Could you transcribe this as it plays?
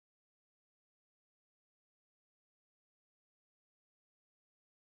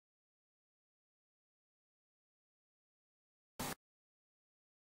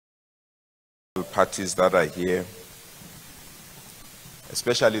political parties that are here,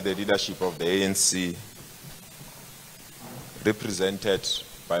 especially the leadership of the ANC, represented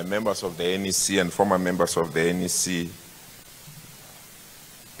by members of the NEC and former members of the NEC,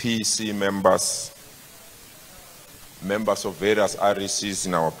 PEC members, members of various RECs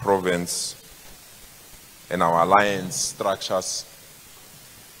in our province, and our alliance structures,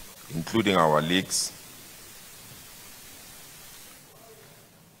 including our leagues,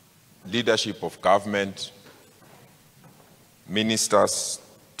 leadership of government, ministers,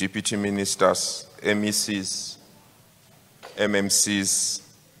 deputy ministers, MECs, MMCs,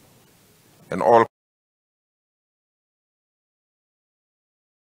 and all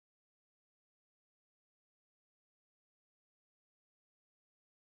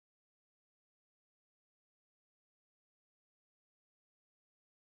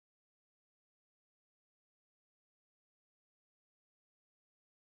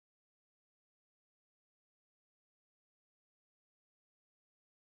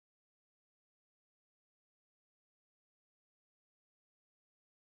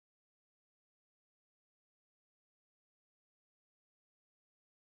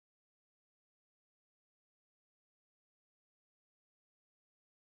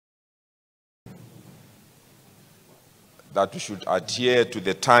that we should adhere to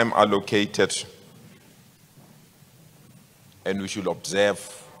the time allocated, and we should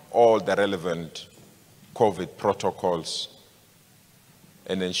observe all the relevant COVID protocols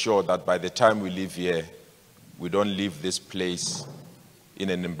and ensure that by the time we leave here, we don't leave this place in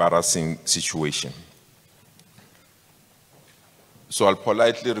an embarrassing situation. So I'll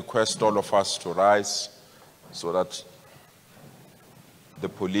politely request all of us to rise so that the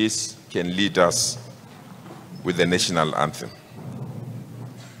police can lead us with the national anthem.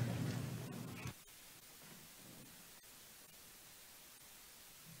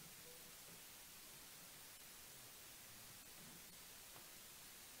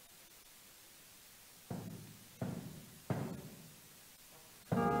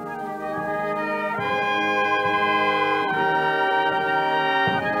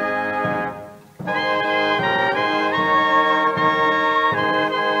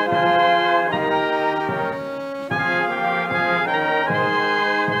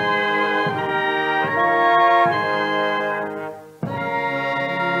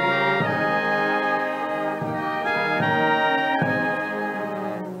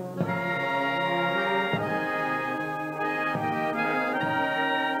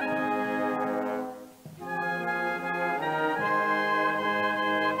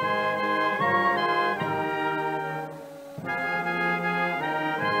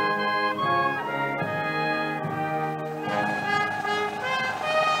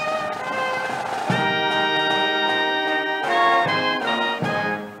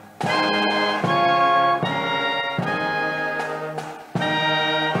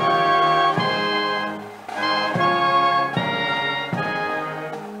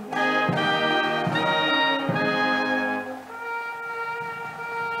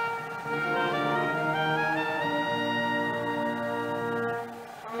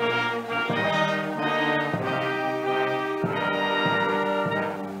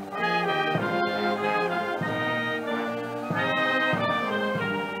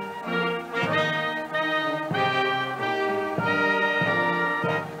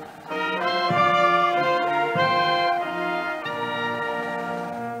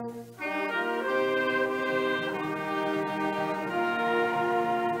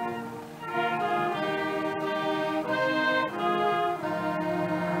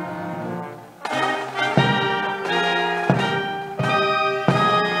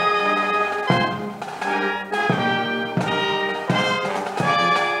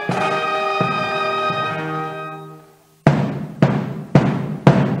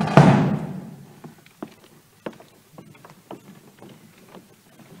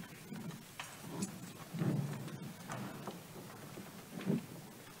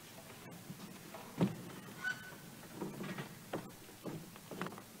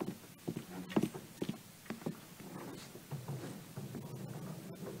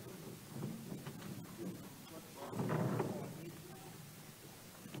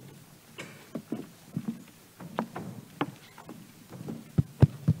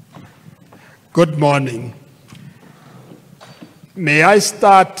 Good morning. May I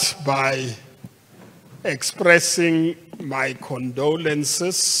start by expressing my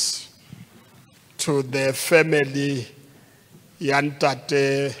condolences to the family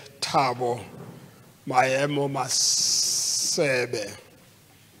Yantate Thabo Masebe,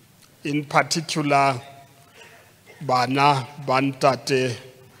 in particular Bana Bantate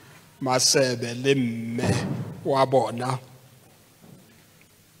Masebe le mme wa bona.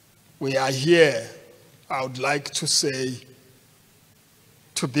 We are here, I would like to say,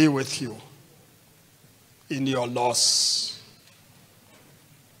 to be with you in your loss.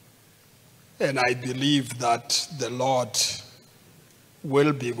 And I believe that the Lord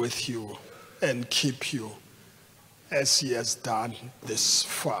will be with you and keep you as he has done this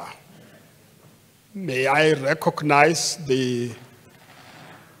far. May I recognize the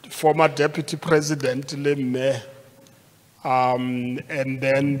former Deputy President Lemme, and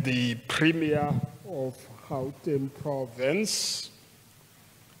then the Premier of Gauteng Province,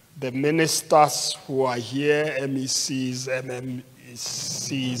 the ministers who are here, MECs,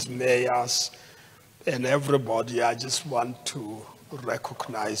 MMCs, mayors, and everybody. I just want to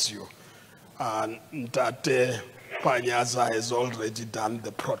recognize you. And Ntate Panyaza has already done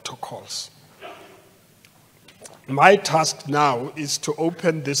the protocols. My task now is to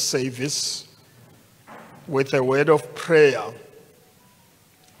open this service with a word of prayer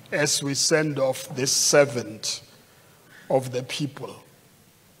as we send off this servant of the people.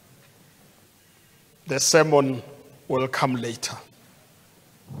 The sermon will come later.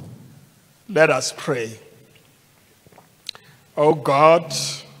 Let us pray. Oh God,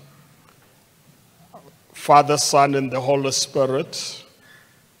 Father, Son, and the Holy Spirit,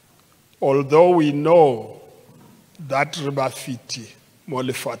 although we know that ribafiti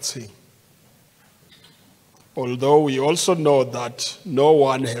molifatsi, although we also know that no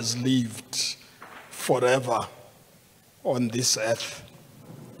one has lived forever on this earth,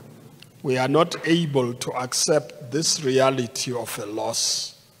 we are not able to accept this reality of a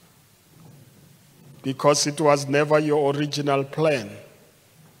loss because it was never your original plan.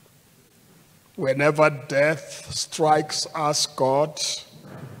 Whenever death strikes us, God,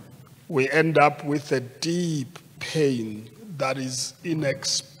 we end up with a deep pain that is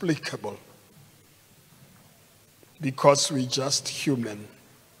inexplicable because we're just human.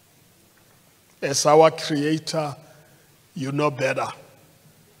 As our Creator, you know better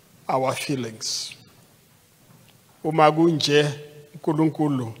our feelings. Umagunje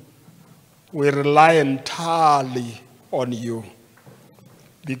Nkulunkulu, we rely entirely on you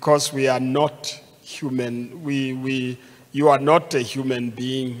because we are not human. You are not a human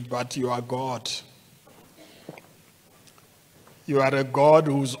being, but you are God. You are a God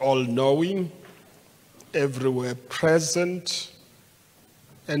who's all-knowing, everywhere present,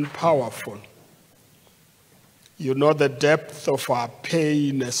 and powerful. You know the depth of our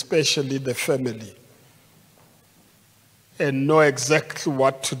pain, especially the family, and know exactly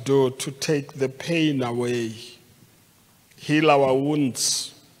what to do to take the pain away, heal our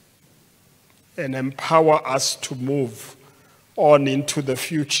wounds, and empower us to move on into the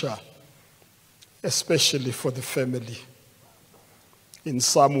future, especially for the family. In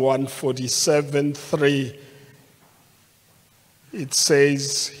Psalm 147:3, it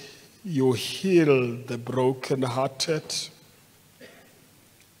says, you heal the brokenhearted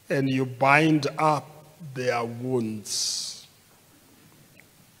and you bind up their wounds.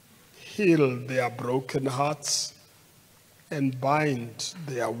 Heal their broken hearts and bind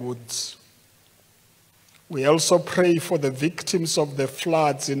their wounds. We also pray for the victims of the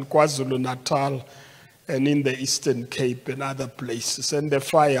floods in KwaZulu-Natal and in the Eastern Cape and other places, and the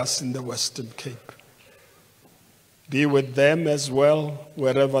fires in the Western Cape. Be with them as well,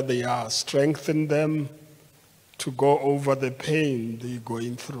 wherever they are. Strengthen them to go over the pain they're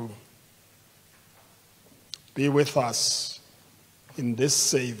going through. Be with us in this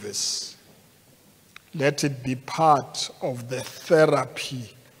service. Let it be part of the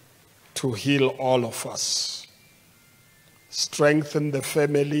therapy to heal all of us. Strengthen the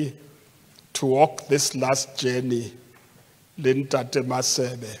family to walk this last journey, Thabo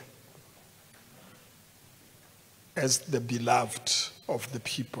Masebe, as the beloved of the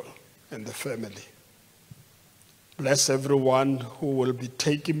people and the family. Bless everyone who will be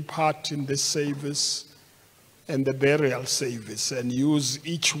taking part in this service and the burial service, and use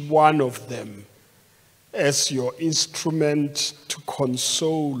each one of them as your instrument to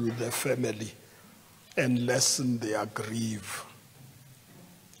console the family and lessen their grief.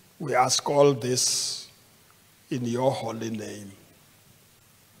 We ask all this in your holy name.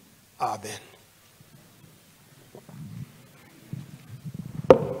 Amen.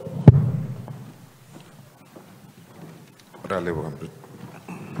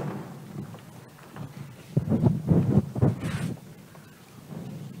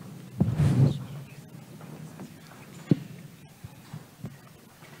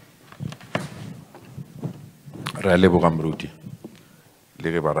 Re a leboga moruti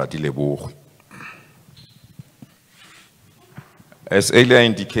le ge ba ratile bogo. As earlier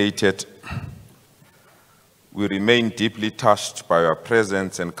indicated, we remain deeply touched by your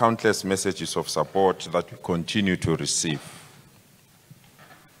presence and countless messages of support that we continue to receive.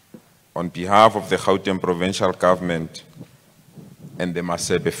 On behalf of the Gauteng Provincial Government and the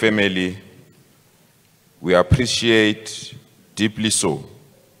Masebe family, we appreciate deeply so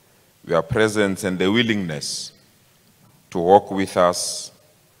your presence and the willingness to walk with us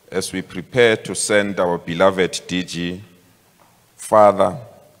as we prepare to send our beloved DG, father,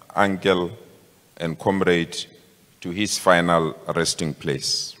 uncle, and comrade to his final resting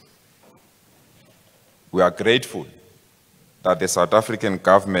place. We are grateful that the South African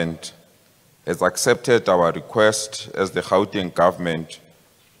government has accepted our request as the Gauteng government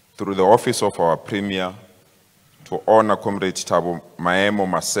through the office of our Premier to honor Comrade Thabo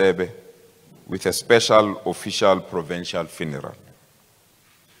Masebe with a special official provincial funeral.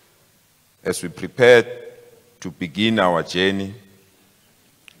 As we prepare to begin our journey,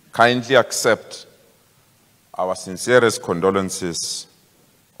 kindly accept our sincerest condolences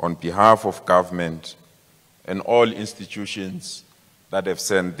on behalf of government and all institutions that have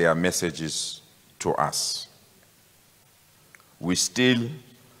sent their messages to us. We still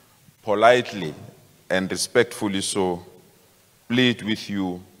politely and respectfully so plead with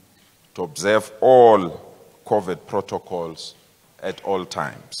you to observe all COVID protocols at all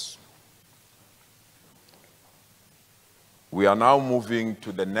times. We are now moving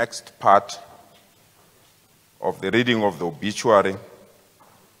to the next part of the reading of the obituary,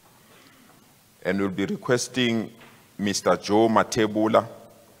 and we'll be requesting Mr. Joe Matebula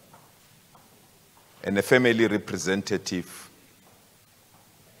and a family representative,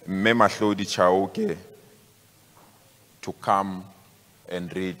 Mme Mahlodi Chauke, to come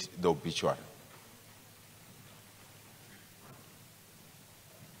and read the obituary.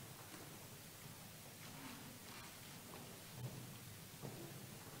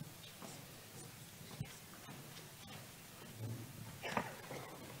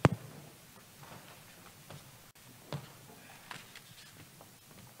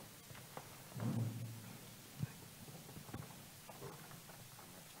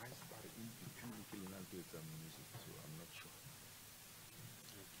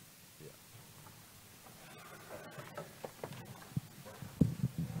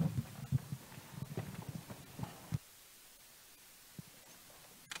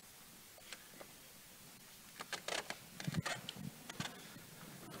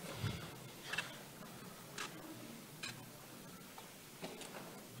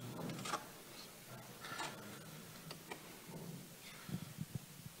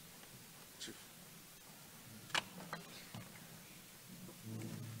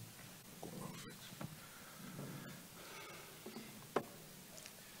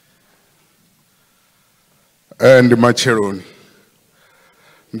 And Macheroni,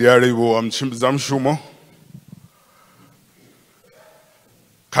 ndiaribu amchimbiza mshumo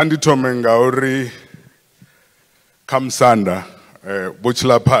kanditome ngauri kamsanda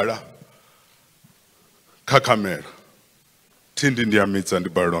bochilaphala kakamera tindi ndiyamitsa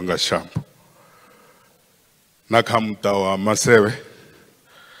ndibalwa nga shampo nakamutawa Masebe.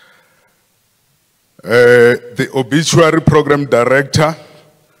 The obituary program director,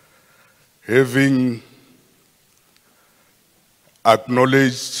 having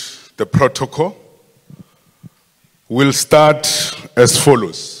acknowledged the protocol, will start as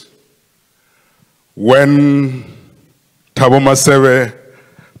follows. When Thabo Masebe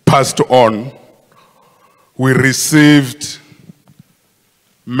passed on, we received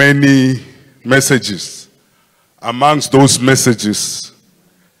many messages. Amongst those messages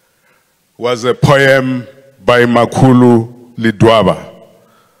was a poem by Makulu Lidwaba.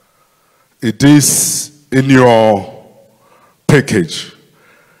 It is in your package.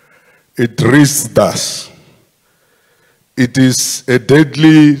 It reads thus: it is a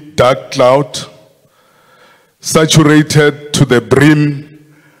deadly dark cloud, saturated to the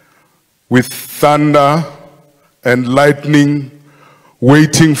brim with thunder and lightning,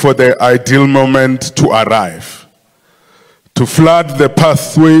 waiting for the ideal moment to arrive, to flood the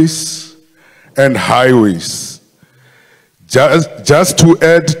pathways and highways, just to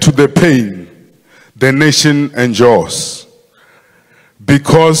add to the pain the nation endures.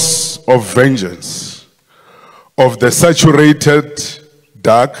 Because of vengeance of the saturated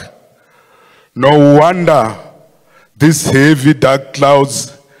dark, no wonder these heavy dark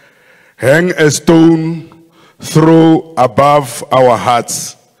clouds hang a stone throw above our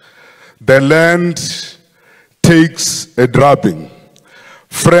hearts. The land takes a drubbing.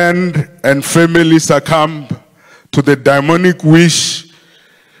 Friend and family succumb to the demonic wish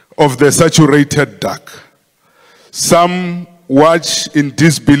of the saturated dark. Some watch in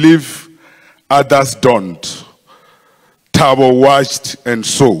disbelief, others don't. Thabo watched and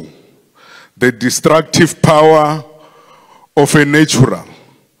saw the destructive power of a natural.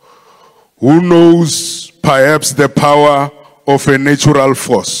 Who knows, perhaps the power of a natural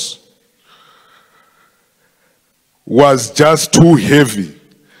force was just too heavy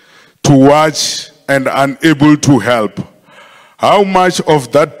to watch and unable to help. How much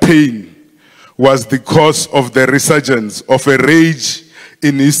of that pain was the cause of the resurgence of a rage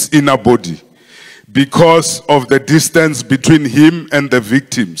in his inner body because of the distance between him and the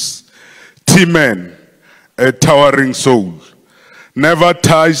victims? T-Man, a towering soul, never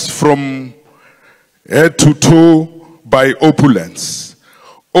touched from head to toe by opulence,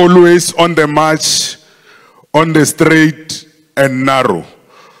 always on the march, on the straight and narrow,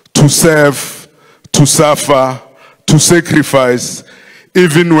 to serve, to suffer, to sacrifice,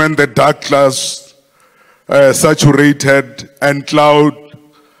 even when the dark clouds saturated and cloud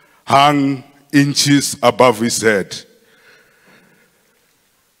hung inches above his head.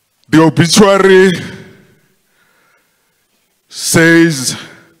 The obituary says,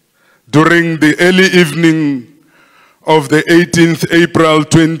 during the early evening of the 18th April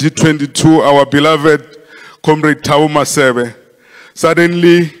 2022, our beloved Comrade Thabo Masebe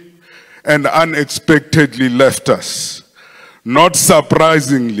suddenly and unexpectedly left us. Not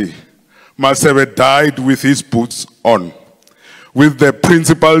surprisingly, Masebe died with his boots on, with the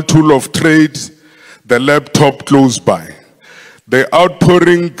principal tool of trade, the laptop close by. The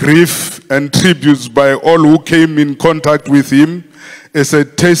outpouring grief and tributes by all who came in contact with him is a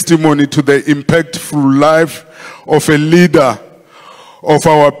testimony to the impactful life of a leader of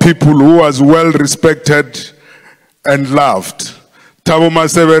our people who was well respected and loved. Thabo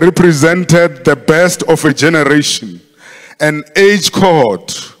Masebe represented the best of a generation, an age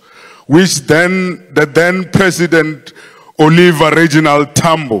cohort which the then President Oliver Reginald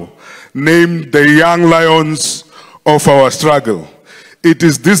Tambo named the young lions of our struggle. It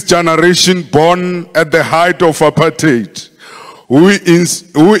is this generation born at the height of apartheid who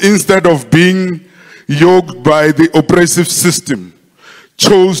instead of being yoked by the oppressive system,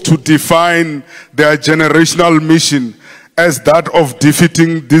 chose to define their generational mission as that of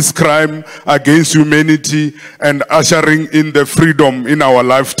defeating this crime against humanity and ushering in the freedom in our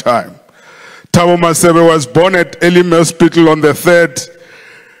lifetime. Thabo Masebe was born at Elim Hospital on the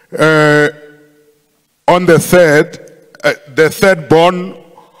third born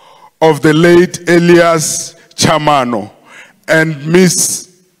of the late Elias Chamano and Miss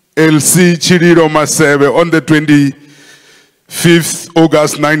Elsie Chiriro Masebe on the 25th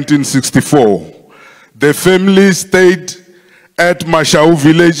August 1964. The family stayed at Mashau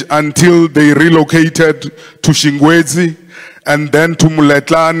village until they relocated to Shingwezi and then to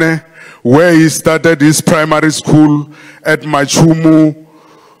Muletlane, where he started his primary school at Machumu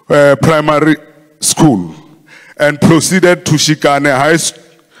Primary School and proceeded to Shikane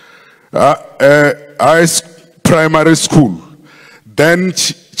High Primary School, then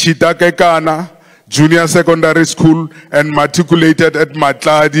Chitakekana Junior Secondary School, and matriculated at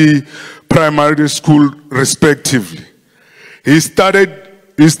Matladi Primary School respectively. He studied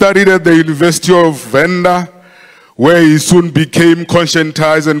at the University of Venda, where he soon became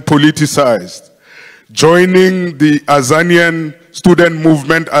conscientized and politicized, joining the Azanian student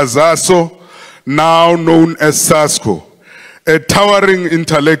movement Azaso, now known as SASCO. A towering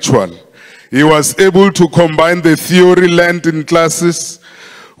intellectual, he was able to combine the theory learned in classes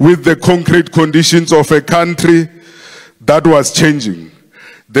with the concrete conditions of a country that was changing.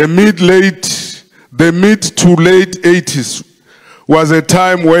 The mid to late 80s was a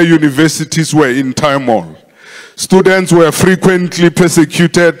time where universities were in turmoil. Students were frequently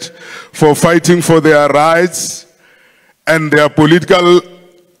persecuted for fighting for their rights, and their political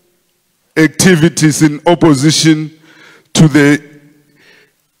activities in opposition to the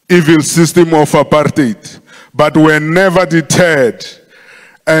evil system of apartheid, but were never deterred,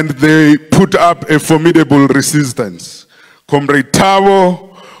 and they put up a formidable resistance. Comrade Thabo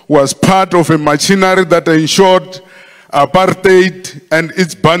was part of a machinery that ensured apartheid and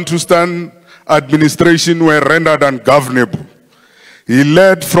its Bantustan administration were rendered ungovernable. He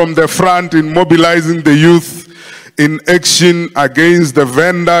led from the front in mobilizing the youth in action against the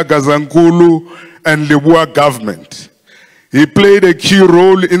Venda, Gazankulu, and Leboa government. He played a key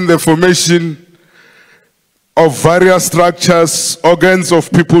role in the formation of various structures, organs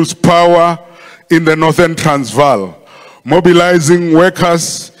of people's power in the Northern Transvaal, mobilizing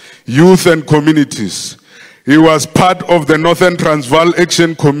workers, youth, and communities. He was part of the Northern Transvaal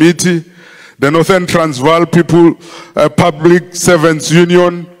Action Committee, the Northern Transvaal Public Servants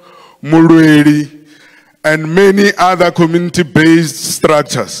Union, Mulweri, and many other community-based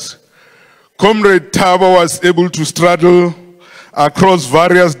structures. Comrade Thabo was able to straddle across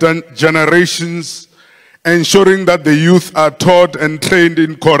various generations, ensuring that the youth are taught and trained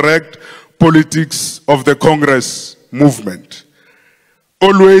in correct politics of the Congress movement.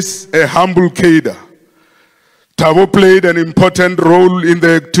 Always a humble cadre, Thabo played an important role in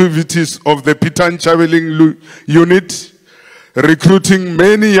the activities of the Pitan Traveling Unit, recruiting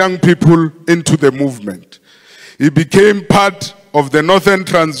many young people into the movement. He became part of the Northern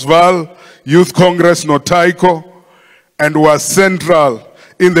Transvaal Youth Congress Notaiko and was central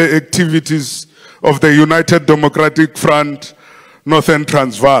in the activities of the United Democratic Front Northern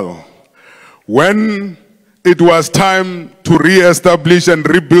Transvaal. When it was time to re-establish and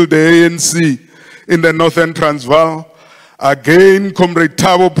rebuild the ANC in the Northern Transvaal, again Comrade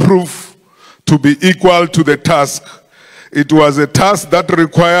Thabo proved to be equal to the task. It was a task that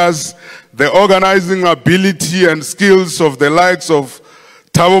requires the organizing ability and skills of the likes of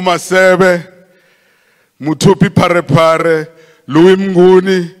Thabo Masebe, Mutupi Parepare, Louis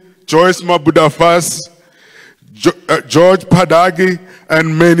Mnguni, Joyce Mabudafas, George Padagi,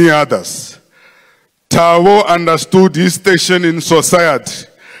 and many others. Thabo understood his station in society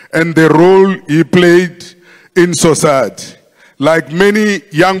and the role he played in society. Like many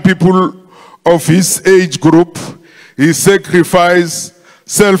young people of his age group, he sacrificed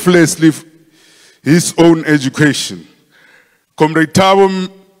selflessly his own education. Comrade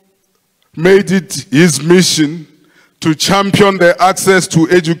Thabo made it his mission to champion the access to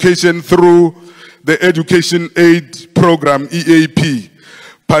education through the Education Aid Program, EAP,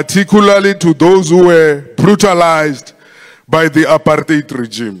 particularly to those who were brutalized by the apartheid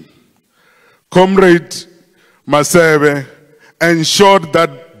regime. Comrade Masebe ensured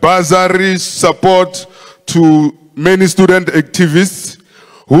that bursary support to many student activists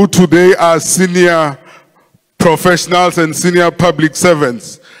who today are senior professionals and senior public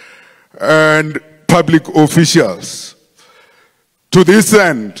servants and public officials. To this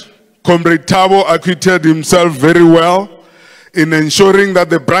end, Comrade Thabo acquitted himself very well in ensuring that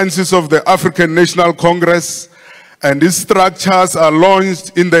the branches of the African National Congress and its structures are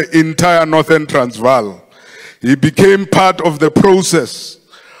launched in the entire Northern Transvaal. He became part of the process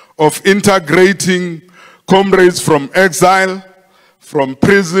of integrating comrades from exile, from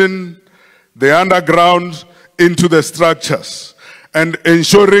prison, the underground, into the structures, and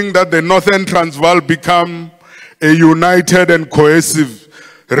ensuring that the Northern Transvaal become a united and cohesive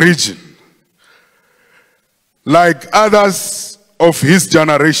region. Like others of his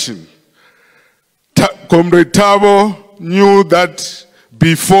generation, Comrade Thabo knew that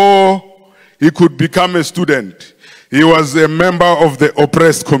before he could become a student, he was a member of the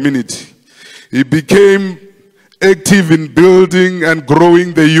oppressed community. He became active in building and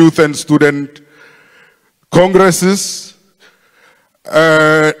growing the youth and student congresses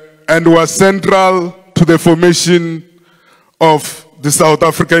and was central to the formation of the South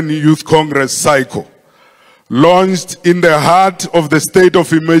African Youth Congress, SAICO, launched in the heart of the state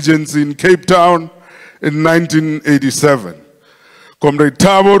of emergency in Cape Town in 1987. Comrade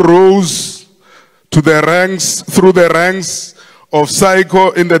Thabo rose to the ranks, through the ranks of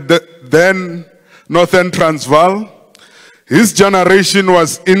SAICO in the then Northern Transvaal. His generation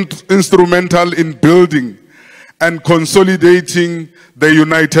was instrumental in building and consolidating the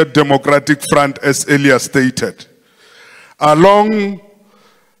United Democratic Front, as earlier stated. Along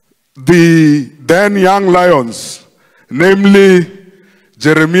the then young lions, namely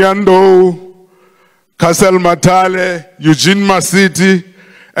Jeremiah Ndou, Kassel Matale, Eugene Masiti,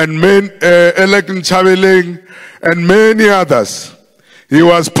 and Elek Nchabeling, and many others, he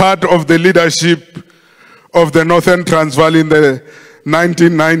was part of the leadership of the Northern Transvaal in the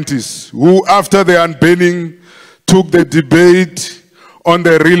 1990s, who after the unbanning took the debate on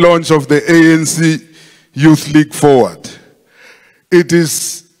the relaunch of the ANC Youth League forward.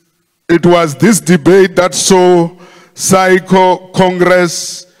 It was this debate that saw SAICO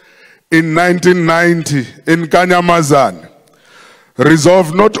Congress in 1990 in Kanyamazan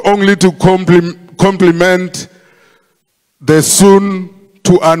resolved not only to complement the soon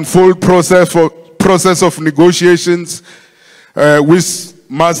to unfold process of negotiations with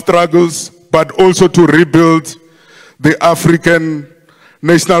mass struggles, but also to rebuild the African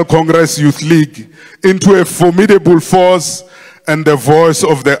National Congress Youth League into a formidable force and the voice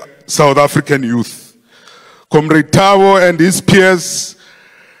of the South African youth. Comrade Thabo and his peers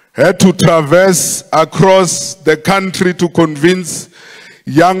had to traverse across the country to convince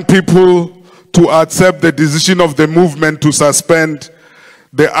young people to accept the decision of the movement to suspend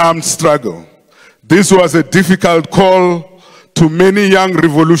the armed struggle. This was a difficult call to many young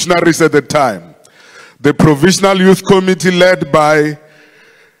revolutionaries at the time. the Provisional Youth Committee led by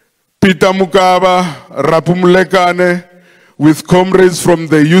Peter Mukaba, Rapumlekane, with comrades from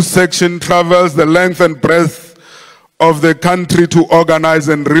the youth section, travels the length and breadth of the country to organize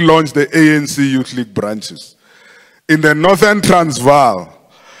and relaunch the ANC Youth League branches. In the Northern Transvaal,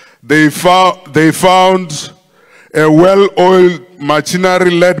 they found a well-oiled machinery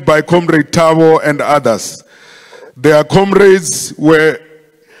led by Comrade Thabo and others. Their comrades were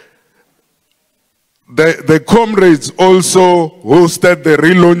the comrades also hosted the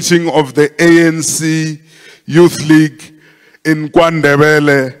relaunching of the ANC Youth League in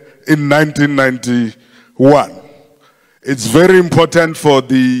KwaNdebele in 1991. It's very important for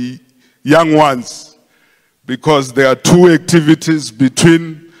the young ones because there are two activities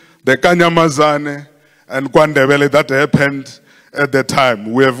between the Kanyamazane and KwaNdebele that happened at the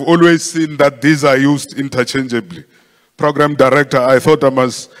time. We have always seen that these are used interchangeably. Program director, I thought I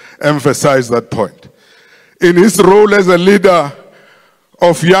must emphasize that point. In his role as a leader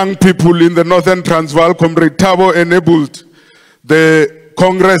of young people in the Northern Transvaal, Comrade Thabo enabled the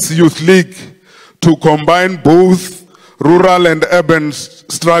Congress Youth League to combine both rural and urban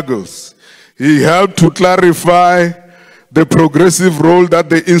struggles. He helped to clarify the progressive role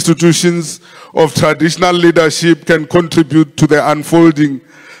that the institutions of traditional leadership can contribute to the unfolding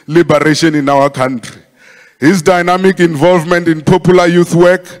liberation in our country. His dynamic involvement in popular youth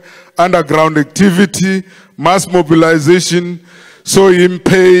work, underground activity, mass mobilization, saw him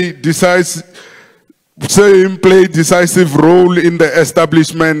play decisive role in the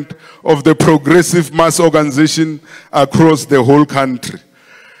establishment of the progressive mass organization across the whole country.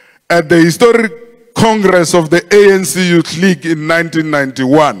 At the historic Congress of the ANC Youth League in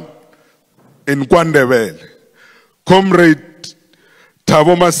 1991 in KwaNdebele, Comrade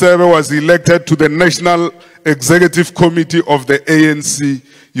Thabo Masebe was elected to the National Executive Committee of the ANC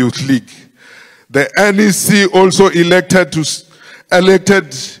Youth League. The NEC also elected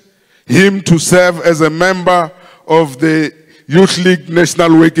him to serve as a member of the Youth League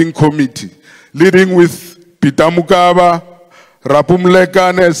National Working Committee, leading with Peter Mukaba,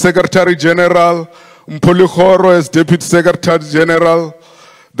 Rapumlekane as Secretary General, Mpolikhoro as Deputy Secretary General,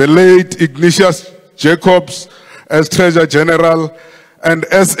 the late Ignatius Jacobs as Treasurer General, and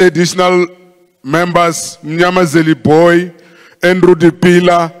as additional members, Mnyamazeli Boy, Andrew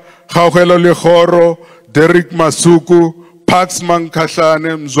Dipila, Khawhelo Lekhoro, Derek Masuku, Pax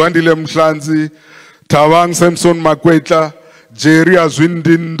Mankahlane, Mzwandile Mhlanzi, Tawang Samson Makwetla, Jerry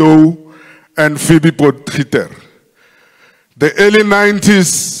Azwindindo, and Phoebe Potgieter. The early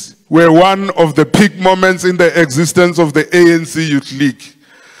 90s were one of the peak moments in the existence of the ANC Youth League.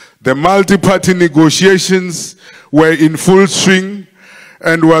 The multi-party negotiations were in full swing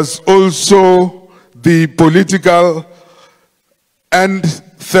and was also the political and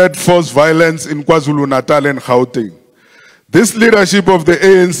third force violence in KwaZulu-Natal and Gauteng. This leadership of the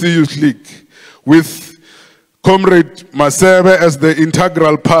ANC Youth League, with Comrade Masebe as the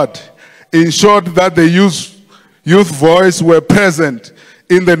integral part, ensured that the youth voice were present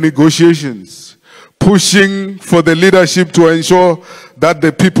in the negotiations, pushing for the leadership to ensure that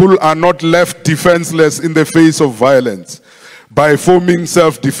the people are not left defenseless in the face of violence by forming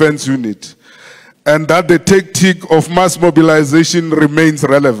self-defense unit, and that the tactic of mass mobilization remains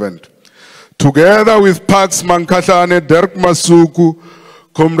relevant. Together with Pax Mankahlane, Derek Masuku,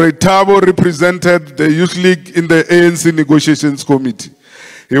 Comrade Thabo represented the Youth League in the ANC Negotiations Committee.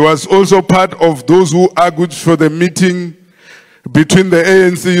 He was also part of those who argued for the meeting between the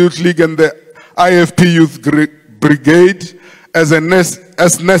ANC Youth League and the IFP Youth Brigade as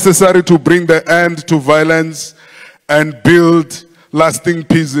necessary to bring the end to violence and build lasting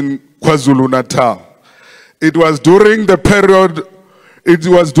peace in KwaZulu-Natal. It was during this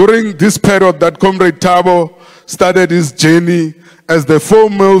period that Comrade Thabo started his journey as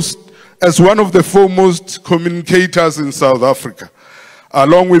one of the foremost communicators in South Africa,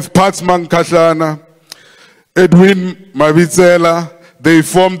 along with Pax Mankahlane, Edwin Mabitsela. They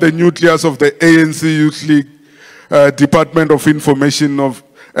formed the nucleus of the ANC Youth League Department of Information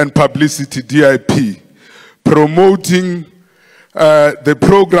and Publicity, DIP, promoting the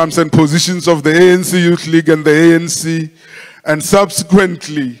programs and positions of the ANC Youth League and the ANC, and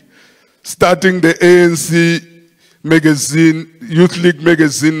subsequently starting the ANC magazine, Youth League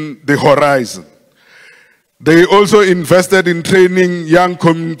magazine, The Horizon. They also invested in training young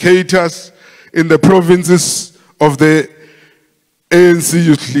communicators in the provinces of the ANC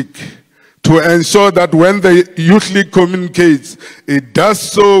Youth League to ensure that when the Youth League communicates, it does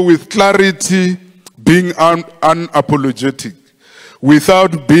so with clarity, being unapologetic,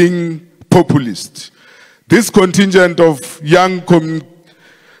 without being populist. This contingent of young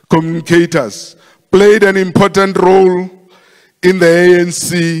communicators played an important role in the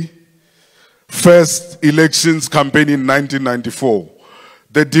ANC first elections campaign in 1994.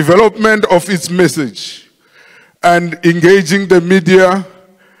 The development of its message and engaging the media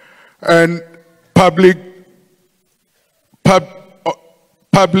and public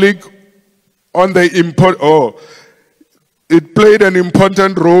on the it played an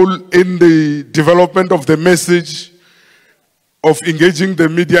important role in the development of the message of engaging the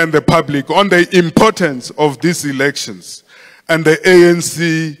media and the public on the importance of these elections and the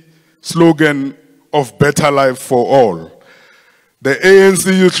ANC slogan of better life for all. The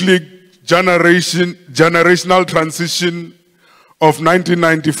ANC Youth League generational transition of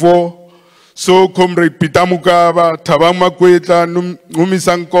 1994, so Comrade Pitamukaba, Thabo Masebe,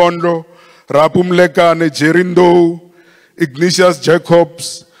 Ngumisankondlo, Rapu Mlekane, Jerindo, Ignatius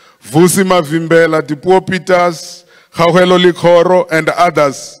Jacobs, Vusi Mavimbela, Dipuo Peters, Khawelo Likoro, and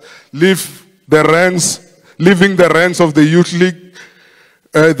others leaving the ranks of the Youth League,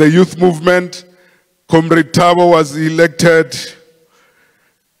 the youth movement. Comrade Thabo was elected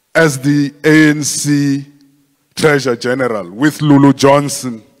as the ANC Treasurer General with Lulu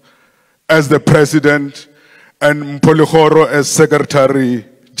Johnson as the President and Mpolikoro as Secretary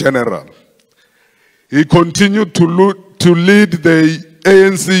General. He continued to lead the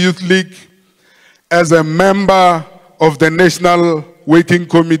ANC Youth League as a member of the National Working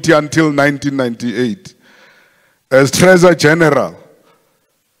Committee until 1998. As Treasurer General,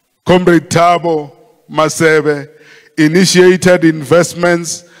 Comrade Thabo Masebe initiated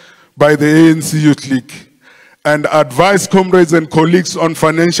investments by the ANC Youth League and advised comrades and colleagues on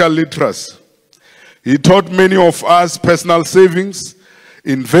financial literacy. He taught many of us personal savings,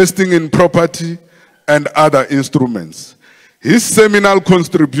 investing in property, and other instruments. His seminal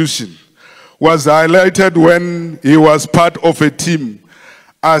contribution was highlighted when he was part of a team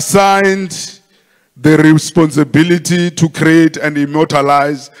assigned the responsibility to create and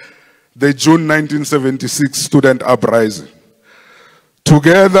immortalize the June 1976 student uprising.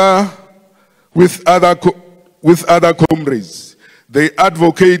 Together with other comrades, they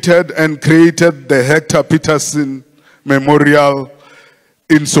advocated and created the Hector Peterson Memorial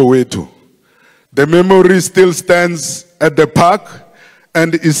in Soweto. The memory still stands at the park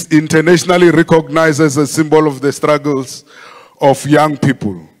and is internationally recognized as a symbol of the struggles of young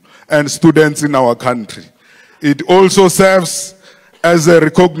people and students in our country. It also serves as a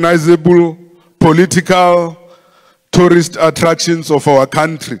recognizable political tourist attractions of our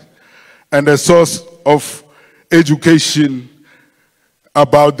country and a source of education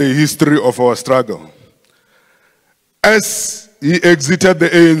about the history of our struggle. As he exited the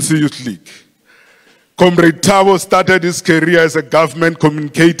ANC Youth League, Comrade Thabo started his career as a government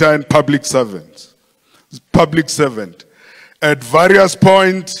communicator and public servant. At various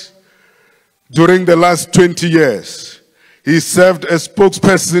points during the last 20 years, he served as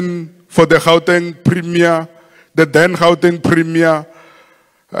spokesperson for the Gauteng Premier, the then Gauteng Premier,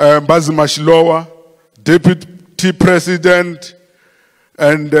 Mbazi Mashilowa, Deputy President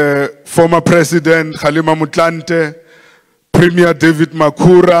and former President Halima Mutlante, Premier David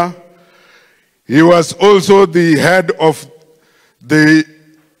Makura. He was also the head of the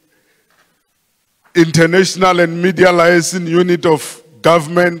International and Media Liaison Unit of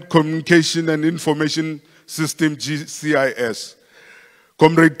Government Communication and Information System, GCIS.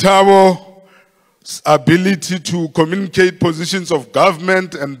 Comrade Thabo's ability to communicate positions of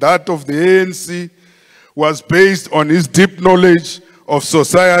government and that of the ANC was based on his deep knowledge of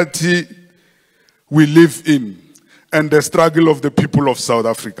society we live in and the struggle of the people of South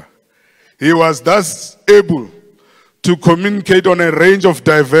Africa. He was thus able to communicate on a range of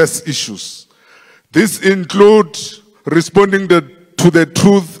diverse issues. This includes responding to the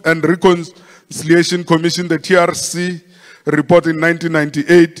Truth and Reconciliation Commission, the TRC, report in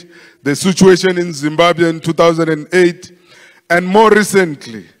 1998, the situation in Zimbabwe in 2008, and more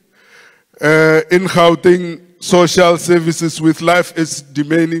recently, in Gauteng social services with life is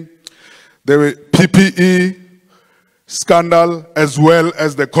demanding, the PPE scandal, as well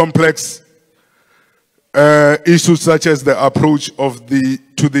as the complex issues such as the approach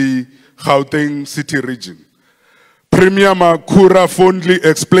to the Gauteng city region. Premier Makura fondly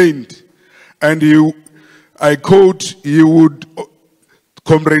explained, and I quote,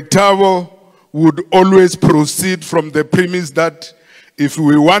 Comrade Thabo would always proceed from the premise that if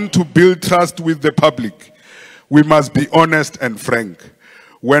we want to build trust with the public, we must be honest and frank.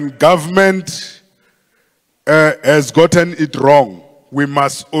 When government has gotten it wrong, we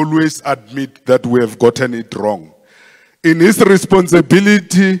must always admit that we have gotten it wrong. In his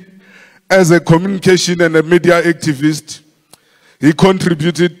responsibility as a communication and a media activist, he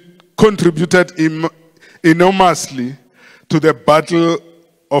contributed contributed enormously to the battle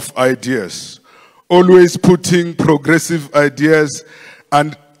of ideas, always putting progressive ideas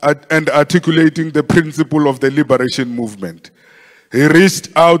and articulating the principle of the liberation movement. He reached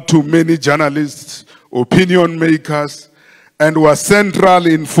out to many journalists, opinion makers, and was central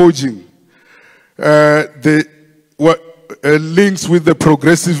in forging links with the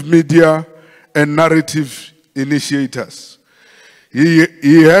progressive media and narrative initiators.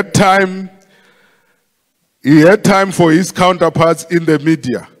 He had time for his counterparts in the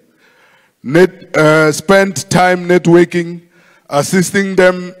media, spent time networking, assisting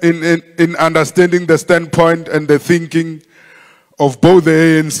them in understanding the standpoint and the thinking of both the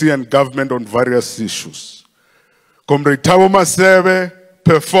ANC and government on various issues. Comrade Thabo Masebe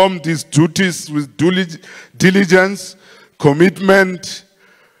performed his duties with diligence, commitment,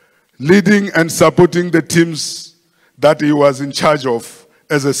 leading and supporting the teams that he was in charge of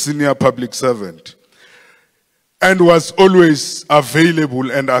as a senior public servant, and was always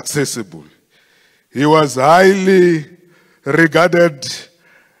available and accessible. He was highly regarded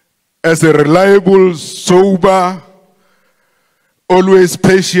as a reliable, sober, always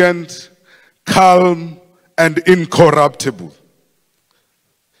patient, calm, and incorruptible.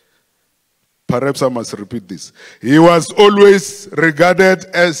 Perhaps I must repeat this. He was always regarded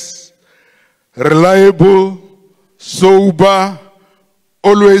as reliable, sober,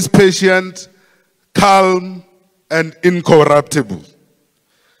 always patient, calm, and incorruptible.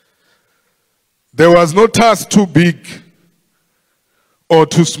 There was no task too big or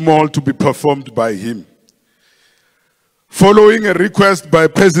too small to be performed by him. Following a request by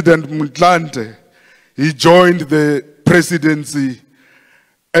President Motlanthe, he joined the presidency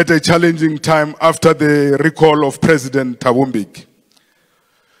at a challenging time after the recall of President Thabo Mbeki.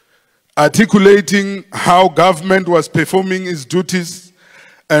 Articulating how government was performing its duties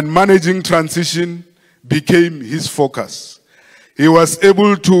and managing transition became his focus. He was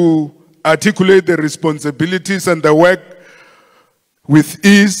able to articulate the responsibilities and the work with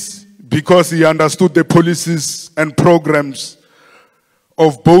ease because he understood the policies and programs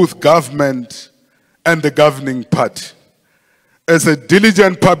of both government and the governing party. As a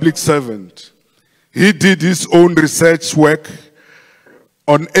diligent public servant, he did his own research work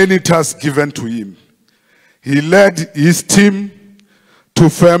on any task given to him. He led his team to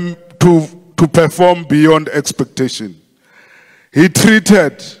perform beyond expectation. He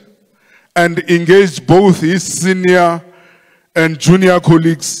treated and engaged both his senior and junior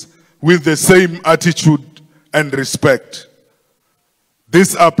colleagues with the same attitude and respect.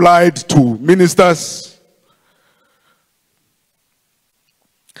 This applied to ministers,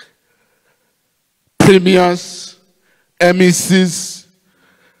 premiers, MECs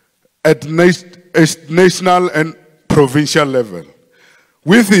at national and provincial level.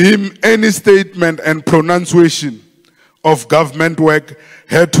 With him, any statement and pronunciation of government work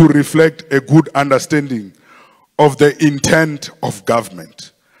had to reflect a good understanding of the intent of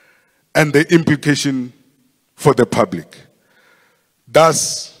government and the implication for the public.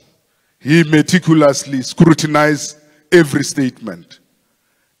 Thus, he meticulously scrutinized every statement,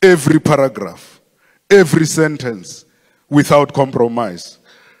 every paragraph, every sentence without compromise.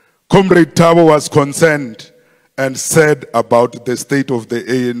 Comrade Thabo was concerned and said about the state of the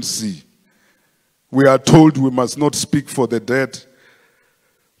ANC. We are told we must not speak for the dead,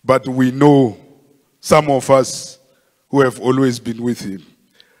 but we know some of us who have always been with him.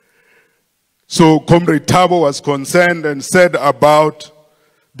 So Comrade Thabo was concerned and said about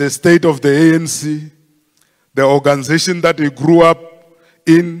the state of the ANC, the organization that he grew up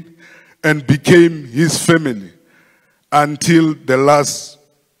in and became his family until the last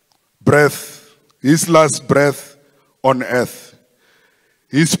breath, his last breath on earth.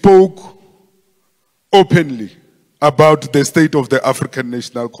 He spoke openly about the state of the African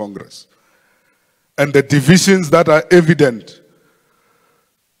National Congress and the divisions that are evident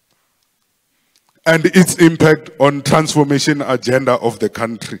and its impact on transformation agenda of the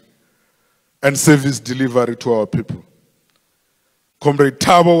country and service delivery to our people. Comrade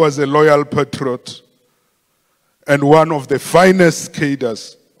Thabo was a loyal patriot and one of the finest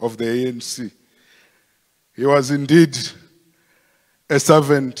cadres of the ANC. He was indeed a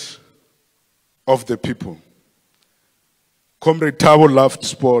servant of the people. Comrade Thabo loved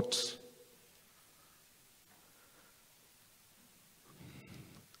sport.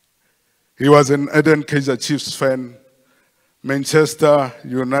 He was an Eden Kaizer Chiefs fan, Manchester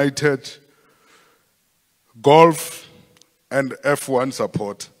United, golf, and F1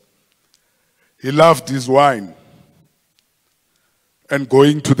 support. He loved his wine and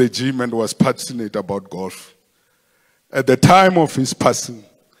going to the gym and was passionate about golf. At the time of his passing,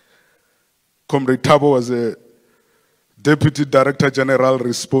 Comrade Thabo was a Deputy Director General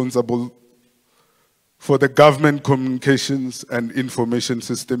responsible for the government communications and information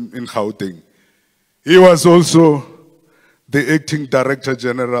system in Gauteng. He was also the Acting Director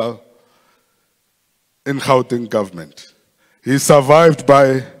General in Gauteng government. He is survived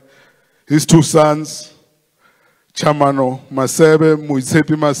by his two sons, Thabo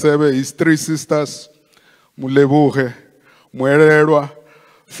Masebe, his three sisters, Muleboge, Muererwa,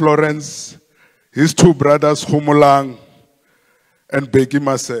 Florence, his two brothers, Humulang and Beki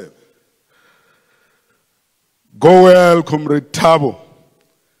Masebe. Go well, Comrade Thabo.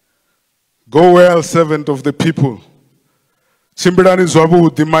 Go well, servant of the people. Chimbirani Zwabu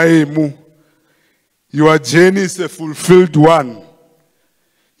Dimaemu. Your journey is a fulfilled one.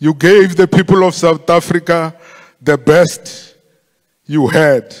 You gave the people of South Africa the best you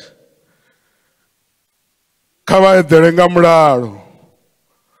had. Kaba derenga mlalo.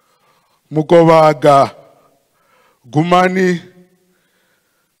 Mukovaga. Gumani.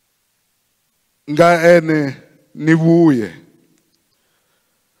 Nga ene nivuye.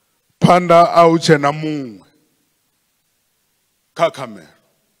 Panda auche na Mungu. Kakame.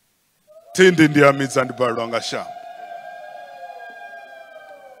 Tindi ndiya mizandi balwanga sha.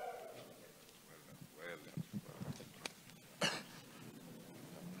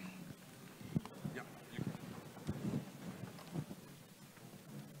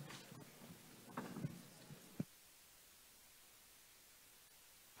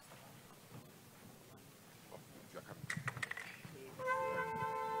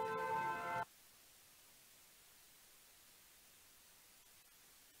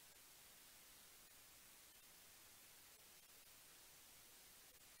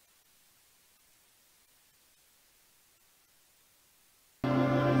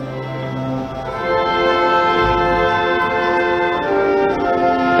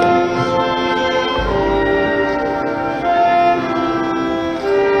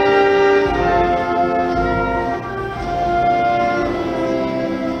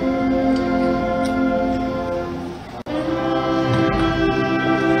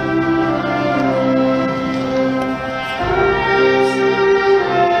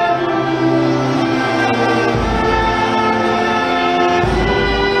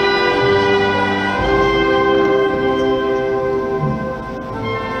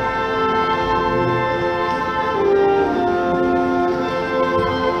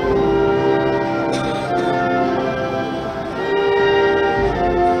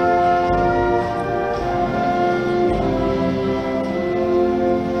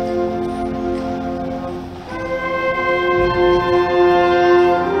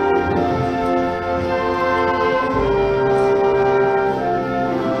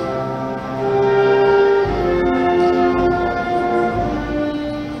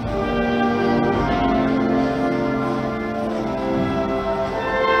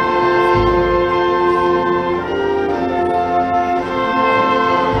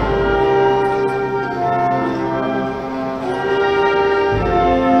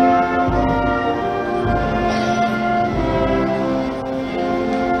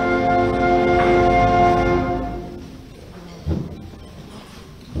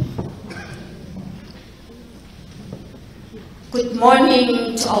 Good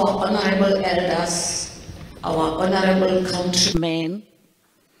morning to our honorable elders, our honorable countrymen.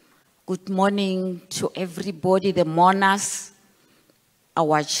 Good morning to everybody, the mourners,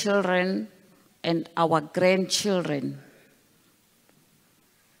 our children, and our grandchildren.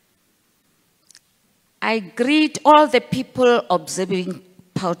 I greet all the people observing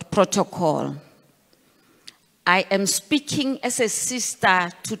protocol. I am speaking as a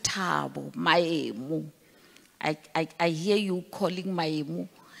sister to Thabo, Maemu. I hear you calling Maemu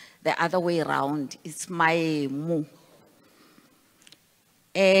the other way around. It's Maemu.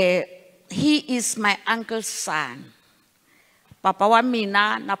 He is my uncle's son. Papa wa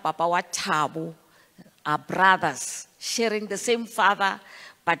mina na Papa wa Thabo are brothers, sharing the same father,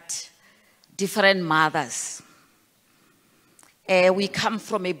 but different mothers. We come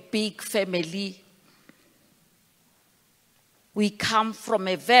from a big family. We come from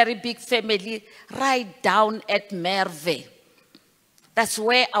a very big family right down at Merwe. That's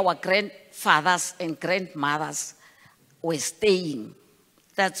where our grandfathers and grandmothers were staying.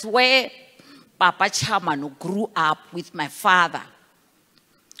 That's where Papa Chamano grew up with my father.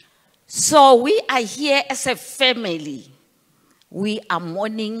 So we are here as a family. We are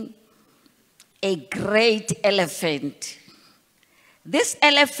mourning a great elephant. This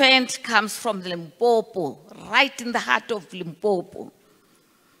elephant comes from Limpopo, right in the heart of Limpopo.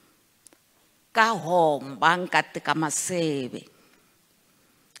 Thabo Masebe.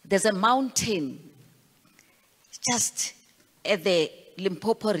 There's a mountain just at the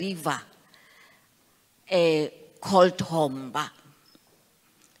Limpopo River called Homba.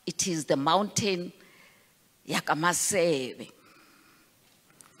 It is the mountain Thabo Masebe.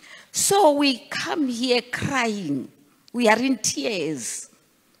 So we come here crying. We are in tears.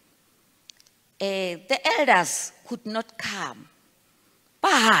 The elders could not come.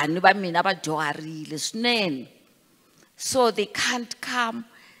 So they can't come.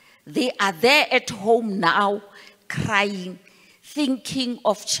 They are there at home now, crying, thinking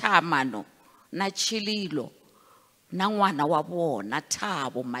of Chamano, na Chililo, na ngwana wa bona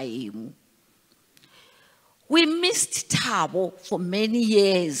Thabo Masebe. We missed Thabo for many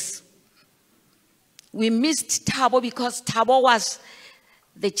years. We missed Thabo because Thabo was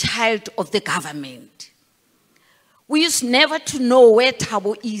the child of the government. We used never to know where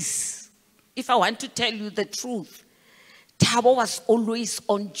Thabo is. If I want to tell you the truth, Thabo was always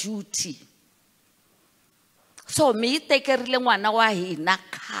on duty. So me tekerile ngwana wa hina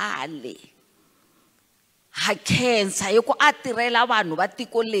khale. Ha cancer yoko atirela vanhu va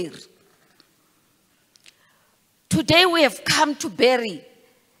tiko leri. Today we have come to bury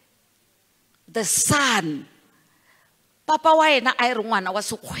the son. Papa wa yena a ri n'wana wa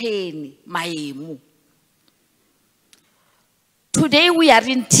Sekgweni Maemu. Today we are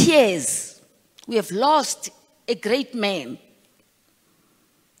in tears. We have lost a great man.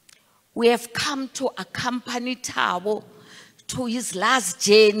 We have come to accompany Thabo to his last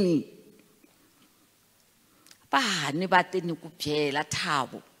journey. Bahani ba teni ku byela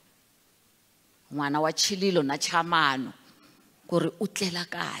Thabo n'wana wa Chililo na Chamano ku ri u tlela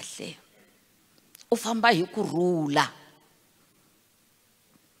kahle, u famba hi kurhula.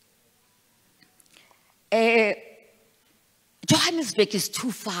 Johannesburg is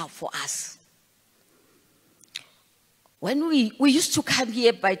too far for us. When we used to come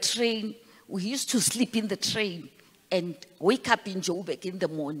here by train, we used to sleep in the train and wake up in Joburg in the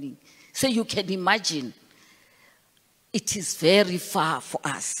morning. So you can imagine, it is very far for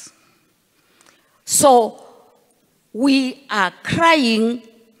us. So we are crying.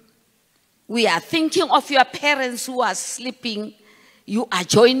 We are thinking of your parents who are sleeping. You are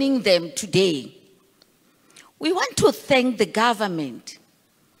joining them today. We want to thank the government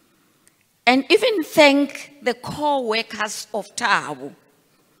and even thank the co-workers of Thabo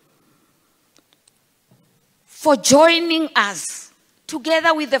for joining us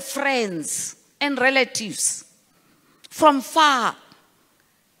together with the friends and relatives from far.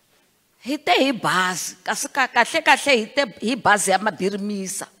 We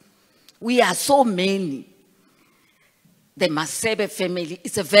are so many. The Masebe family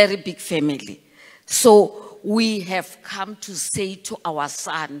is a very big family. So we have come to say to our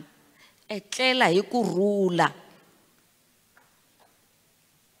son, etlela hi kurhula.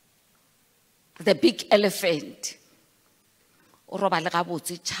 The big elephant. O robale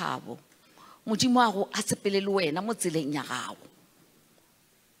gabotse Thabo. Modimo a go a sepele le wena mo tseleng ya gago.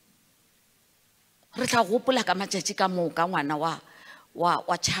 Re tla gopola ka matšatši ka moka ngwana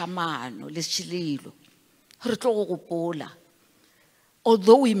wa Chamano le Chililo. Re tlo go gopola.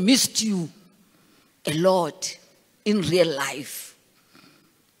 Although we missed you a lot in real life.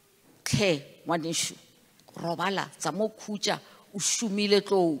 Ke ngwanesho robala tsa mo khutša o šomile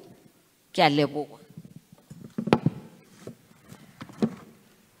tlou. Ke a leboga.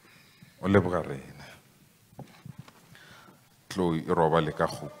 O leboga rena. Tlou e robale ka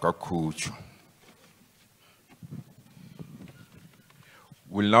khutšo.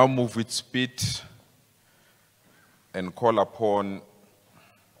 We'll now move with speed and call upon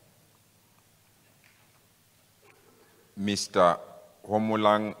Mr.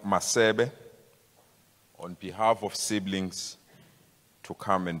 Thabo Masebe on behalf of siblings to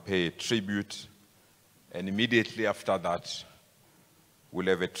come and pay a tribute. And immediately after that, we'll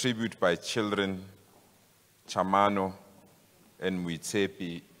have a tribute by children, Chamano and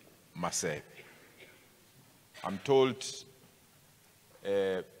Thabo Masebe. I'm told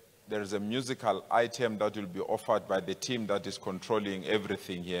there is a musical item that will be offered by the team that is controlling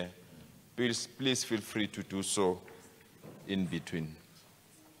everything here. Please feel free to do so in between.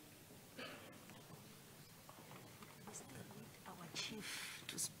 Our chief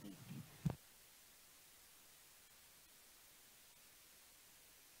to speak.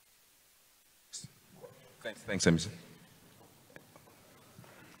 Thanks, MC.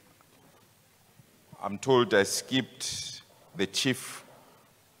 I'm told I skipped the chief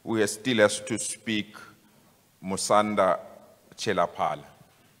who still has to speak, Musanda Chelapala.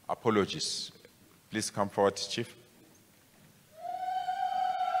 Apologies. Please come forward, Chief.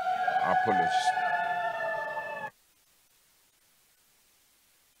 Apologies.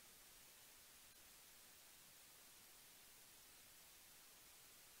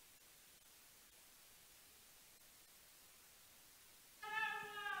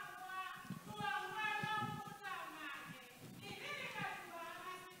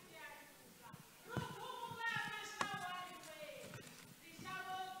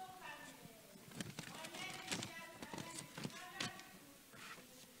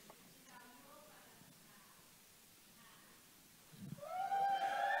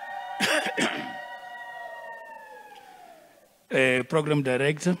 Program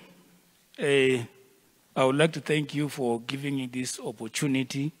Director. I would like to thank you for giving me this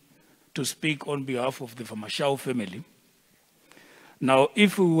opportunity to speak on behalf of the Famashao family. Now,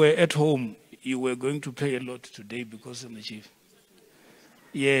 if we were at home, you were going to pay a lot today because I'm the chief.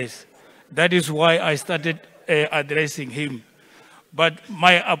 Yes, that is why I started addressing him. But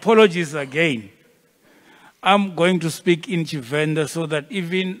my apologies again. I'm going to speak in Chivenda so that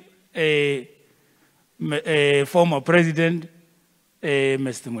even a former president,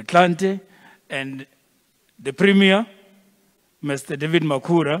 Mr. Mutlante, and the Premier, Mr. David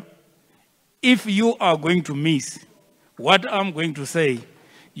Makura, if you are going to miss what I'm going to say,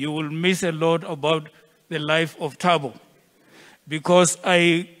 you will miss a lot about the life of Thabo, because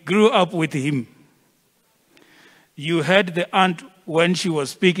I grew up with him. You heard the aunt when she was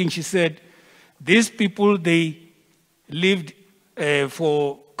speaking, she said, these people, they lived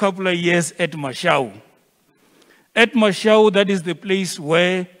for a couple of years at Mashau. At Mashau, that is the place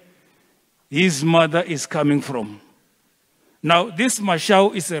where his mother is coming from. Now, this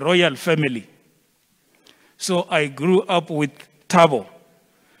Mashau is a royal family. So I grew up with Thabo.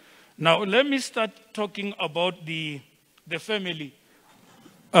 Now, let me start talking about the family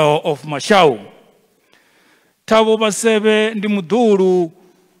of Mashau. Thabo Masebe ndi muduru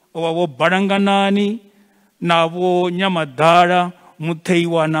wa Baranganani na wo Nyamadara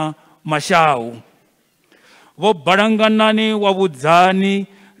Muteiwana Mashau. Wo Baranganani wa Budzani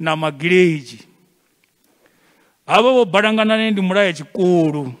na Magireji. Aba wo Baranganani ndi muraya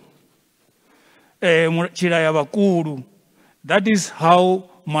chikuru. Chiraya bakuru. That is how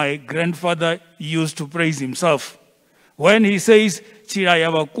my grandfather used to praise himself. When he says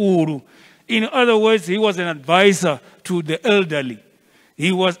Chiraya bakuru, in other words, he was an advisor to the elderly.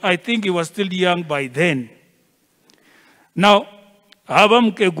 I think he was still young by then. Now,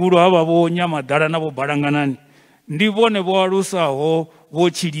 abamke guru ababo Nyamadara na bo Baranganani. Ndibone bo arusa ho bo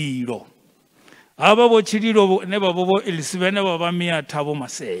chiriro. Aba bo chiriro neba bo Elizabeth neba bamia Thabo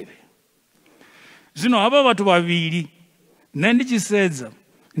Masebe. Zino aba batu babiri nendichisedza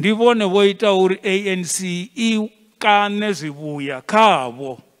ndibone boita uri ANC ikane zibuya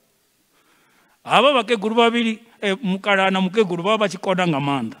kabo. Aba bakeguru babiri mukala na mukeguru baba chikoda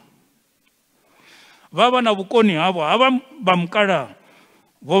ngamanda. Baba na bukoni abo aba bamukala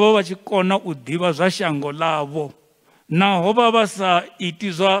boba bachikona udiba za shango lavo. Na hoba basa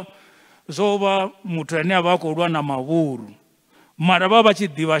itizwa zoba mutane abakolwa na maburu. Mara baba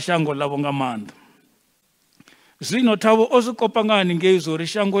chidiba shango lavo ngamanda. Zino Thabo osukopangani ngezo ri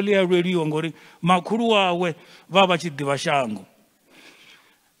shango liya lweliwa ngori makuru wawe baba chidiba shango.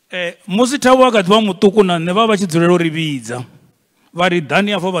 Musi Thabo akadwa mutuku na ne baba chidzulelo ribidza. Vari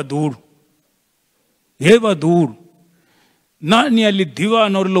dhani afo baduru. He baduru. Nani alidiwa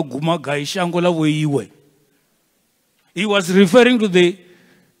norilo guma gai shango la weiwe. He was referring to the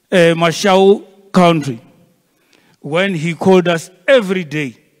Mashau country when he called us every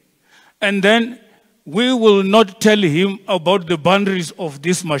day. And then we will not tell him about the boundaries of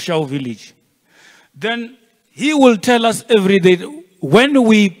this Mashau village. Then he will tell us every day, when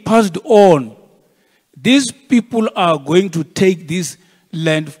we passed on, these people are going to take this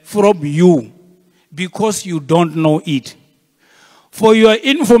land from you because you don't know it. For your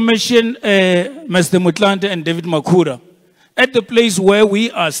information, Mr. Mutlante and David Makura, at the place where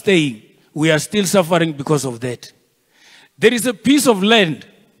we are staying, we are still suffering because of that. There is a piece of land,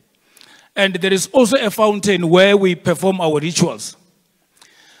 and there is also a fountain where we perform our rituals.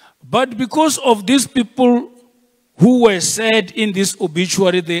 But because of these people who were said in this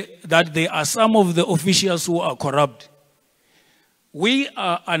obituary that there are some of the officials who are corrupt, we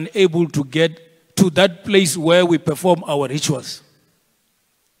are unable to get to that place where we perform our rituals.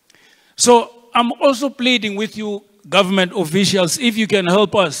 So I'm also pleading with you, government officials, if you can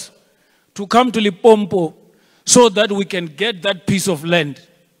help us to come to Lipompo so that we can get that piece of land,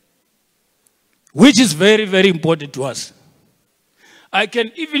 which is very, very important to us. I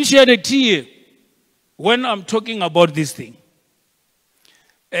can even shed a tear when I'm talking about this thing.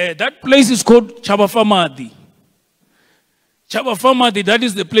 That place is called Chabafamadi. Chabafamadi, that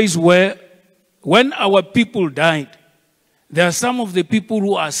is the place where, when our people died, there are some of the people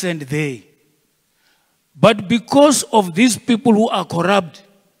who are sent there. But because of these people who are corrupt,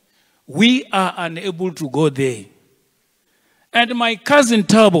 we are unable to go there. And my cousin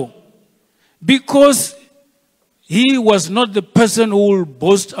Thabo, because he was not the person who will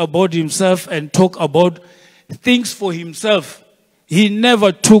boast about himself and talk about things for himself, he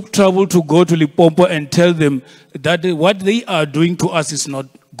never took trouble to go to Lipompo and tell them that what they are doing to us is not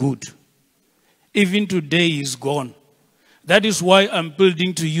good. Even today, he's gone. That is why I'm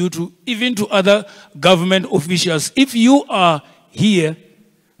building to you, even to other government officials. If you are here,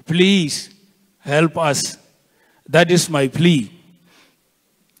 please help us. That is my plea.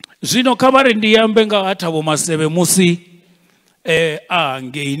 Zwino kabare ndiyambe nga Thabo Masebe musi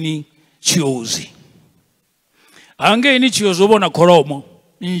angeni chiozi. Angeni chiozi obona kholomo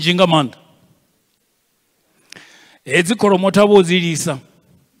njinga manda. Edzi kholomo Thabo odzilisa.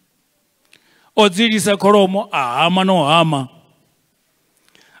 Odzilisa kholomo ahama no hama.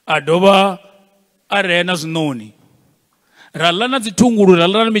 Adoba arena zinoni. Ralana dzitungulu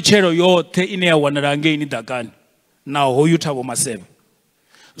ralana michero yothe ine ya wanala ngeni dagani. Na hoyu Thabo Masebe.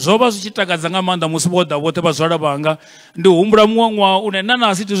 Zoba zichitakadza nga manda musi boda bote bazwala banga ndi humbula muwa une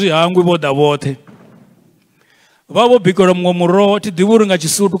nanasi tizihangwi boda bote. Vavo bikora mwa muro tidiburu nga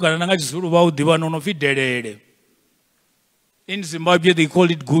chisudu kana nga chisudu vau diva nono fidelele. In Zimbabwe they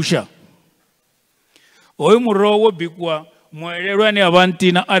call it gusha. Oyu muro wo bikwa mwelelwa ni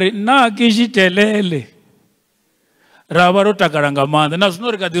avantina ari na kishitelele. Rabaro takaranga manda na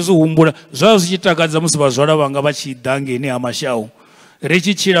zinorika tizu humbula zwa zichitakadza musi bazwala banga bachidange ni amashau.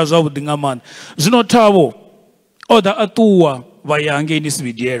 Rechi chira zwa budinga manda. Zino Thabo oda atuwa vayange ni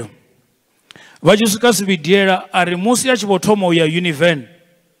svidiero. Vajisuka svidiera ari musi ya chibotomo ya Univen.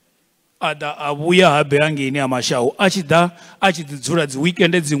 Ada abuya habe yange ini amashau. Achida, achidzura zi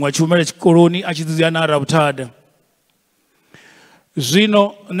weekend zingwa chumere chikoloni, achidziyana arabutada.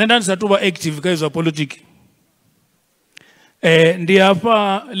 Zino, nenda nisatuba active kaizwa politiki. Ndi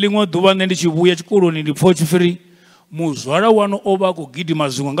hapa lingwa duwa nendi chibuya chikoloni ndi pochi free. Muzwara wano oba kugidi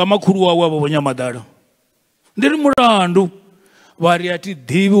mazunga nga makuru wa wabo bonyamadala. Ndiri murandu. Vari ati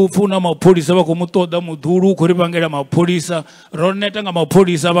divi ufuna mapolisa vakumutoda mudhuru kuripangera mapolisa roneta nga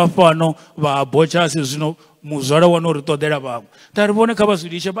mapolisa vafano vabochasi zvino muzvara wanoritodera vamwe tarivone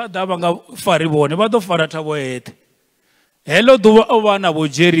kavazvidisha badava nga farivone vadofara Thabo hete helo dhuva ovana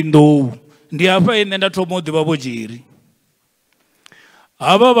vojeri ndou ndiapa ine ndatomodhiva vojeri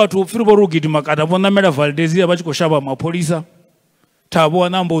ava vatu upfiri vorugidi makata vonamera valdezia vachikoshava mapolisa Thabo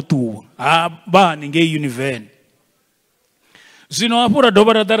anambotuwa vanenge Univen. Zino apura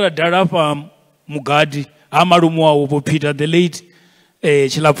dobara dara pa mugadi amarumu wa upo Peter the late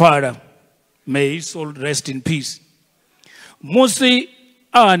Chilapara, may his soul rest in peace. Musi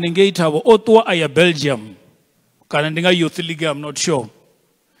ninge Thabo otwa aya Belgium kana ndinga youth league, I'm not sure.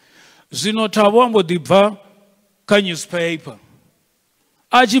 Zino Thabo ambo dibva ka newspaper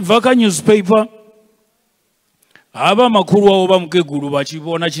achibva ka newspaper ava makuru wavo vamukeguru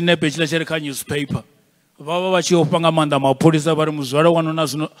vachivona chinepe chila chiri ka newspaper vava vachiopanga manda mapolisa vari muzvara wanona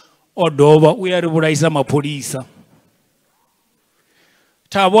zvino odhova uye ari vuraisa mapolisa.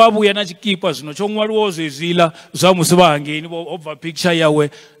 Thabo abuya nachikipa zvino chomwariwo zvezvila zvamusi vahangeni obva picture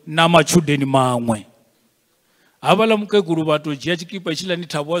yawe namachudheni mamwe avala mukeguru vatojiya chikipa chilani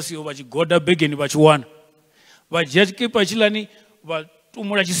Thabo asiyo vachigodha bhegeni vachiwana vajiya chikipa chilani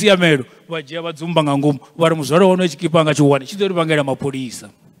vatumura chisiya mero vajiya vadzumba ngumu vari muzvara wano chikipa anga chiwane chitori vangera mapolisa.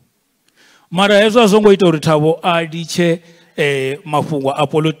 Mara hezwa zongoita uri Thabo adiche mafungwa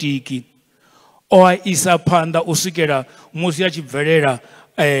apolitiki oa isa panda usikera musi achibverera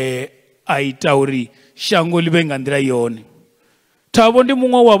aita uri shango live nga ndira yone. Thabo ndi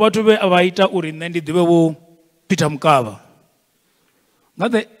mumwe wa vatu vaita uri nne ndidzive vo Peter Mukava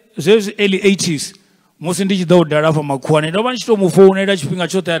ngate zvezvi early 80s musi ndichida kudhara pa makhuwane ndova ndichitomufounera chipinga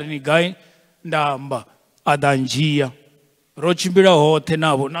chote ari ni gai ndamba adanjiya rochimbira hothe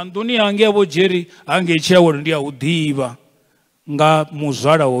navo na nduni yange yavo jeri hange ichiyawo ndiya udhiva nga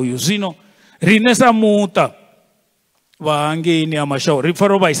muzvara hoyu zvino rinesa muta vahange ine amashau ripfa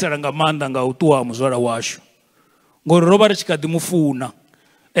rovaisara nga manda nga utuwa muzvara washo ngori rova richikadhimufuna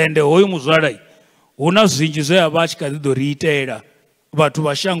ende hoyu muzvarai huna zvinji zveyava achikadhidoriitera vatu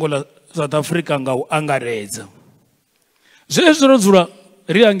vashango la South Africa nga angaredza zvezvi rodzura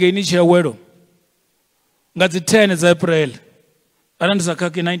rihange ini chiyawero ngadzi 10 za April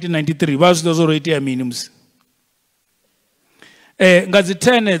arandisakake 1993 vazvito zoroitea mini musi ngadzi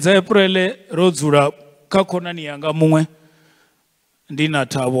 10 za April rodzura kakonani yanga mumwe ndina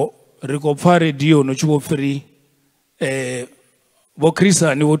Thabo rikopfa radio nochivopfiri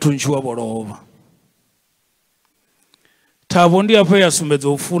vokrisani votunchiwa vorova. Thabo ndiyapo yasumbedza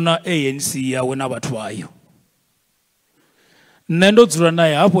ufuna ANC yawe na vatu vayo nendo dzura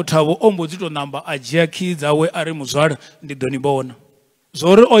naye hapo Thabo ombodzito namba ajiya kids awe ari muzvara ndidonibona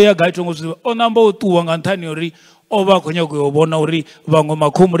zori oya gaitongo zviva onamba utuwa nga nthani yori ova konya kuyobona uri vamwe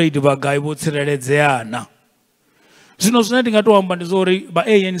macomrade vagai votsireledzeana zvino zvine ndingatoamba ndizori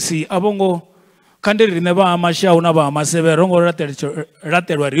va-ANC avongo kandiri rine vahamashau na vahamaseve rongo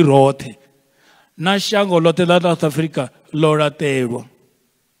ratelwa rirothe na shango lote la South Africa loratelwa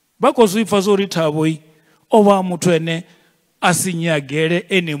vakozvipfa zori Thabo ova muthu ene asinyagele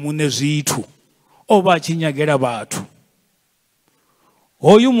ene mune zwithu oba chinyagela bathu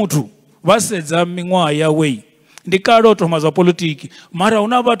hoyu muthu vasedza miṅwaha yawe ndi kale o thoma zwa politiki mara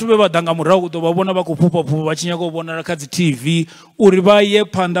huna vhathu vhe vha ḓa nga murahu ḓo vha vhona vha khou phupha vha tshi nyaga u vhonala kha dzi TV uri vha ye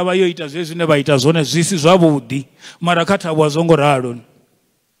phanḓa vha yo ita zwine vha ita zwone zwi si zwavhuḓi mara kha Thabo a zwo ngo ralo.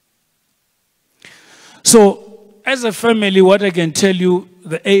 So as a family, what I can tell you,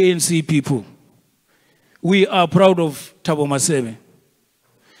 the ANC people, we are proud of Thabo Masebe.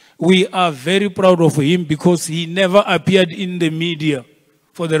 We are very proud of him because he never appeared in the media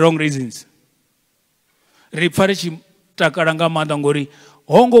for the wrong reasons. Ripfarichi takaranga manda ngori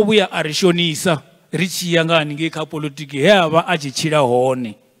hongo buya arishonisa richi yanga haningei kha politiki he ava achichira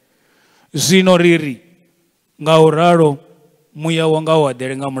hone zwino riri ngauralo muya wanga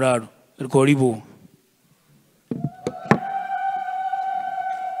wadele nga mulalo rikho livhuwa.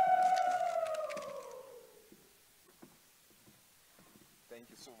 Thank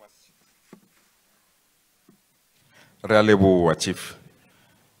you so much. Realebo Chief,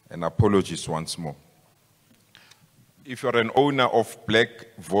 and apologies once more. If you're an owner of black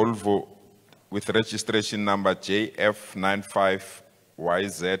Volvo with registration number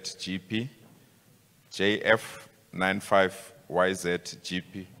JF95YZGP,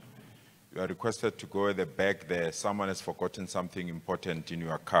 JF95YZGP, you are requested to go at the back there. Someone has forgotten something important in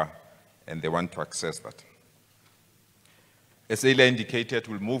your car and they want to access that. As Ayla indicated,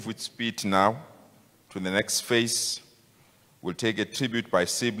 we'll move with speed now to the next phase. We'll take a tribute by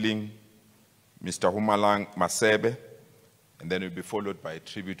sibling, Mr. Thabo Masebe, and then we'll be followed by a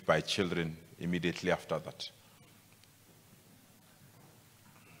tribute by children immediately after that.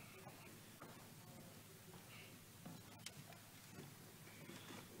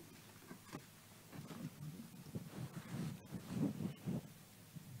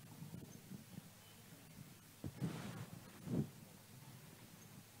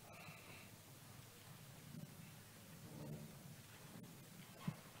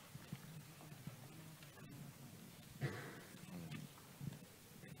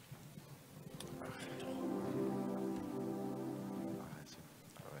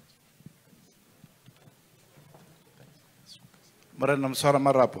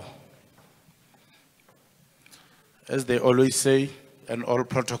 As they always say, and all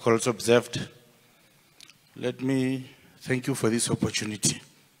protocols observed, let me thank you for this opportunity.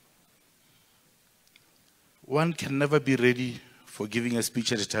 One can never be ready for giving a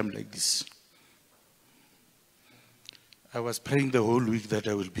speech at a time like this. I was praying the whole week that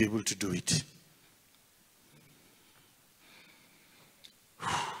I will be able to do it.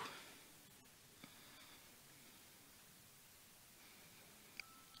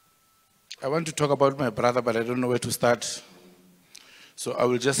 I want to talk about my brother, but I don't know where to start. So I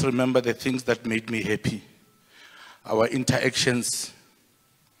will just remember the things that made me happy. Our interactions.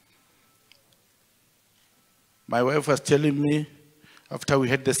 My wife was telling me, after we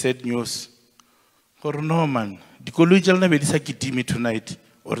had the sad news, no man, me tonight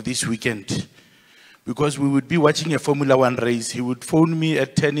or this weekend. Because we would be watching a Formula One race. He would phone me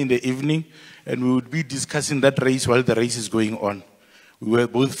at 10 in the evening, and we would be discussing that race while the race is going on. We were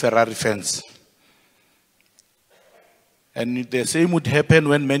both Ferrari fans. And the same would happen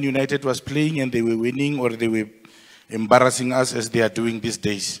when Man United was playing and they were winning or they were embarrassing us as they are doing these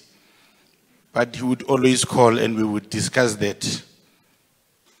days. But he would always call and we would discuss that.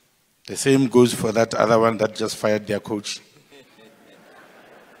 The same goes for that other one that just fired their coach.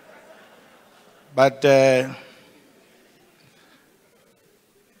 But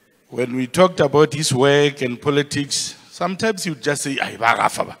when we talked about his work and politics, sometimes he would just say,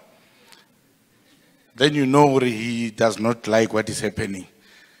 then you know he does not like what is happening.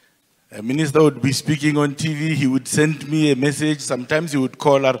 A minister would be speaking on TV, he would send me a message, sometimes he would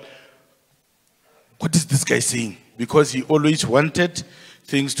call her, what is this guy saying? Because he always wanted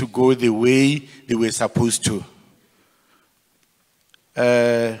things to go the way they were supposed to.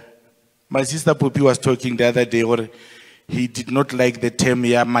 My sister Poppy was talking the other day, or he did not like the term,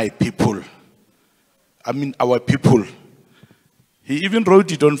 yeah, my people. I mean, our people. He even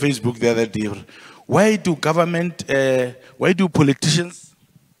wrote it on Facebook the other day. Why do politicians?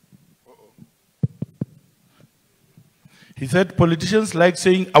 He said politicians like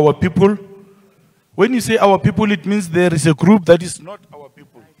saying our people. When you say our people, it means there is a group that is not our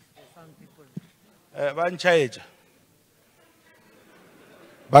people.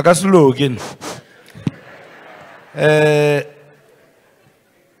 Bakasulo again.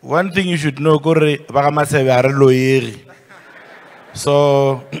 One thing you should know,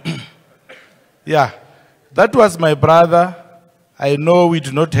 so, yeah, that was my brother. I know we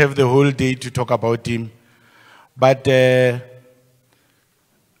do not have the whole day to talk about him, but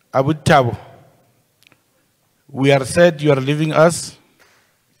Abu Thabo, we are sad you are leaving us.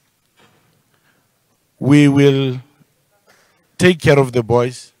 We will take care of the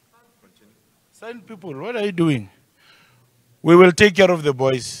boys. Silent people, what are you doing? We will take care of the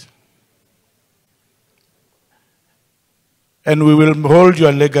boys. And we will hold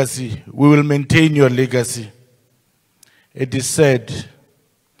your legacy. We will maintain your legacy. It is said,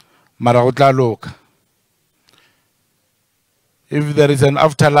 Mara o tla loka. If there is an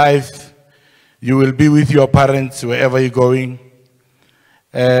afterlife, you will be with your parents wherever you're going.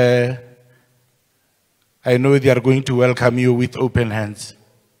 I know they are going to welcome you with open hands.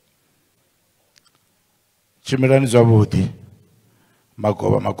 Chimelani Zwabudi,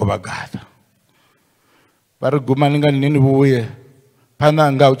 Magoba Gada. Bara gumaninga nini buye,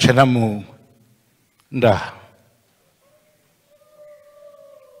 pana nga uchela mu, nda.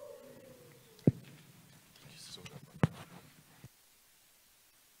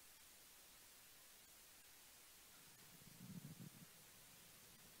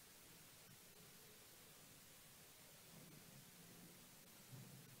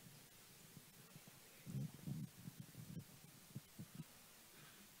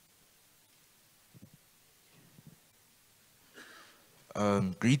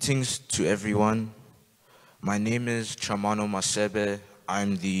 Greetings to everyone. My name is Thabo Masebe.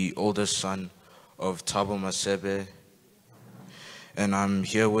 I'm the oldest son of Thabo Masebe. And I'm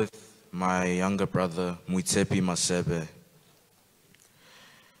here with my younger brother, Thabo Masebe.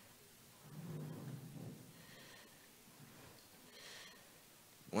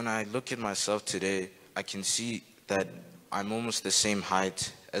 When I look at myself today, I can see that I'm almost the same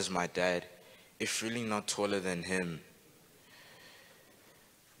height as my dad, if really not taller than him.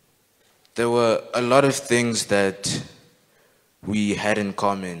 There were a lot of things that we had in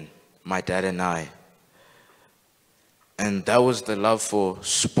common, my dad and I. And that was the love for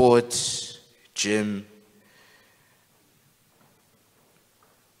sports, gym,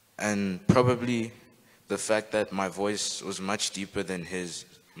 and probably the fact that my voice was much deeper than his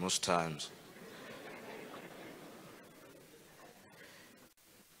most times.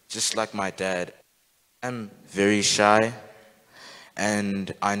 Just like my dad, I'm very shy.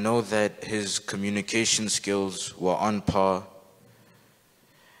 And I know that his communication skills were on par.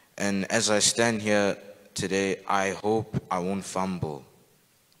 And as I stand here today, I hope I won't fumble.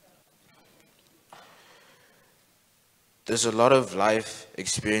 There's a lot of life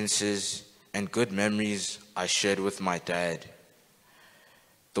experiences and good memories I shared with my dad.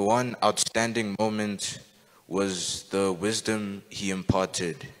 The one outstanding moment was the wisdom he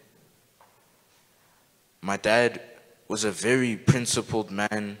imparted. My dad was a very principled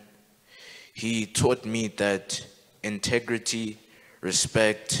man. He taught me that integrity,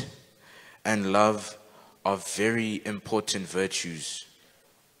 respect, and love are very important virtues.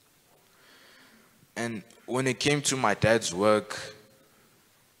 And when it came to my dad's work,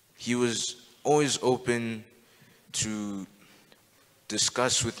 he was always open to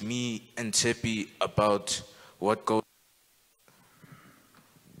discuss with me and Tshepi about what goes.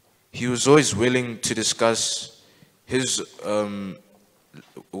 He was always willing to discuss his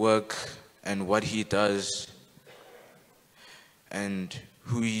work and what he does and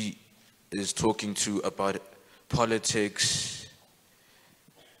who he is talking to about politics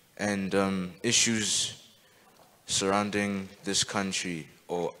and issues surrounding this country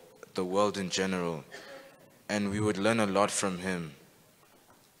or the world in general. And we would learn a lot from him.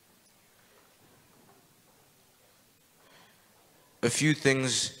 A few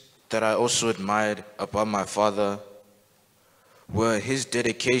things that I also admired about my father were his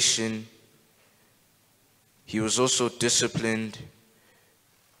dedication. He was also disciplined,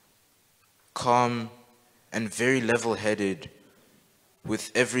 calm, and very level-headed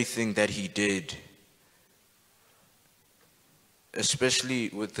with everything that he did, especially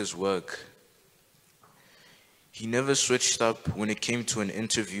with his work. He never switched up when it came to an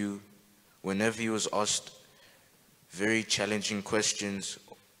interview, whenever he was asked very challenging questions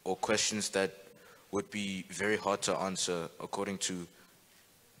or questions that would be very hard to answer according to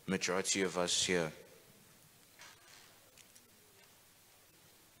majority of us here.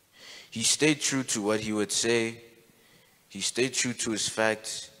 He stayed true to what he would say. He stayed true to his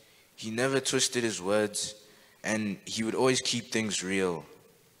facts. He never twisted his words, and he would always keep things real.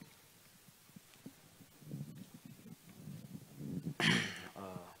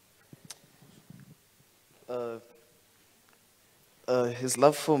 His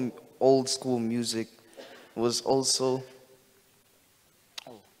love for old school music was also,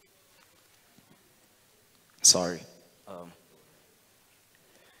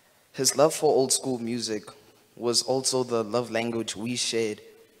 his love for old school music was also the love language we shared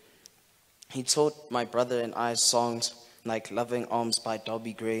He taught my brother and I songs like Loving Arms by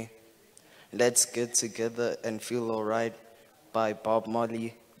Dobby Gray, Let's Get Together and Feel Alright by Bob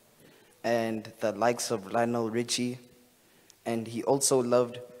Marley, and the likes of Lionel Richie, and he also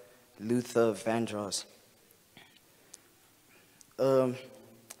loved Luther Vandross.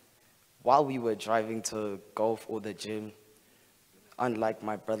 While we were driving to golf or the gym, unlike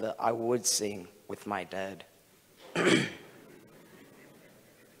my brother, I would sing with my dad.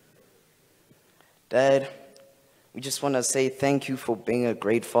 Dad, we just want to say thank you for being a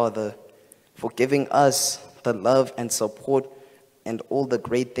great father, for giving us the love and support and all the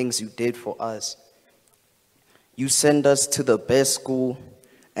great things you did for us. You send us to the best school,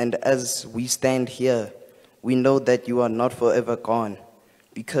 and as we stand here, we know that you are not forever gone,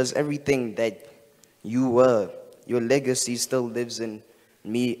 because everything that you were, your legacy still lives in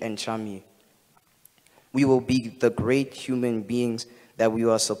me and Chami. We will be the great human beings that we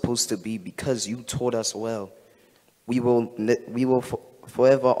are supposed to be because you taught us well. We will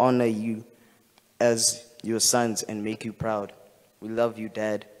forever honor you as your sons and make you proud. We love you,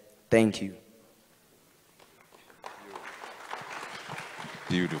 Dad. Thank you.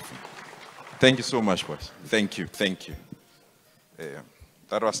 Beautiful. Thank you so much, boys. Thank you. Thank you.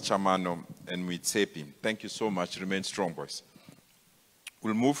 That was Chamano and Muitsepi. Thank you so much. Remain strong, boys.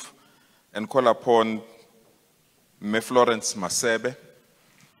 We'll move and call upon Me Florence Masebe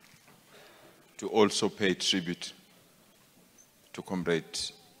to also pay tribute to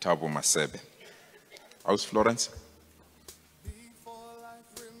Comrade Thabo Masebe. How's Florence?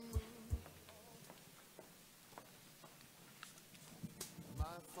 My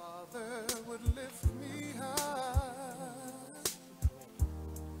father would lift me high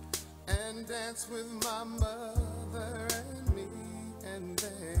and dance with my mother and me, and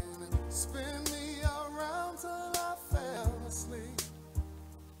then spin me around till I fell asleep.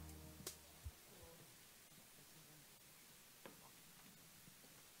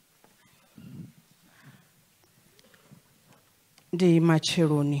 Di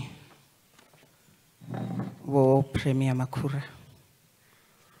Macheroni wo Premier Makura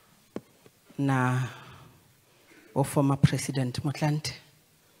na wo former President Motlanthe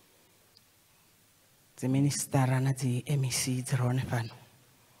the minister na the MEC dzirone pano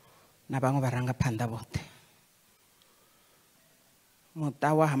na bangwe baranga phanda bote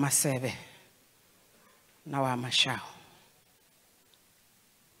muta wa Masebe na wa Mashao.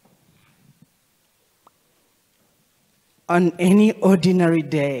 On any ordinary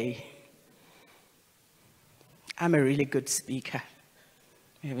day, I'm a really good speaker,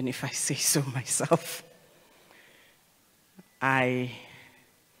 even if I say so myself. I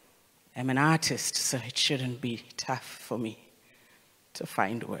am an artist, so it shouldn't be tough for me to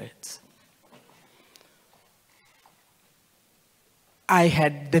find words. I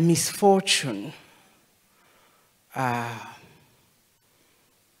had the misfortune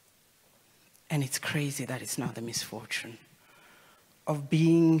and it's crazy that it's not the misfortune of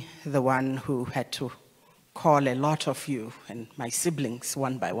being the one who had to call a lot of you and my siblings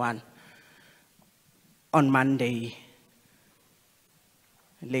one by one on Monday,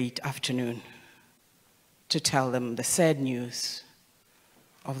 late afternoon, to tell them the sad news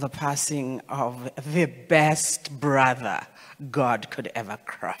of the passing of the best brother God could ever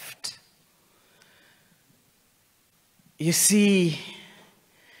craft. You see,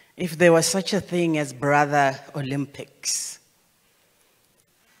 if there was such a thing as Brother Olympics,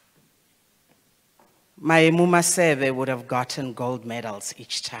 my Masebe would have gotten gold medals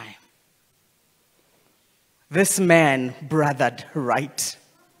each time. This man brothered right.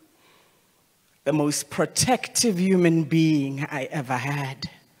 The most protective human being I ever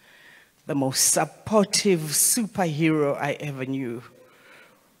had. The most supportive superhero I ever knew.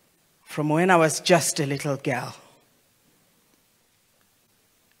 From when I was just a little girl.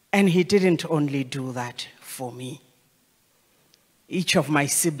 And he didn't only do that for me. Each of my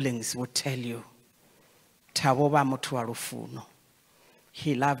siblings would tell you, Thabo ba motho wa lufuno.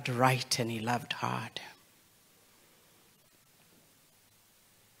 He loved right and he loved hard.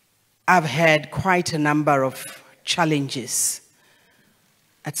 I've had quite a number of challenges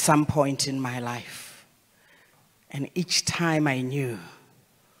at some point in my life. And each time I knew,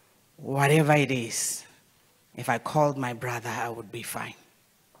 whatever it is, if I called my brother, I would be fine.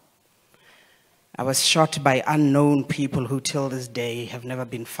 I was shot by unknown people who till this day have never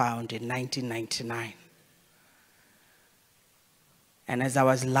been found in 1999. And as I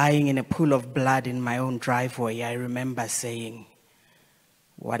was lying in a pool of blood in my own driveway, I remember saying,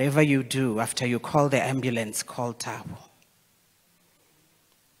 whatever you do, after you call the ambulance, call Thabo.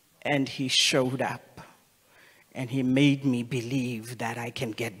 And he showed up, and he made me believe that I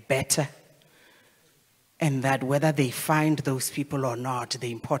can get better, And that whether they find those people or not,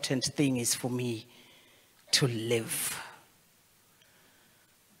 the important thing is for me to live.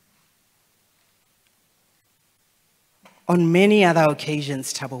 On many other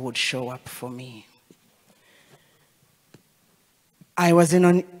occasions, Thabo would show up for me. I was in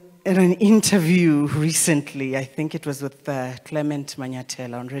an interview recently, I think it was with Clement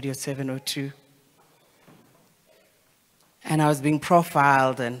Manyatela on Radio 702. And I was being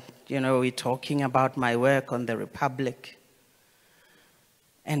profiled and, we're talking about my work on the Republic.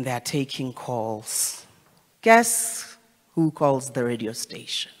 And they're taking calls. Guess who calls the radio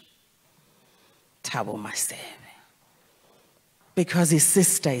station? Thabo Masebe. Because his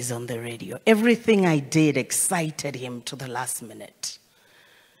sister is on the radio. Everything I did excited him to the last minute.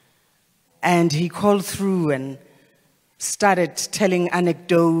 And he called through and started telling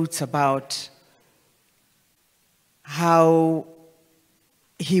anecdotes about how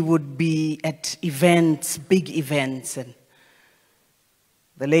he would be at events, big events, and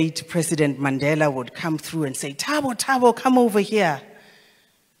the late President Mandela would come through and say, Thabo, come over here.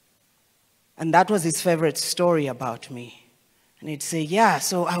 And that was his favorite story about me. And he'd say, yeah,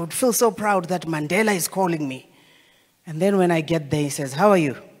 so I would feel so proud that Mandela is calling me. And then when I get there, he says, how are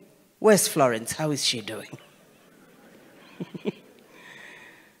you? Where's Florence? How is she doing?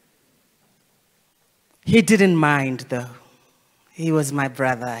 He didn't mind, though. He was my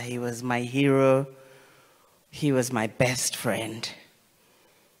brother. He was my hero. He was my best friend.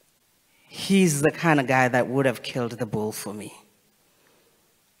 He's the kind of guy that would have killed the bull for me.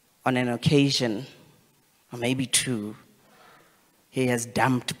 On an occasion, or maybe two, he has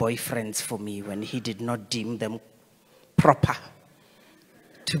dumped boyfriends for me when he did not deem them proper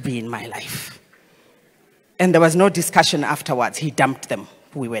to be in my life. And there was no discussion afterwards. He dumped them.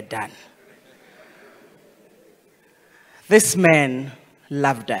 We were done. This man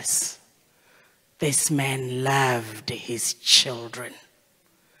loved us. This man loved his children.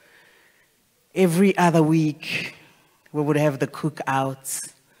 Every other week, we would have the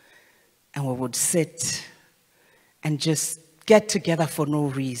cookouts, and we would sit and just get together for no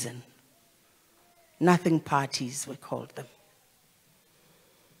reason. Nothing parties, we called them.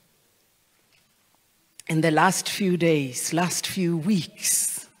 In the last few days, last few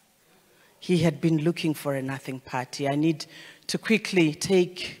weeks, he had been looking for a nothing party. I need to quickly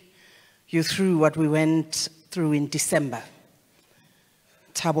take you through what we went through in December.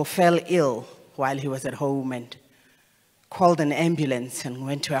 Thabo fell ill while he was at home and called an ambulance and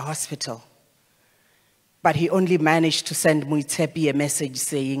went to a hospital. But he only managed to send Muitepi a message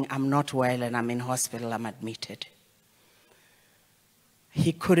saying, I'm not well and I'm in hospital, I'm admitted.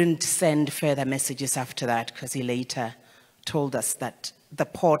 He couldn't send further messages after that because he later told us that the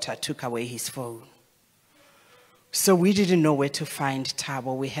porter took away his phone. So we didn't know where to find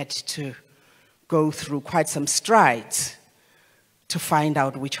Thabo. We had to go through quite some strides to find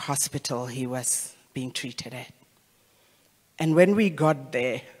out which hospital he was being treated at. And when we got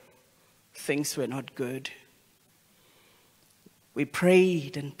there, things were not good. We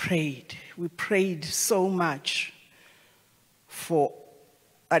prayed and prayed. We prayed so much for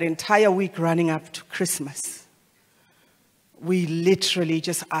an entire week running up to Christmas. We literally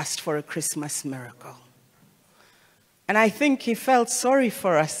just asked for a Christmas miracle. And I think he felt sorry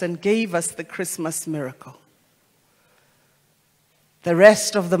for us and gave us the Christmas miracle. The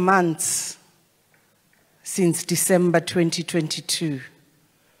rest of the months since December 2022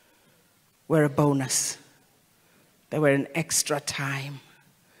 were a bonus. They were an extra time.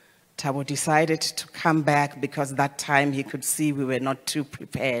 Thabo decided to come back because that time he could see we were not too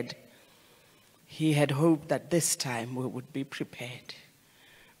prepared. He had hoped that this time we would be prepared.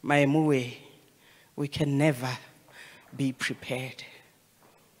 Maemue, we can never be prepared.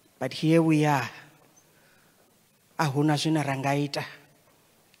 But here we are. Ahuna jina rangaita,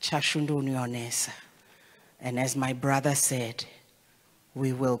 chashundu unionesa. And as my brother said,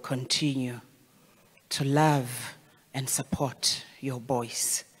 we will continue to love and support your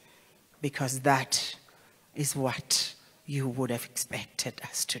boys because that is what you would have expected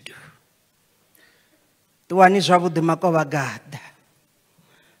us to do. Tuwani jabude makobagada.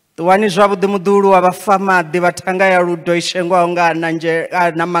 Tuwani jabude muduru abafama debatanga ya rudo ishengwa onga nanje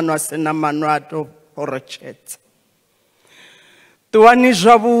namanwa senamanwa to porochet. Tuwani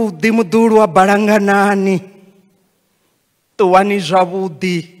jabude muduru abaranganani. Tuwani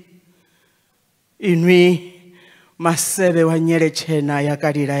jabude inwi Masebe wanyere chena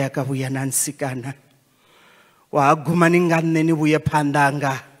yakarira yakabuya nansikana. Wa agumani ni buye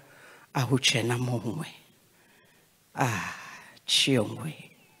pandanga ahuchena mumwe.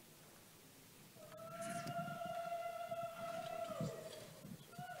 Chiongwe.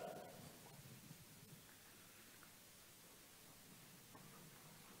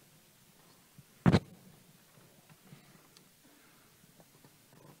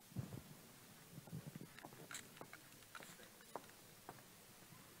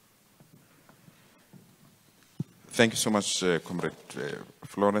 Thank you so much, Comrade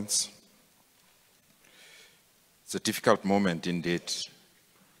Florence. It's a difficult moment indeed.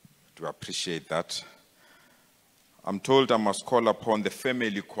 To appreciate that. I'm told I must call upon the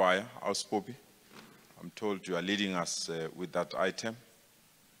family choir, Auspobi. I'm told you are leading us with that item.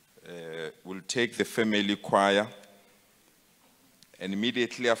 We'll take the family choir, and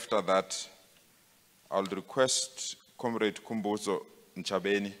immediately after that, I'll request Comrade Kumbozo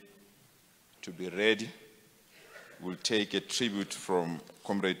Nchabeni to be ready. We'll take a tribute from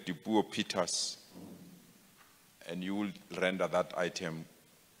Comrade Dibuo Peters, and you will render that item,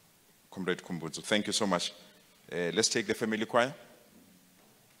 Comrade Kumbozo. Thank you so much. Let's take the family choir.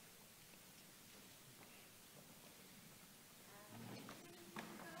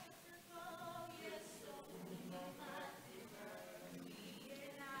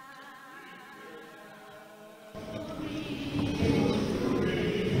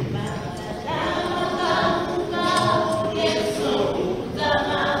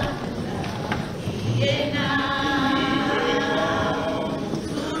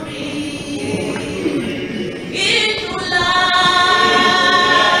 Itula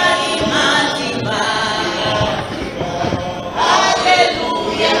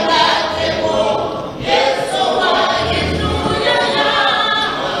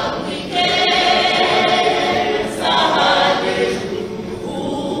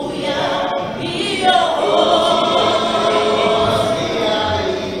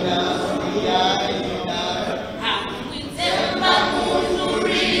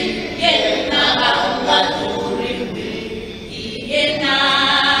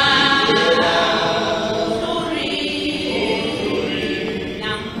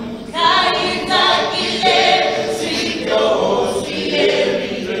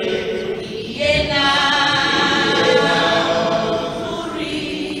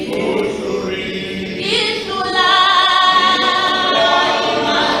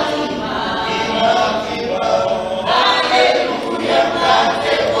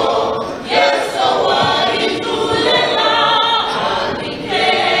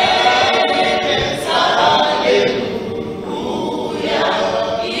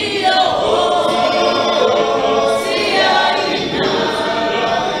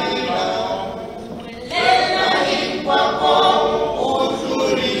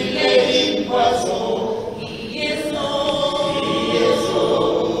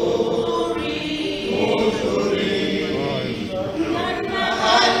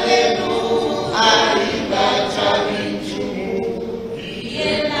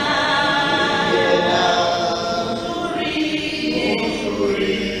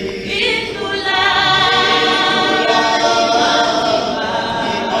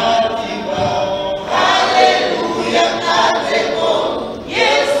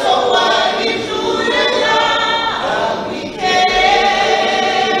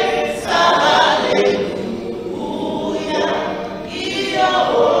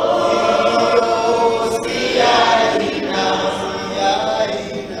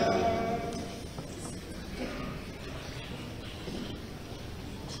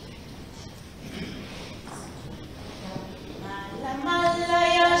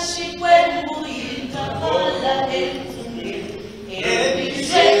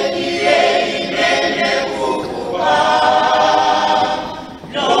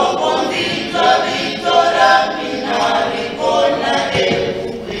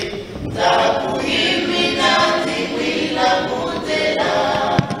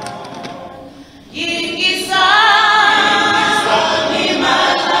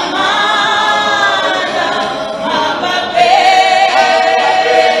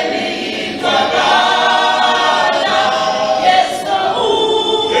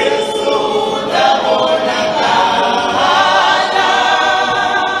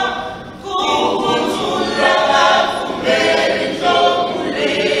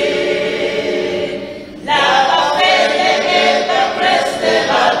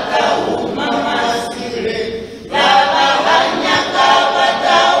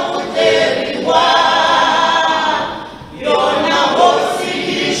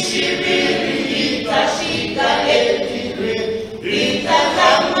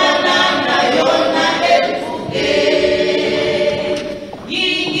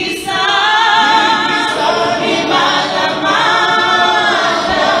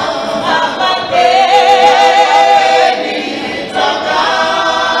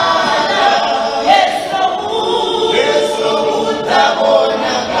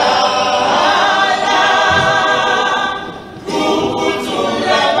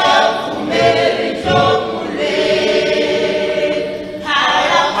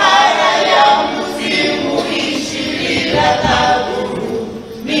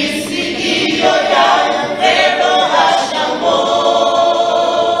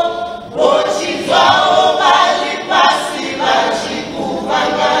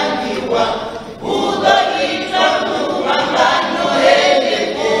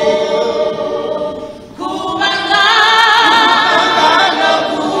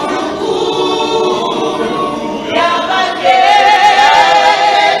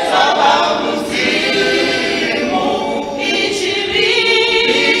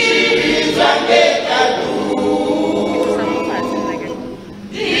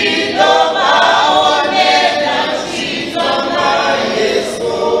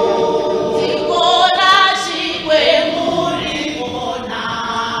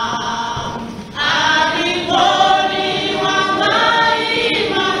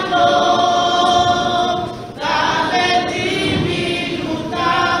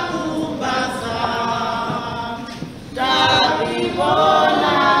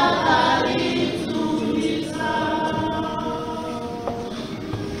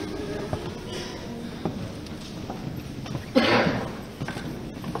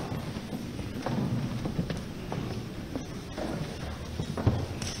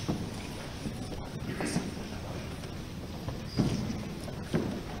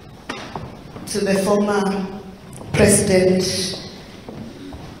to the former President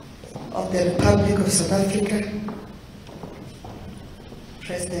of the Republic of South Africa,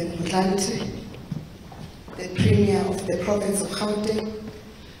 President Mdlante, the Premier of the Province of Gauteng,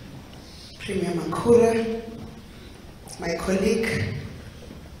 Premier Makura, my colleague,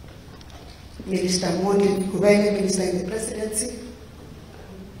 Minister Mondi Kubele, Minister in the Presidency,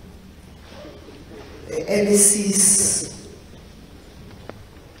 the LECs,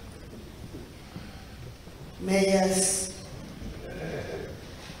 mayors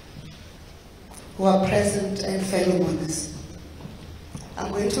who are present, and fellow mourners.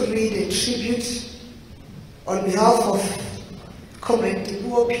 I'm going to read a tribute on behalf of Comrade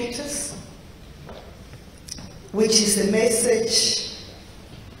Thabo Peters, which is a message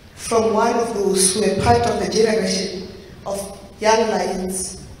from one of those who were part of the generation of young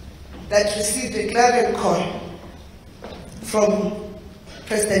lions that received a clarion call from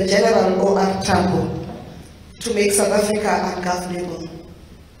President General O.R. Tambo to make South Africa ungovernable.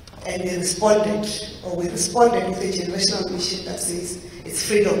 And we responded with a generational mission that says it's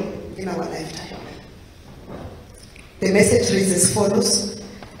freedom in our lifetime. The message reads as follows,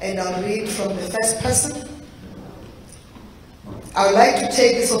 and I'll read from the first person. I would like to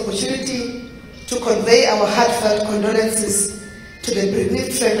take this opportunity to convey our heartfelt condolences to the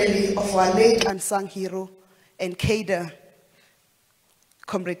bereaved family of our late unsung hero and cadre,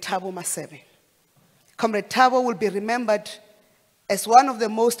 Comrade Thabo Masebe. Comrade Thabo will be remembered as one of the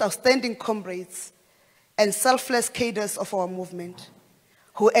most outstanding comrades and selfless cadres of our movement,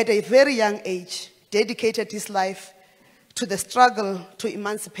 who at a very young age dedicated his life to the struggle to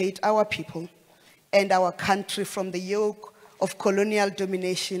emancipate our people and our country from the yoke of colonial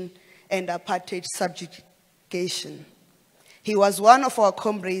domination and apartheid subjugation. He was one of our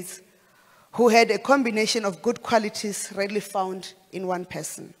comrades who had a combination of good qualities rarely found in one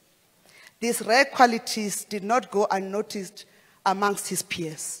person. These rare qualities did not go unnoticed amongst his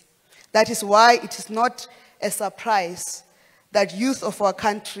peers. That is why it is not a surprise that youth of our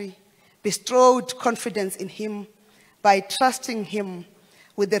country bestowed confidence in him by trusting him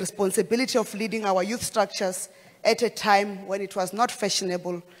with the responsibility of leading our youth structures at a time when it was not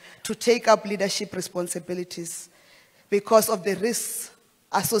fashionable to take up leadership responsibilities because of the risks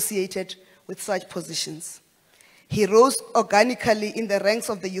associated with such positions. He rose organically in the ranks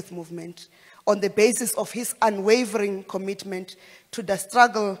of the youth movement on the basis of his unwavering commitment to the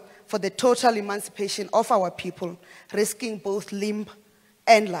struggle for the total emancipation of our people, risking both limb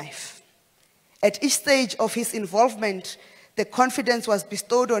and life. At each stage of his involvement, the confidence was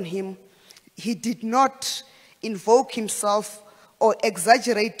bestowed on him. He did not invoke himself or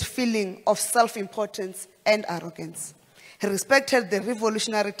exaggerate feeling of self-importance and arrogance. He respected the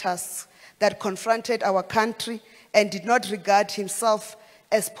revolutionary tasks that confronted our country and did not regard himself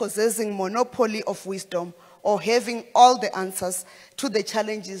as possessing monopoly of wisdom or having all the answers to the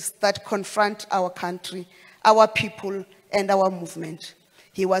challenges that confront our country, our people, and our movement.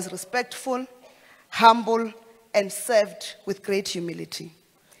 He was respectful, humble, and served with great humility.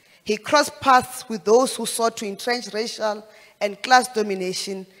 He crossed paths with those who sought to entrench racial and class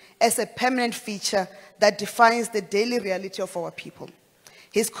domination as a permanent feature that defines the daily reality of our people.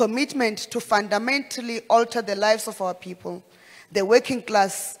 His commitment to fundamentally alter the lives of our people, the working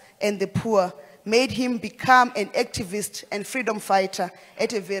class and the poor, made him become an activist and freedom fighter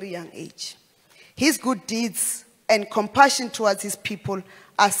at a very young age. His good deeds and compassion towards his people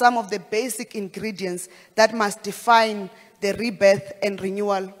are some of the basic ingredients that must define the rebirth and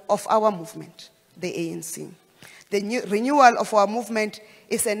renewal of our movement, the ANC. The renewal of our movement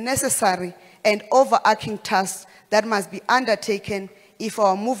is a necessary and overarching task that must be undertaken if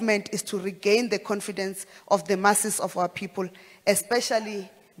our movement is to regain the confidence of the masses of our people, especially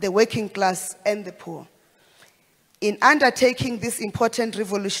the working class and the poor. In undertaking this important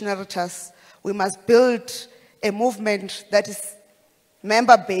revolutionary task, we must build a movement that is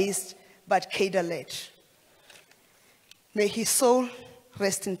member-based but cadre-led. May his soul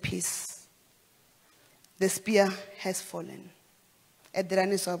rest in peace. The spear has fallen.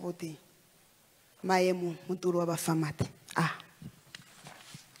 Edrani Swaboti. Maemu Muturu Abafamati.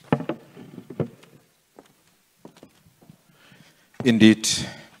 Indeed,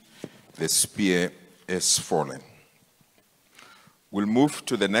 the spear has fallen. We'll move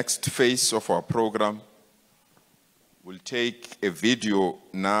to the next phase of our program. We'll take a video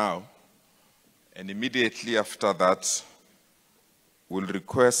now, and immediately after that, we'll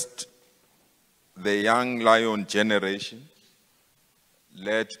request the Young Lion generation,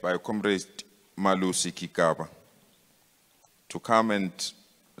 led by Comrade Malusi Kikaba, to come and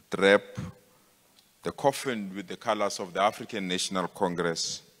drape the coffin with the colors of the African National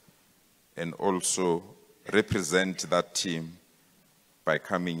Congress and also represent that team by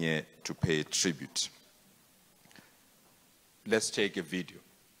coming here to pay tribute. Let's take a video.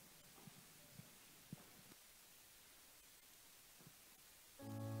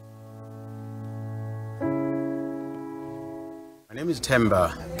 My name is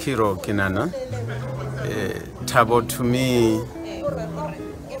Themba Kiro Kinana. Thabo to me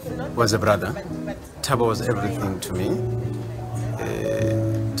was a brother. Thabo was everything to me.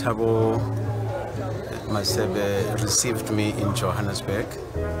 Thabo Masebe received me in Johannesburg.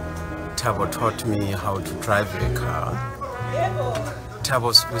 Thabo taught me how to drive a car.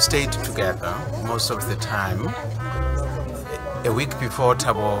 We stayed together most of the time. A week before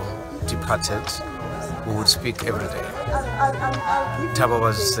Thabo departed, we would speak every day. Thabo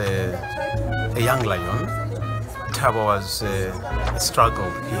was a young lion. Thabo was a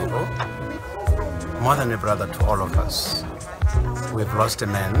struggle hero, more than a brother to all of us. We've lost a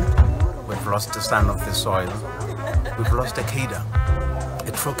man, we've lost a son of the soil, we've lost a cadre,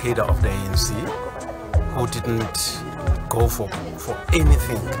 a true cadre of the ANC, who didn't go for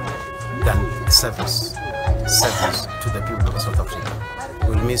anything than service to the people of South Africa.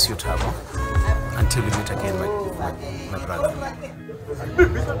 We'll miss you, Thabo, until we meet again, my brother.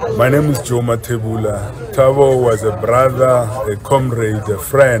 My name is Joe Matebula. Thabo was a brother, a comrade, a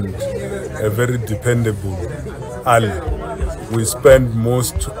friend, a very dependable ally. We spent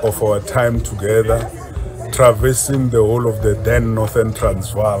most of our time together, traversing the whole of the then Northern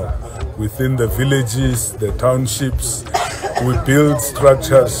Transvaal. Within the villages, the townships, we built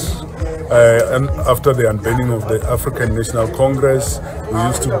structures. And after the unveiling of the African National Congress, we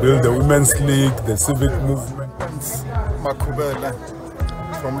used to build the Women's League, the civic movement. Makubele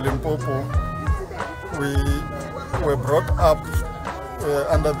from Limpopo. We were brought up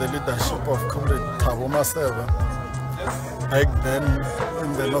under the leadership of Comrade Thabo Masebe, back then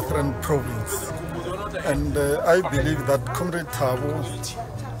in the Northern Province. And I believe that Comrade Thabo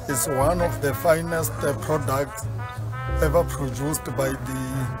is one of the finest products ever produced by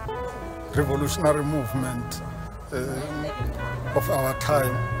the revolutionary movement of our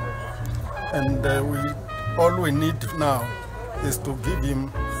time. And all we need now is to give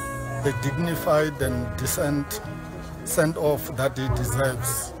him the dignified and decent send-off that he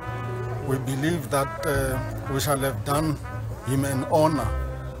deserves. We believe that we shall have done him an honor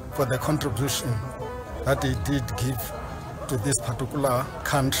for the contribution that he did give to this particular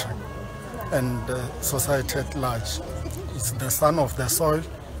country and society at large. He's the son of the soil.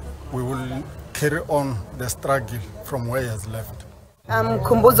 We will carry on the struggle from where he has left. I'm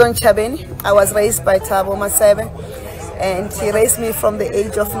Kumbuzo Nchabeni. I was raised by Thabo Masebe, and he raised me from the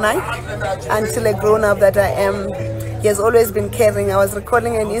age of 9 until a grown-up that I am. He has always been caring. I was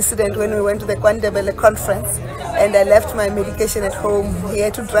recalling an incident when we went to the Kwandebele conference and I left my medication at home. He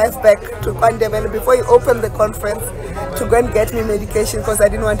had to drive back to Kwandebele before he opened the conference to go and get me medication because I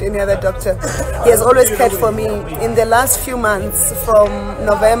didn't want any other doctor. He has always cared for me. In the last few months, from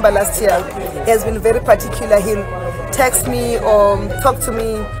November last year, he has been very particular. He'll text me or talk to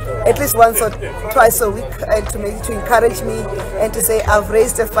me at least once or twice a week and to encourage me and to say, I've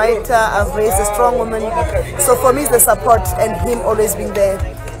raised a fighter, I've raised a strong woman. So for me, it's the support and him always being there.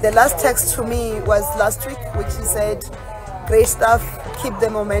 The last text to me was last week, which he said, great stuff, keep the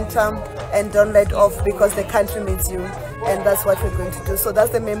momentum and don't let off because the country needs you. And that's what we're going to do. So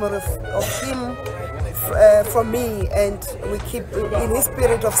that's the memory of him from me, and we keep, in his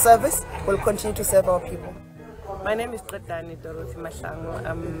spirit of service, we'll continue to serve our people. My name is Tretani Dorothy Mashango.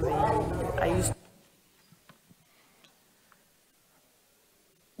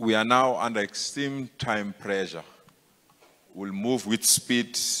 We are now under extreme time pressure. We'll move with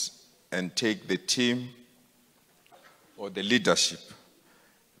speed and take the team or the leadership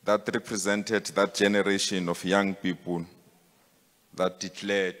that represented that generation of young people that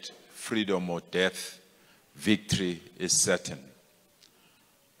declared freedom or death, victory is certain.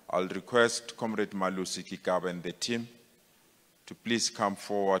 I'll request Comrade Malusi Kikaba and the team to please come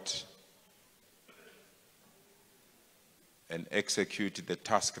forward and execute the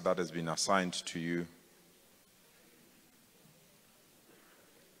task that has been assigned to you.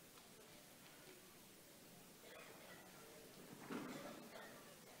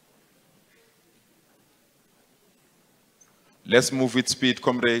 Let's move with speed,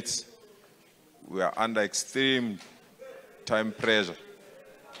 comrades. We are under extreme time pressure.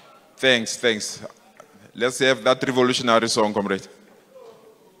 Thanks. Let's have that revolutionary song, comrade.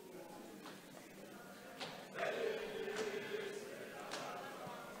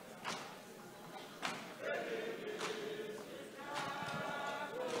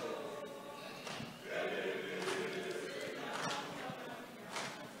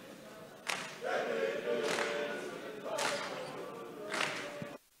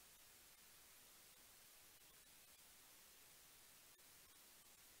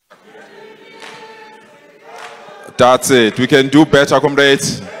 That's it. We can do better,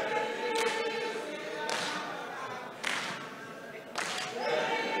 comrades.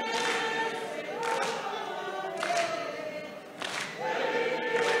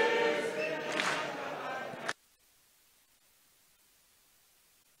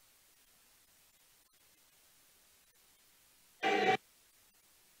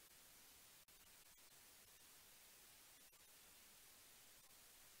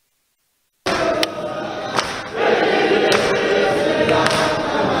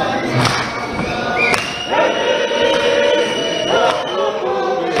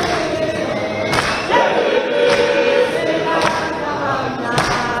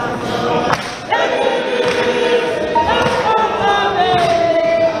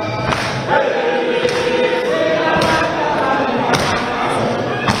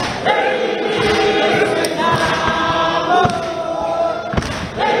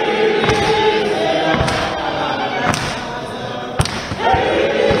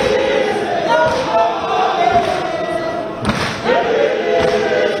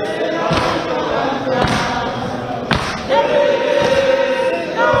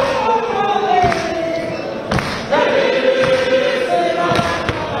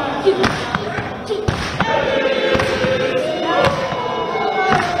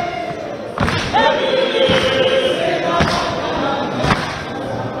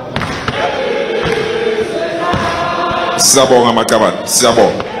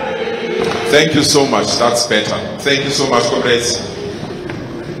 Thank you so much. That's better. Thank you so much, comrades.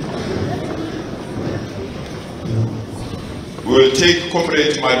 We will take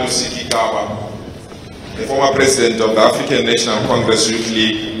Comrade Malusi Kikawa, the former president of the African National Congress Youth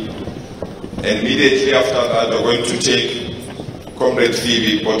League, and immediately after that we're going to take Comrade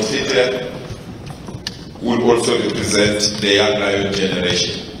Phoebe Botlite, who will also represent the Young Lion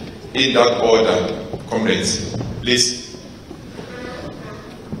generation. In that order, comrades, please.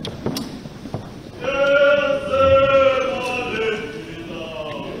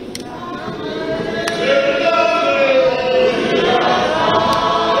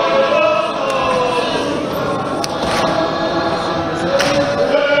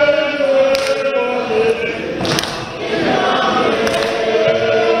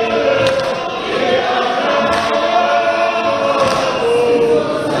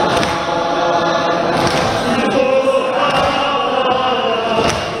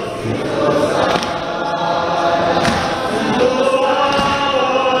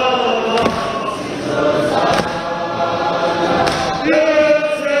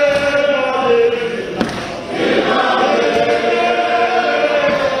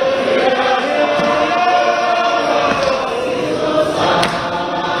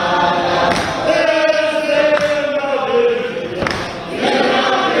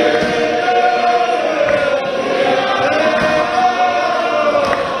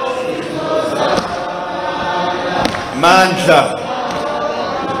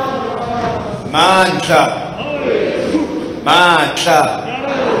 Matla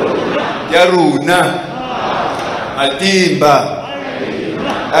Yaruna Matimba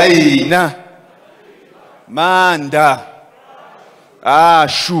Aina Manda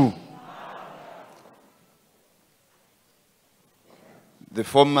Ashu. The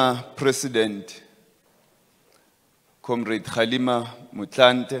former president, Comrade Khalima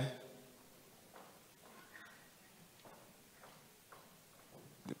Mutlante,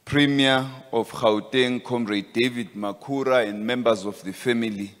 the Premier of Gauteng, Comrade David Makura, and members of the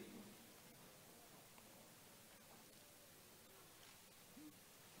family,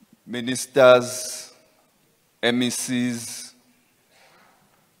 ministers, MECs,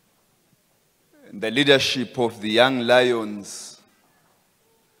 and the leadership of the Young Lions,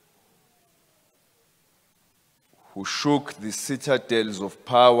 who shook the citadels of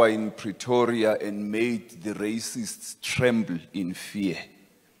power in Pretoria and made the racists tremble in fear.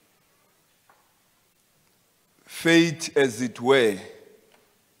 Fate, as it were,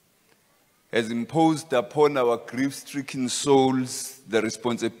 has imposed upon our grief-stricken souls the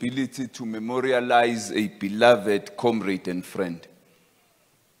responsibility to memorialize a beloved comrade and friend.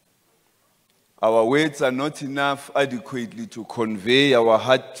 Our words are not enough adequately to convey our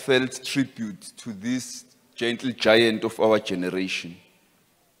heartfelt tribute to this gentle giant of our generation.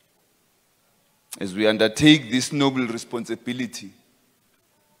 As we undertake this noble responsibility,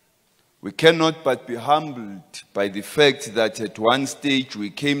 we cannot but be humbled by the fact that at one stage we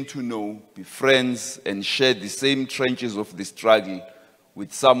came to know, be friends, and share the same trenches of the struggle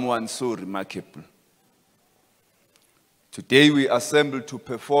with someone so remarkable. Today we assemble to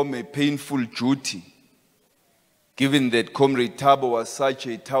perform a painful duty given that Comrade Thabo was such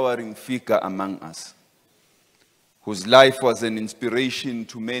a towering figure among us, whose life was an inspiration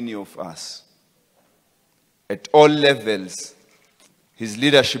to many of us. At all levels, his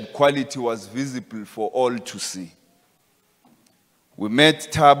leadership quality was visible for all to see. We met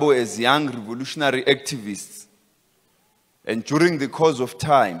Thabo as young revolutionary activists, and during the course of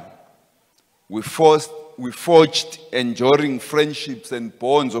time, we forged enduring friendships and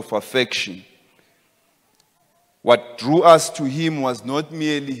bonds of affection. What drew us to him was not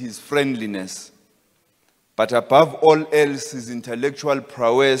merely his friendliness, but above all else, his intellectual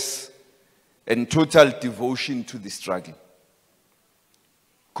prowess and total devotion to the struggle.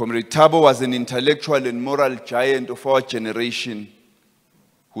 Comrade Thabo was an intellectual and moral giant of our generation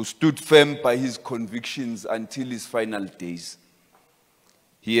who stood firm by his convictions until his final days.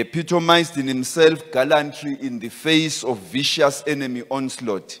 He epitomized in himself gallantry in the face of vicious enemy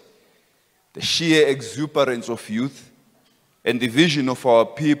onslaught, the sheer exuberance of youth, and the vision of our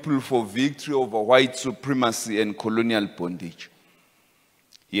people for victory over white supremacy and colonial bondage.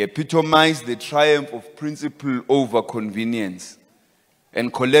 He epitomized the triumph of principle over convenience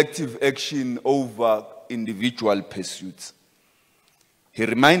and collective action over individual pursuits. He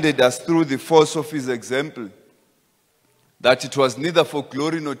reminded us through the force of his example that it was neither for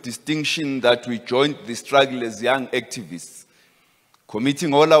glory nor distinction that we joined the struggle as young activists,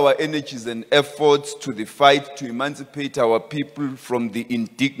 committing all our energies and efforts to the fight to emancipate our people from the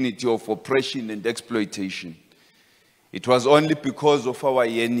indignity of oppression and exploitation. It was only because of our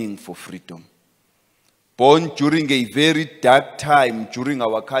yearning for freedom. Born during a very dark time during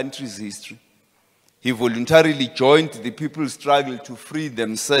our country's history, he voluntarily joined the people's struggle to free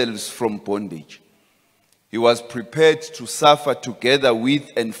themselves from bondage. He was prepared to suffer together with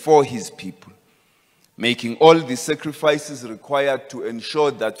and for his people, making all the sacrifices required to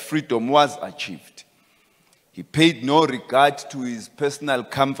ensure that freedom was achieved. He paid no regard to his personal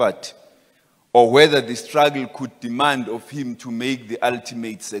comfort or whether the struggle could demand of him to make the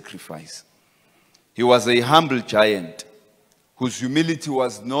ultimate sacrifice. He was a humble giant whose humility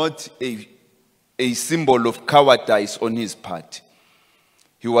was not a symbol of cowardice on his part.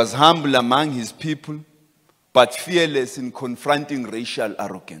 He was humble among his people, but fearless in confronting racial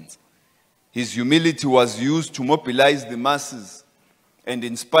arrogance. His humility was used to mobilize the masses and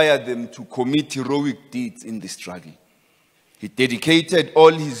inspire them to commit heroic deeds in the struggle. He dedicated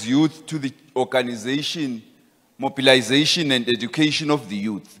all his youth to the organization, mobilization, and education of the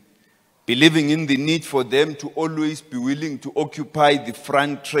youth, believing in the need for them to always be willing to occupy the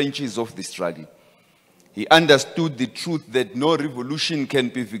front trenches of the struggle. He understood the truth that no revolution can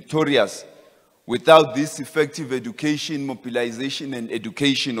be victorious without this effective education, mobilization, and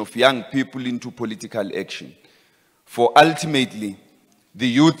education of young people into political action. For ultimately, the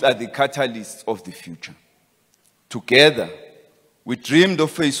youth are the catalysts of the future. Together, we dreamed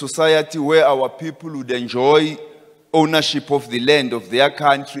of a society where our people would enjoy ownership of the land of their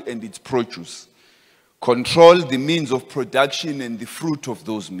country and its produce, control the means of production and the fruit of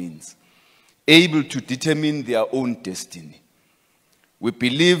those means, able to determine their own destiny. We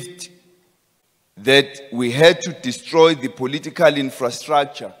believed that we had to destroy the political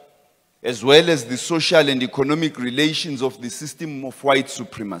infrastructure as well as the social and economic relations of the system of white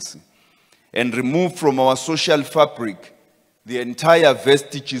supremacy and remove from our social fabric the entire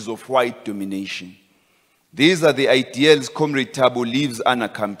vestiges of white domination. These are the ideals Comrade Thabo leaves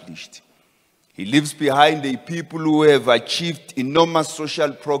unaccomplished. He leaves behind a people who have achieved enormous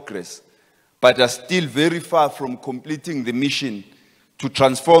social progress but are still very far from completing the mission to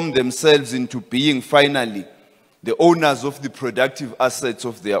transform themselves into being finally the owners of the productive assets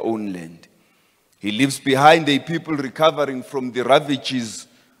of their own land. He leaves behind a people recovering from the ravages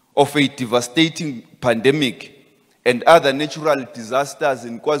of a devastating pandemic and other natural disasters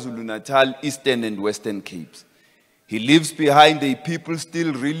in KwaZulu-Natal, Eastern and Western Capes. He leaves behind a people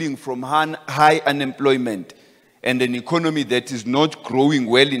still reeling from high unemployment and an economy that is not growing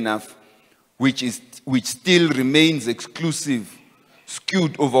well enough, which still remains exclusive,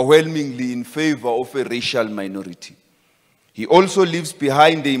 skewed overwhelmingly in favor of a racial minority. He also leaves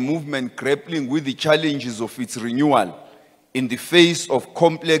behind a movement grappling with the challenges of its renewal in the face of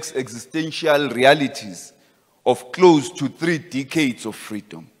complex existential realities of close to 3 decades of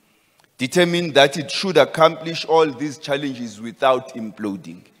freedom, determined that it should accomplish all these challenges without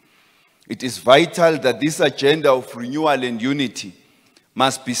imploding. It is vital that this agenda of renewal and unity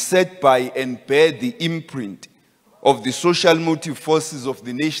must be set by and bear the imprint of the social motive forces of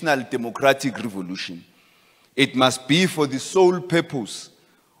the National Democratic Revolution. It must be for the sole purpose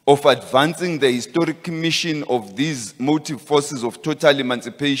of advancing the historic mission of these motive forces of total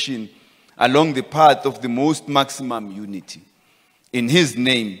emancipation along the path of the most maximum unity. In his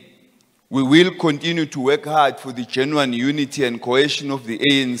name, we will continue to work hard for the genuine unity and cohesion of the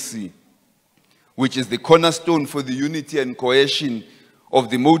ANC, which is the cornerstone for the unity and cohesion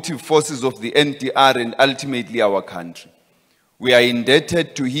of the motive forces of the NTR and ultimately our country. We are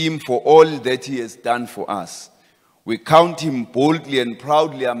indebted to him for all that he has done for us. We count him boldly and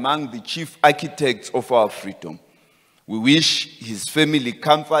proudly among the chief architects of our freedom. We wish his family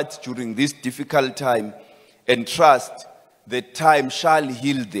comfort during this difficult time and trust that time shall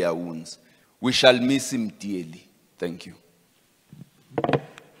heal their wounds. We shall miss him dearly. Thank you.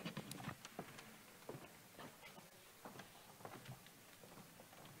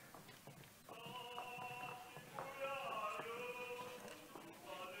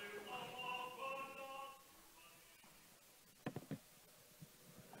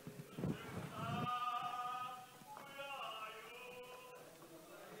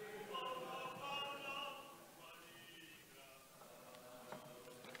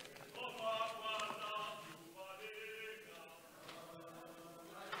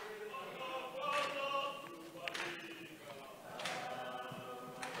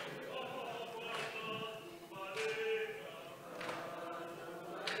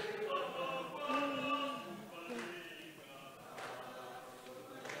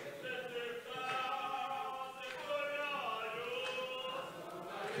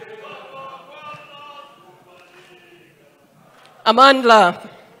 Amandla,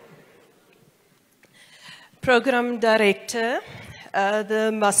 Program Director,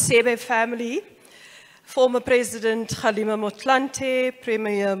 the Masebe family, former President Kgalema Motlanthe,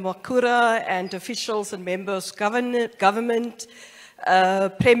 Premier Makura, and officials and members of government,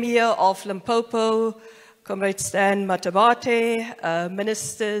 Premier of Limpopo, Comrade Stan Matabate,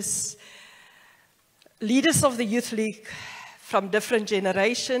 ministers, leaders of the Youth League from different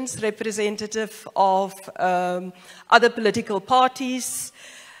generations, representative of other political parties,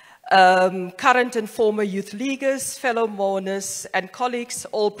 current and former youth leaguers, fellow mourners, and colleagues,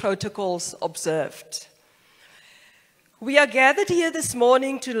 all protocols observed. We are gathered here this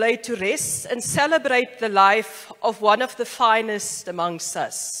morning to lay to rest and celebrate the life of one of the finest amongst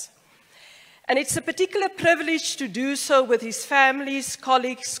us. And it's a particular privilege to do so with his families,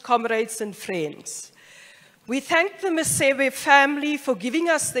 colleagues, comrades, and friends. We thank the Masebe family for giving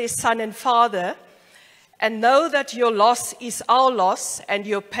us their son and father, and know that your loss is our loss and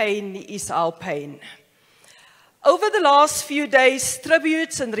your pain is our pain. Over the last few days,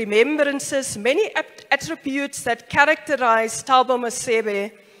 tributes and remembrances, many attributes that characterize Thabo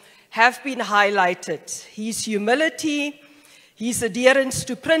Masebe have been highlighted. His humility, his adherence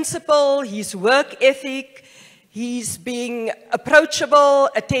to principle, his work ethic, his being approachable,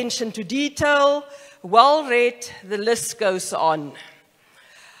 attention to detail, well-read, the list goes on.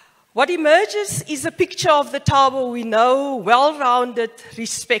 What emerges is a picture of the Thabo we know, well-rounded,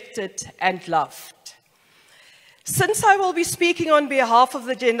 respected, and loved. Since I will be speaking on behalf of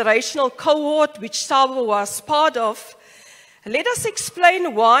the generational cohort which Thabo was part of, let us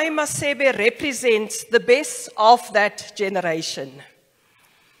explain why Masebe represents the best of that generation.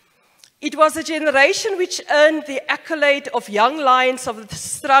 It was a generation which earned the accolade of young lions of the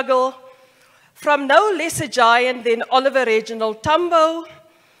struggle, from no less a giant than Oliver Reginald Tambo,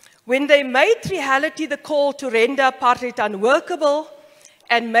 when they made reality the call to render apartheid unworkable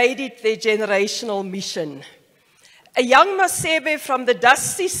and made it their generational mission. A young Masebe from the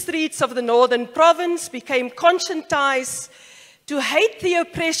dusty streets of the northern province became conscientized to hate the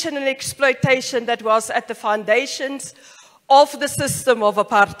oppression and exploitation that was at the foundations of the system of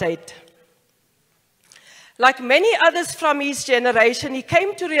apartheid. Like many others from his generation, he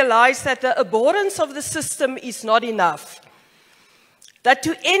came to realize that the abhorrence of the system is not enough. That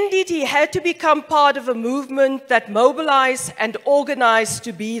to end it, he had to become part of a movement that mobilized and organized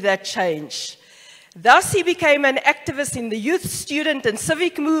to be that change. Thus, he became an activist in the youth, student, and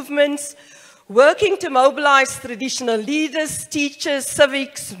civic movements, working to mobilize traditional leaders, teachers,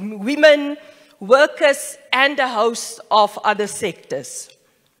 civics, women, workers, and a host of other sectors.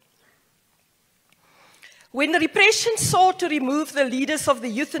 When the repression sought to remove the leaders of the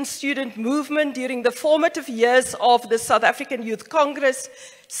youth and student movement during the formative years of the South African Youth Congress,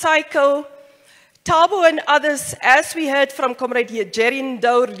 SAICO, Thabo and others, as we heard from Comrade Jerry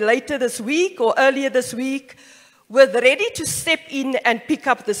Ndou later this week or earlier this week, were ready to step in and pick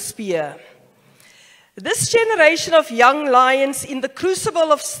up the spear. This generation of young lions in the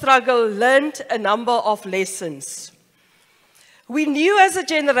crucible of struggle learned a number of lessons. We knew as a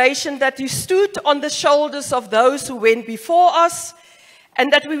generation that we stood on the shoulders of those who went before us, and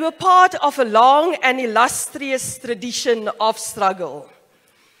that we were part of a long and illustrious tradition of struggle.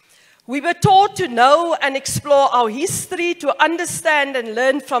 We were taught to know and explore our history, to understand and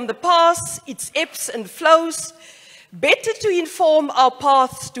learn from the past, its ebbs and flows, better to inform our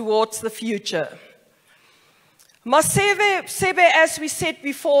paths towards the future. Masebe, as we said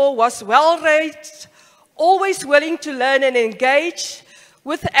before, was well-raised, always willing to learn and engage,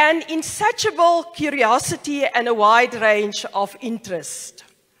 with an insatiable curiosity and a wide range of interest.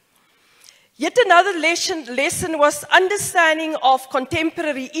 Yet another lesson was understanding of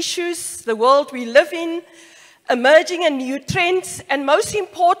contemporary issues, the world we live in, emerging and new trends, and most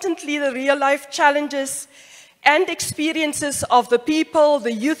importantly, the real-life challenges and experiences of the people,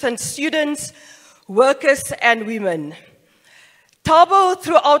 the youth and students, workers and women. Thabo,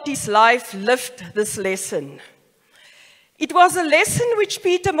 throughout his life, lived this lesson. It was a lesson which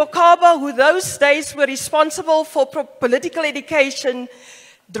Peter Mokaba, who those days were responsible for political education,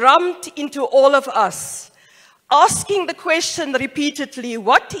 drummed into all of us, asking the question repeatedly,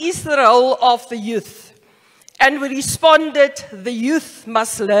 what is the role of the youth? And we responded, the youth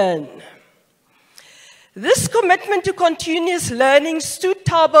must learn. This commitment to continuous learning stood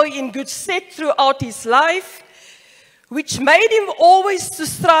Thabo in good stead throughout his life, which made him always to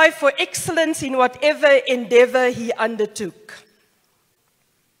strive for excellence in whatever endeavor he undertook.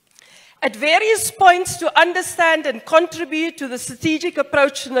 At various points to understand and contribute to the strategic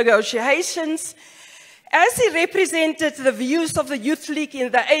approach to negotiations, as he represented the views of the Youth League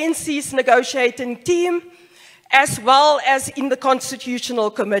in the ANC's negotiating team, as well as in the Constitutional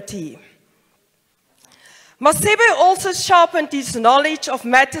Committee. Masebe also sharpened his knowledge of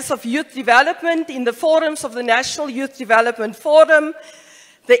matters of youth development in the forums of the National Youth Development Forum,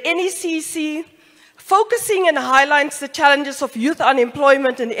 the NECC, focusing and highlights the challenges of youth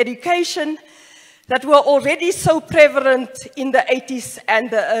unemployment and education that were already so prevalent in the 80s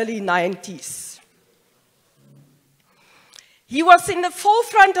and the early 90s. He was in the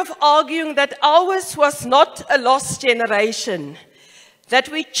forefront of arguing that ours was not a lost generation, that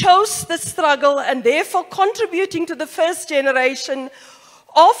we chose the struggle and therefore contributing to the first generation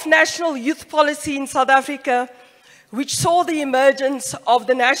of national youth policy in South Africa, which saw the emergence of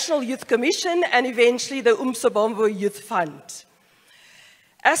the National Youth Commission and eventually the Umsobombo Youth Fund.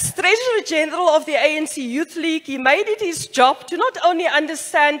 As Treasurer General of the ANC Youth League, he made it his job to not only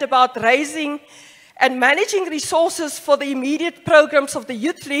understand about raising and managing resources for the immediate programs of the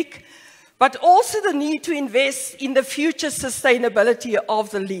Youth League, but also the need to invest in the future sustainability of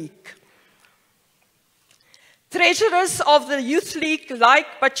the League. Treasurers of the Youth League like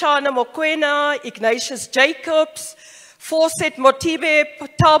Bachana Mokoena, Ignatius Jacobs, Fawcett Motibe,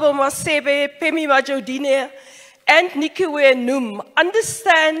 Thabo Masebe, Pemi Majodine, and Nikiwe Num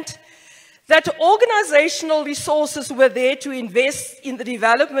understand that organizational resources were there to invest in the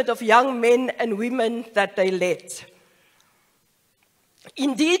development of young men and women that they led.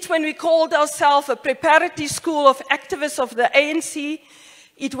 Indeed, when we called ourselves a preparatory school of activists of the ANC,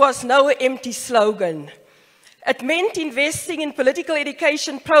 it was no empty slogan. It meant investing in political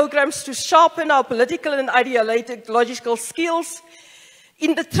education programs to sharpen our political and ideological skills,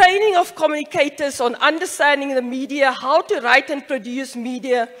 in the training of communicators on understanding the media, how to write and produce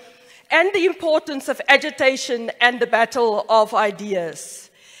media, and the importance of agitation and the battle of ideas.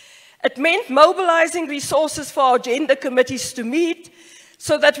 It meant mobilizing resources for our gender committees to meet,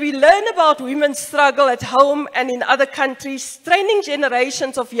 so that we learn about women's struggle at home and in other countries, training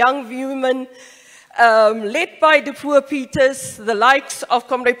generations of young women, led by the Poor Peters, the likes of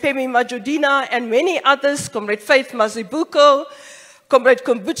Comrade Pemi Majodina and many others, Comrade Faith Mazibuko, Comrade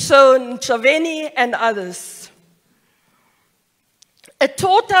Kumbutso Nchaveni, and others. It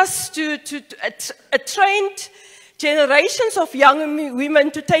taught us it trained generations of young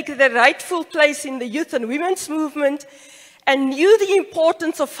women to take their rightful place in the youth and women's movement, and knew the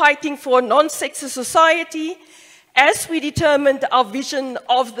importance of fighting for a non-sexist society as we determined our vision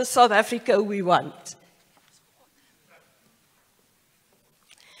of the South Africa we want.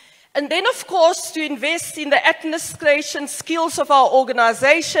 And then, of course, to invest in the administration skills of our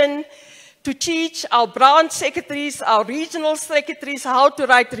organization, to teach our branch secretaries, our regional secretaries how to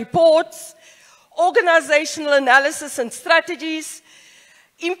write reports, organizational analysis and strategies,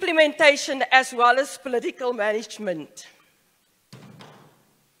 implementation, as well as political management.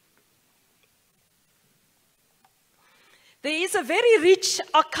 There is a very rich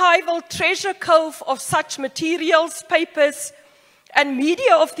archival treasure trove of such materials, papers, and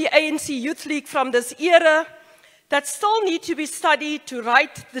media of the ANC Youth League from this era that still need to be studied to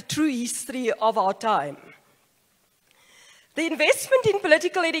write the true history of our time. The investment in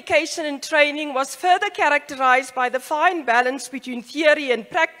political education and training was further characterized by the fine balance between theory and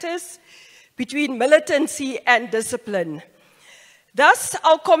practice, between militancy and discipline. Thus,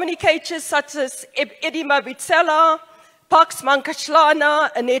 our communicators such as Eddie Mabitsela, Pax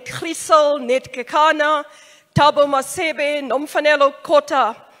Mankashlana, Annette Grisel, Net Kekana, Thabo Masebe, Nomfanelo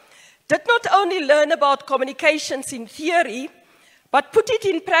Kota, did not only learn about communications in theory, but put it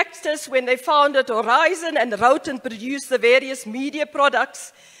in practice when they founded Horizon and wrote and produced the various media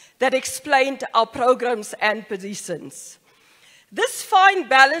products that explained our programs and positions. This fine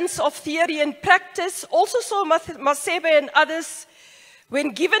balance of theory and practice also saw Masebe and others, when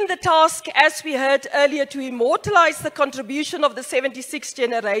given the task, as we heard earlier, to immortalize the contribution of the 76th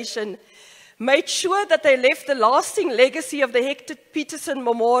generation, made sure that they left the lasting legacy of the Hector Peterson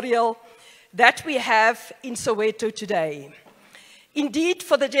Memorial that we have in Soweto today. Indeed,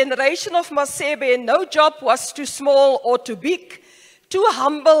 for the generation of Masebe, no job was too small or too big, too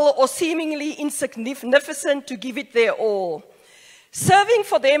humble or seemingly insignificant to give it their all. Serving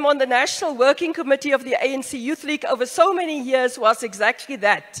for them on the National Working Committee of the ANC Youth League over so many years was exactly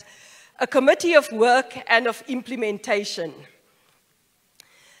that, a committee of work and of implementation.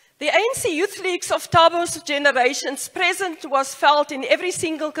 The ANC Youth Leagues of Thabo's generation's presence was felt in every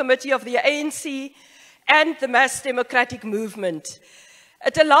single committee of the ANC and the mass democratic movement.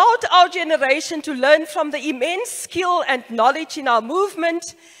 It allowed our generation to learn from the immense skill and knowledge in our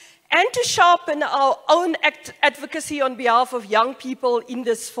movement and to sharpen our own advocacy on behalf of young people in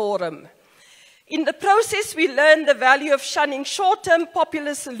this forum. In the process, we learned the value of shunning short-term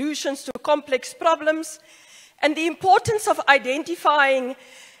popular solutions to complex problems and the importance of identifying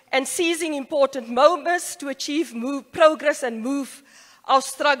and seizing important moments to achieve progress and move our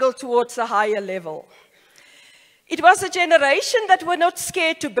struggle towards a higher level. It was a generation that were not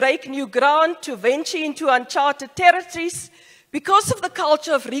scared to break new ground, to venture into uncharted territories because of the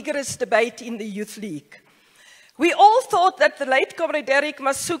culture of rigorous debate in the Youth League. We all thought that the late Comrade Derek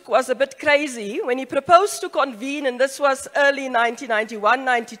Masuk was a bit crazy when he proposed to convene, and this was early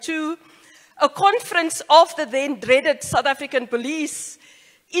 1991-92, a conference of the then dreaded South African police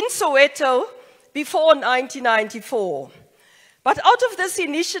in Soweto before 1994. But out of this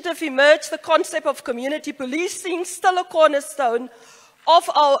initiative emerged the concept of community policing, still a cornerstone of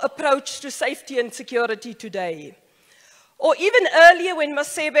our approach to safety and security today. Or even earlier when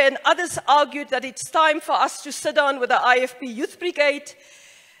Masebe and others argued that it's time for us to sit down with the IFP Youth Brigade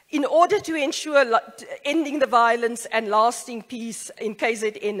in order to ensure ending the violence and lasting peace in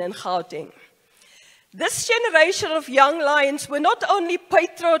KZN and Gauteng. This generation of young lions were not only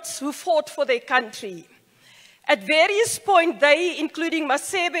patriots who fought for their country. At various points, they, including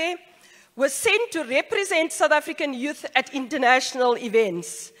Masebe, were sent to represent South African youth at international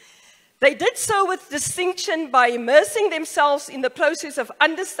events. They did so with distinction by immersing themselves in the process of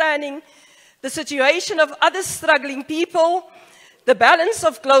understanding the situation of other struggling people, the balance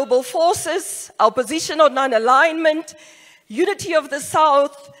of global forces, our position on non-alignment, unity of the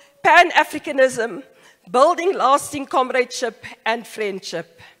South, Pan-Africanism, building lasting comradeship and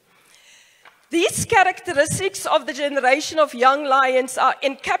friendship. These characteristics of the generation of young lions are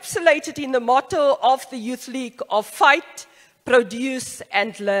encapsulated in the motto of the Youth League of fight, produce,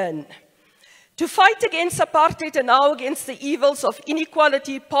 and learn. To fight against apartheid and now against the evils of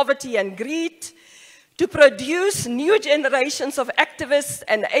inequality, poverty, and greed. To produce new generations of activists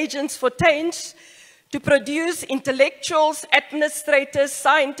and agents for change. To produce intellectuals, administrators,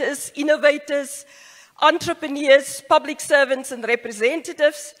 scientists, innovators, entrepreneurs, public servants, and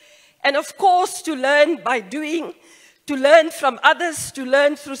representatives. And of course, to learn by doing, to learn from others, to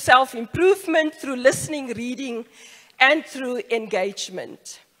learn through self-improvement, through listening, reading, and through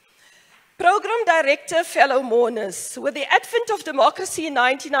engagement. Program Director, fellow mourners, with the advent of democracy in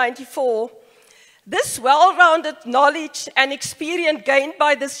 1994, this well-rounded knowledge and experience gained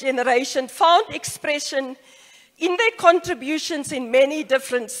by this generation found expression in their contributions in many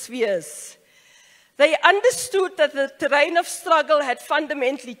different spheres. They understood that the terrain of struggle had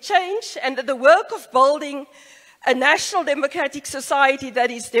fundamentally changed and that the work of building a national democratic society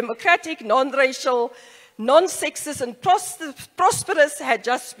that is democratic, non-racial, non-sexist, and prosperous had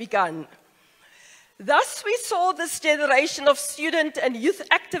just begun. Thus, we saw this generation of student and youth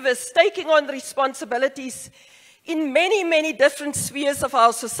activists taking on responsibilities in many, many different spheres of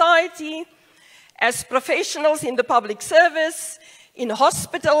our society, as professionals in the public service, in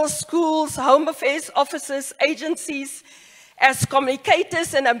hospitals, schools, home affairs offices, agencies, as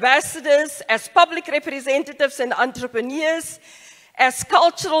communicators and ambassadors, as public representatives and entrepreneurs, as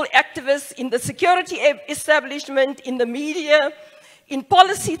cultural activists in the security establishment, in the media, in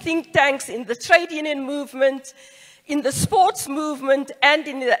policy think tanks, in the trade union movement, in the sports movement, and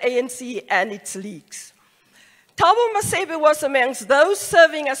in the ANC and its leagues. Thabo Masebe was amongst those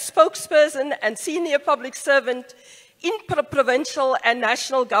serving as spokesperson and senior public servant in provincial and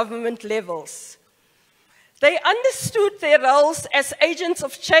national government levels. They understood their roles as agents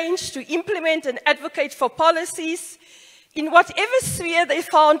of change to implement and advocate for policies in whatever sphere they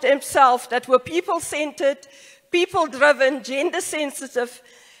found themselves that were people-centered, people-driven, gender-sensitive,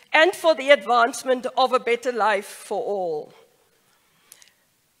 and for the advancement of a better life for all.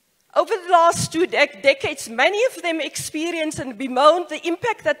 Over the last 2 decades, many of them experienced and bemoaned the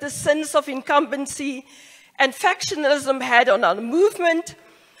impact that the sins of incumbency and factionalism had on our movement,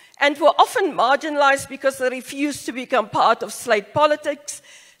 and were often marginalized because they refused to become part of slate politics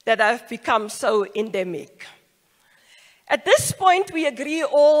that have become so endemic. At this point, we agree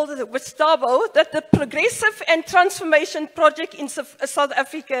all with Thabo that the progressive and transformation project in South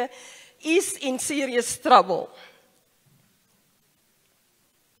Africa is in serious trouble.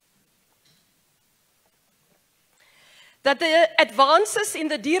 That the advances in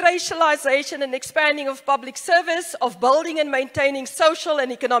the deracialization and expanding of public service, of building and maintaining social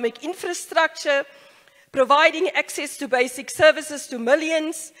and economic infrastructure, providing access to basic services to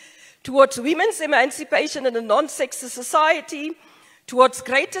millions, towards women's emancipation in a non-sexist society, towards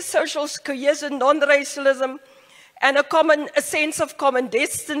greater social cohesion, non-racialism, and a sense of common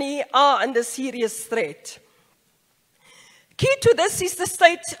destiny are under serious threat. Key to this is the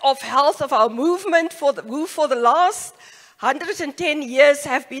state of health of our movement, who for the last 110 years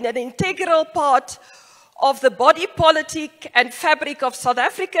have been an integral part of the body politic and fabric of South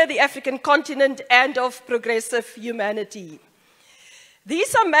Africa, the African continent, and of progressive humanity.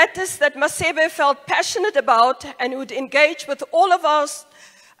 These are matters that Masebe felt passionate about and would engage with all of us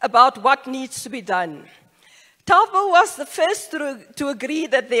about what needs to be done. Thabo was the first to agree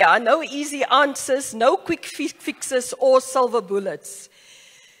that there are no easy answers, no quick fixes or silver bullets.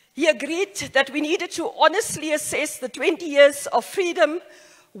 He agreed that we needed to honestly assess the 20 years of freedom,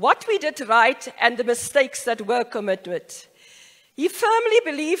 what we did right, and the mistakes that were committed. He firmly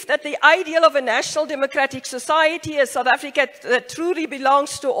believed that the ideal of a national democratic society, a South Africa that truly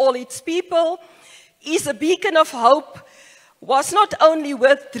belongs to all its people, is a beacon of hope, was not only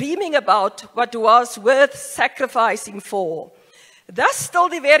worth dreaming about, but was worth sacrificing for. Thus, till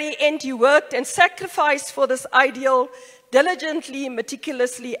the very end, he worked and sacrificed for this ideal diligently,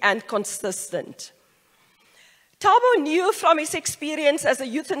 meticulously, and consistent. Thabo knew from his experience as a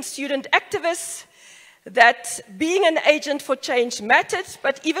youth and student activist that being an agent for change mattered,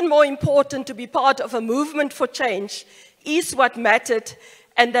 but even more important, to be part of a movement for change is what mattered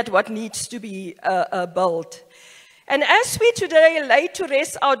and that what needs to be built. And as we today lay to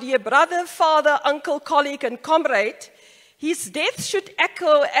rest our dear brother, father, uncle, colleague, and comrade, his death should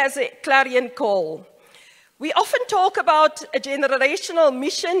echo as a clarion call. We often talk about a generational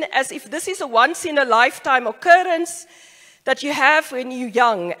mission as if this is a once-in-a-lifetime occurrence that you have when you're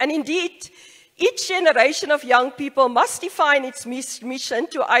young. And indeed, each generation of young people must define its mission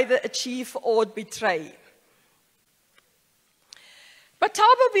to either achieve or betray. But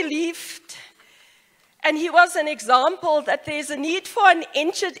Thabo believed, and he was an example, that there's a need for an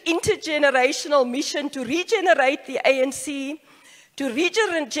intergenerational mission to regenerate the ANC, to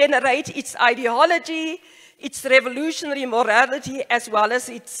regenerate its ideology, its revolutionary morality, as well as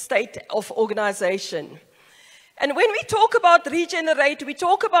its state of organization. And when we talk about regenerate, we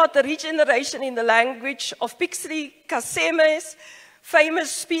talk about the regeneration in the language of Pixley Kaseme's famous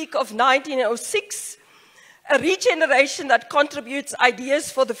speak of 1906, a regeneration that contributes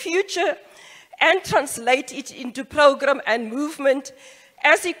ideas for the future and translate it into program and movement,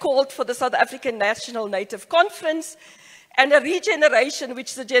 as he called for the South African National Native Conference, and a regeneration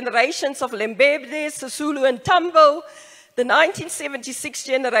which the generations of Lembede, Sisulu, and Tambo, the 1976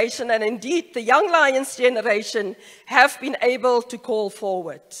 generation, and indeed the Young Lions generation, have been able to call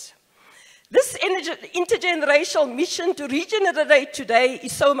forward. This intergenerational mission to regenerate today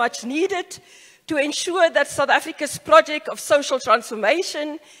is so much needed to ensure that South Africa's project of social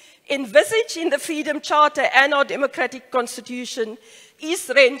transformation, envisaged in the Freedom Charter and our democratic constitution,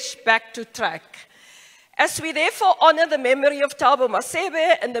 is wrenched back to track. As we therefore honor the memory of Thabo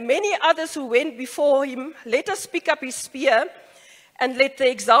Masebe and the many others who went before him, let us pick up his spear and let the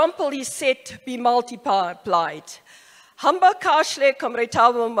example he set be multiplied. Hamba Kashle Comrade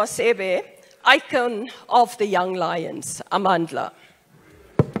Thabo Masebe, icon of the Young Lions. Amandla.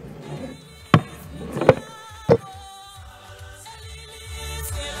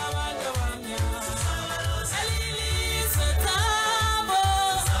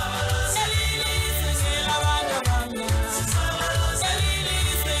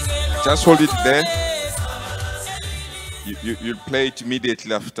 Just hold it there. You'll play it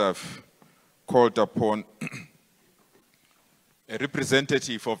immediately after I've called upon a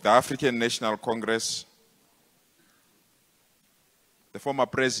representative of the African National Congress the former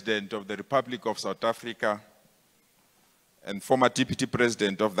President of the Republic of South Africa and former Deputy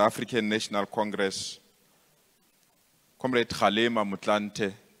President of the African National Congress, Comrade Kgalema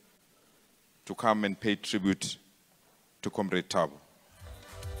Motlanthe, to come and pay tribute to Comrade Thabo.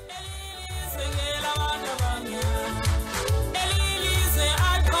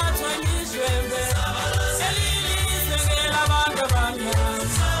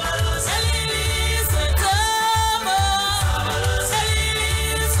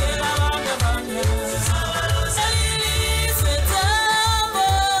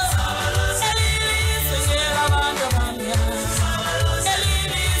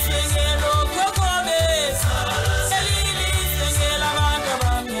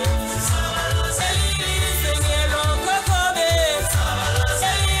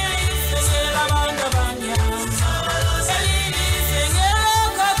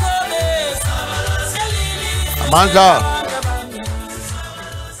 Mandla.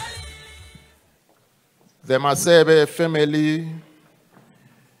 The Masebe family,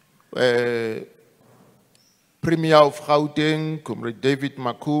 Premier of Gauteng, Comrade David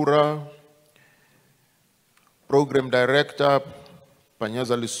Makura, Program Director,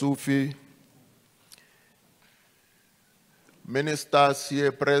 Panyaza Lissufi, ministers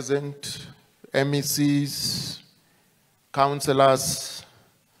here present, MECs, councillors,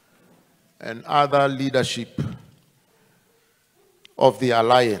 and other leadership of the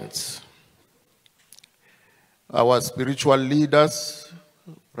Alliance. Our spiritual leaders,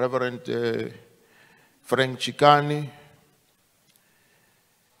 Reverend Frank Chikani,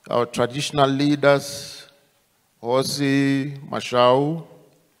 our traditional leaders, Hosi Mashau,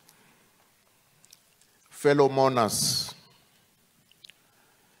 fellow mourners.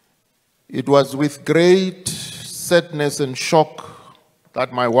 It was with great sadness and shock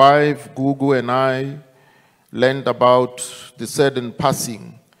that my wife, Gugu, and I learned about the sudden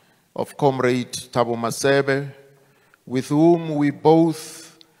passing of Comrade Thabo Masebe, with whom we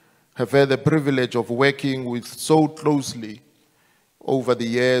both have had the privilege of working with so closely over the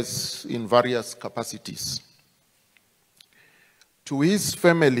years in various capacities. To his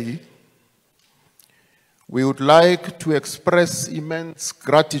family, we would like to express immense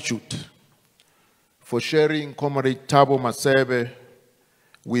gratitude for sharing Comrade Thabo Masebe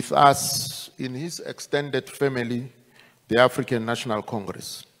with us in his extended family, the African National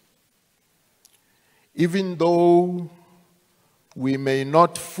Congress. Even though we may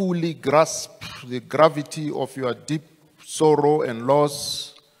not fully grasp the gravity of your deep sorrow and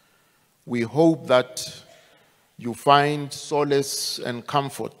loss, we hope that you find solace and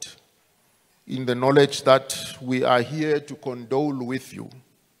comfort in the knowledge that we are here to condole with you.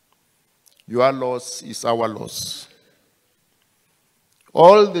 Your loss is our loss.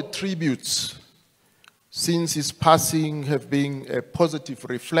 All the tributes since his passing have been a positive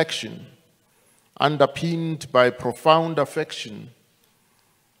reflection, underpinned by profound affection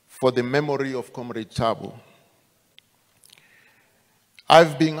for the memory of Comrade Thabo.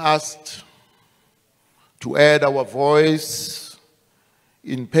 I've been asked to add our voice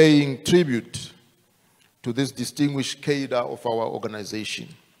in paying tribute to this distinguished cadre of our organization.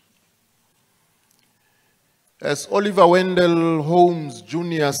 As Oliver Wendell Holmes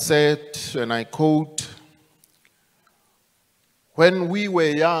Jr. said, and I quote, "When we were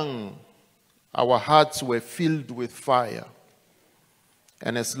young, our hearts were filled with fire.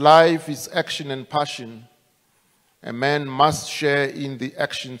 And as life is action and passion, a man must share in the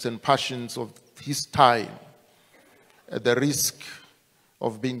actions and passions of his time at the risk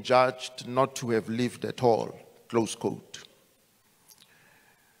of being judged not to have lived at all," close quote.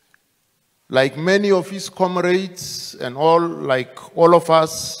 Like many of his comrades and like all of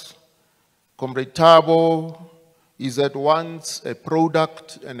us, Comrade Thabo is at once a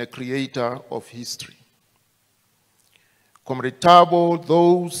product and a creator of history. Comrade Thabo,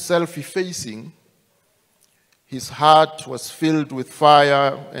 though self-effacing, his heart was filled with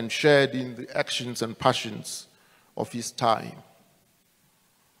fire and shared in the actions and passions of his time.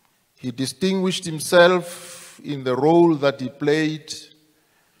 He distinguished himself in the role that he played,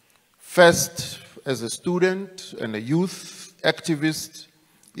 first as a student and a youth activist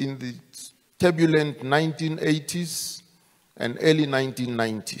in the turbulent 1980s and early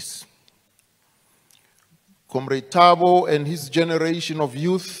 1990s. Comrade Thabo and his generation of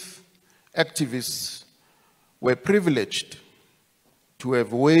youth activists were privileged to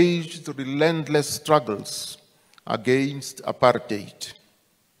have waged relentless struggles against apartheid.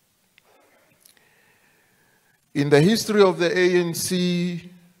 In the history of the ANC,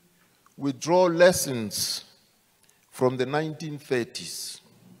 we draw lessons from the 1930s,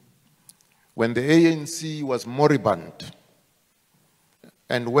 when the ANC was moribund.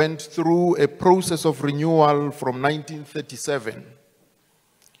 and went through a process of renewal from 1937,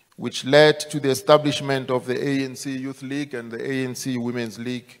 which led to the establishment of the ANC Youth League and the ANC Women's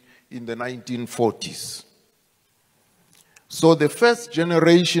League in the 1940s. So the first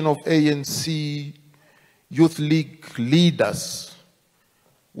generation of ANC Youth League leaders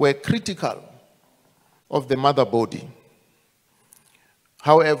were critical of the mother body,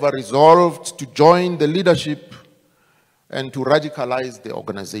 however, resolved to join the leadership and to radicalize the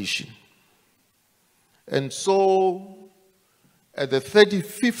organization. And so, at the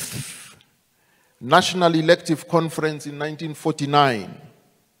 35th National Elective Conference in 1949,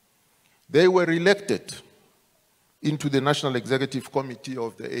 they were elected into the National Executive Committee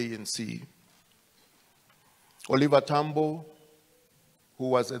of the ANC. Oliver Tambo, who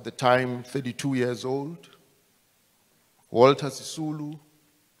was at the time 32 years old, Walter Sisulu,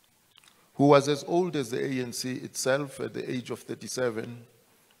 who was as old as the ANC itself at the age of 37,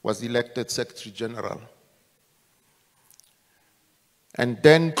 was elected Secretary General. And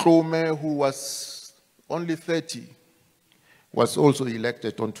Dan Klome, who was only 30, was also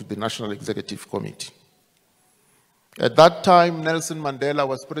elected onto the National Executive Committee. At that time, Nelson Mandela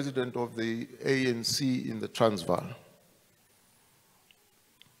was president of the ANC in the Transvaal.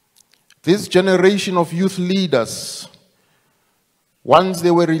 This generation of youth leaders, once they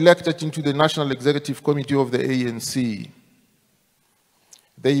were elected into the National Executive Committee of the ANC,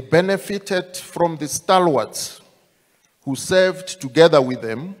 they benefited from the stalwarts who served together with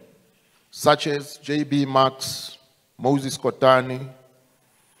them, such as J.B. Marks, Moses Kotane,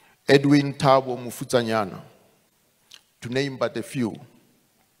 Edwin Thabo Masebe, to name but a few.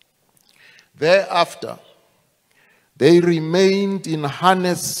 Thereafter, they remained in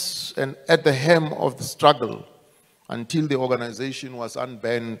harness and at the helm of the struggle until the organization was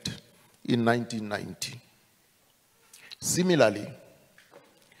unbanned in 1990. Similarly,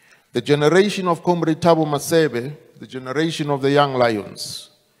 the generation of Comrade Thabo Masebe, the generation of the Young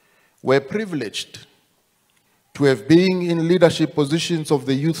Lions, were privileged to have been in leadership positions of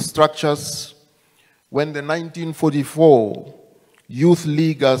the youth structures when the 1944 youth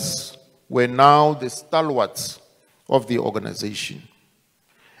leaguers were now the stalwarts of the organization.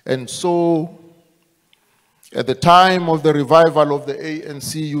 And so, at the time of the revival of the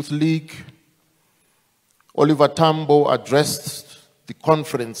ANC Youth League, Oliver Tambo addressed the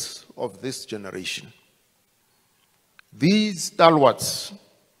conference of this generation. These stalwarts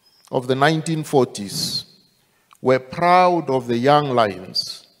of the 1940s were proud of the Young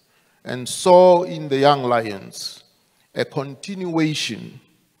Lions and saw in the Young Lions a continuation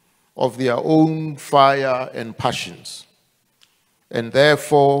of their own fire and passions, and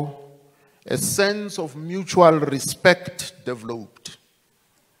therefore a sense of mutual respect developed.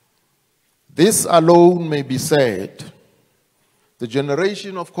 This alone may be said. The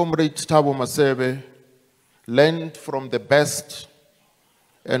generation of Comrade Thabo Masebe learned from the best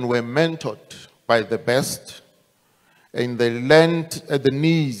and were mentored by the best, and they learned at the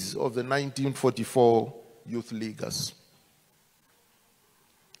knees of the 1944 youth leaguers.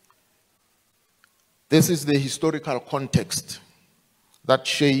 This is the historical context that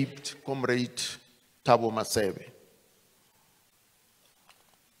shaped Comrade Thabo Masebe.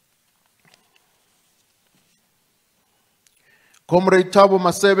 Comrade Thabo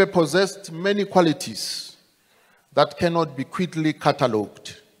Masebe possessed many qualities that cannot be quickly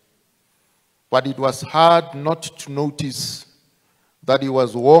catalogued, but it was hard not to notice that he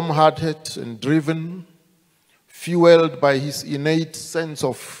was warm-hearted and driven, fueled by his innate sense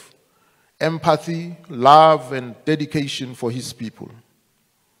of empathy, love, and dedication for his people.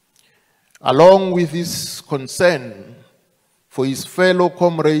 Along with his concern for his fellow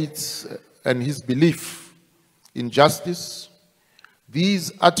comrades and his belief in justice,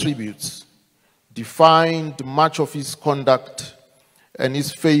 these attributes defined much of his conduct and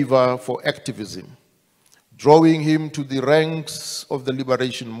his favor for activism, drawing him to the ranks of the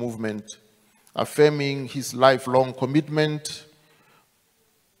liberation movement, affirming his lifelong commitment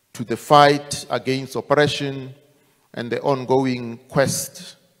to the fight against oppression and the ongoing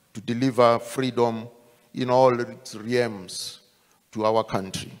quest to deliver freedom in all its realms to our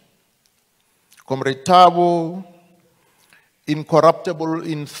country. Comrade Thabo, incorruptible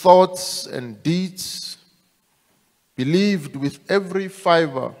in thoughts and deeds, believed with every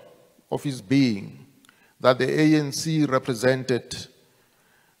fiber of his being that the ANC represented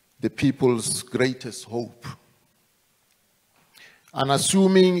the people's greatest hope.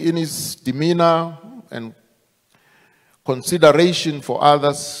 Unassuming in his demeanor and consideration for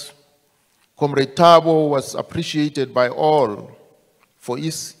others, Comrade Thabo was appreciated by all for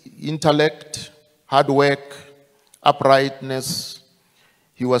his intellect, hard work, uprightness,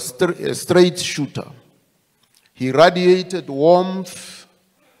 He was a straight shooter. He radiated warmth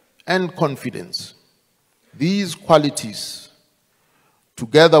and confidence. These qualities,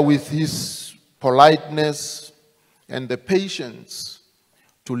 together with his politeness and the patience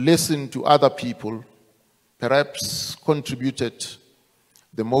to listen to other people, perhaps contributed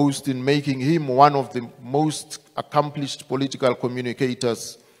the most in making him one of the most accomplished political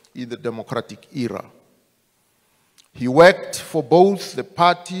communicators in the democratic era. He worked for both the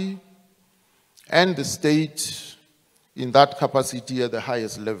party and the state in that capacity at the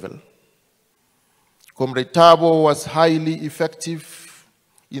highest level. Comrade Thabo was highly effective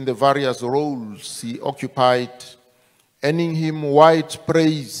in the various roles he occupied, earning him wide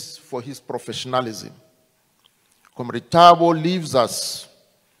praise for his professionalism. Comrade Thabo leaves us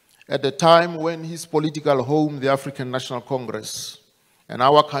at a time when his political home, the African National Congress, and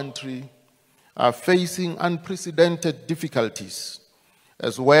our country are facing unprecedented difficulties,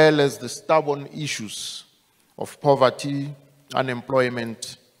 as well as the stubborn issues of poverty,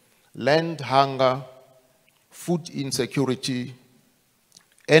 unemployment, land hunger, food insecurity,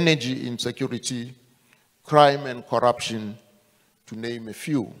 energy insecurity, crime and corruption, to name a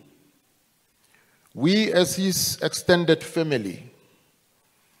few. We, as his extended family,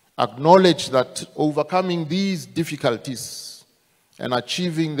 acknowledge that overcoming these difficulties and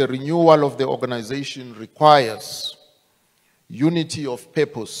achieving the renewal of the organization requires unity of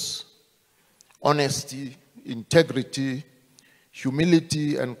purpose, honesty, integrity,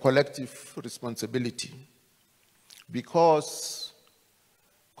 humility, and collective responsibility. Because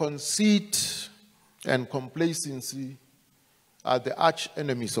conceit and complacency are the arch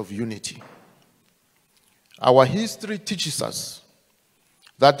enemies of unity. Our history teaches us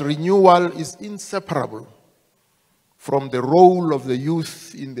that renewal is inseparable from the role of the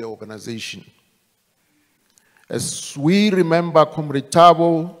youth in the organization. As we remember Comrade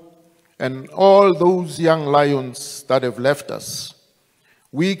Thabo and all those young lions that have left us,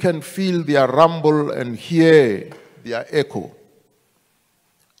 we can feel their rumble and hear their echo.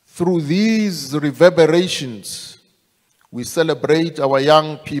 Through these reverberations, we celebrate our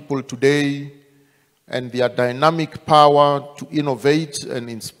young people today and their dynamic power to innovate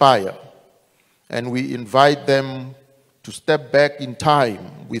and inspire. And we invite them to step back in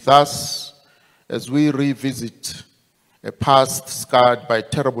time with us as we revisit a past scarred by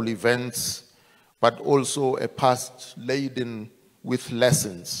terrible events, but also a past laden with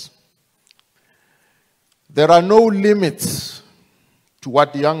lessons. There are no limits to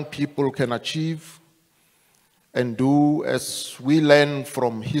what young people can achieve and do as we learn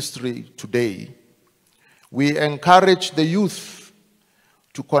from history today. We encourage the youth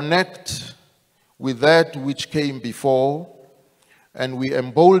to connect with that which came before, and we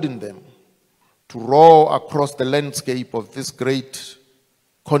embolden them to roar across the landscape of this great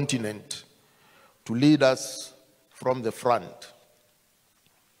continent to lead us from the front.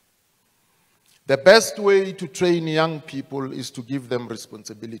 The best way to train young people is to give them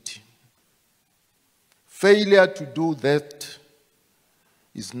responsibility. Failure to do that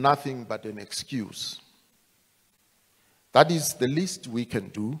is nothing but an excuse. That is the least we can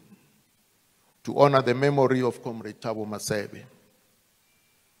do to honor the memory of Comrade Thabo Masebe.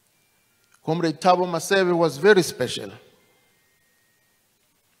 Comrade Thabo Masebe was very special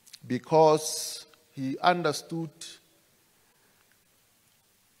because he understood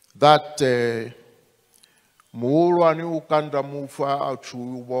that muulwani ukanda mufa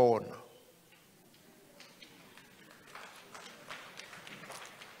achuyubona.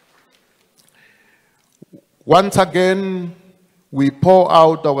 Once again, we pour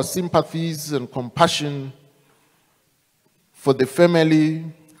out our sympathies and compassion for the family,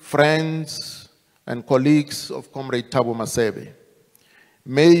 friends, and colleagues of Comrade Thabo Masebe.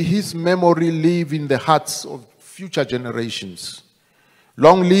 May his memory live in the hearts of future generations.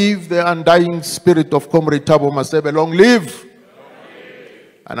 Long live the undying spirit of Comrade Thabo Masebe. Long live! Long live.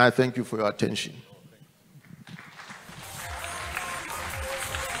 And I thank you for your attention.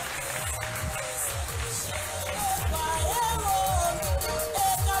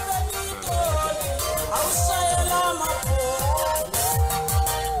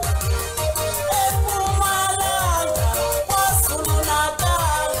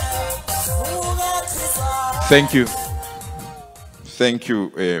 Thank you. Thank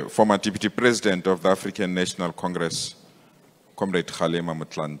you, former Deputy President of the African National Congress, Comrade Kgalema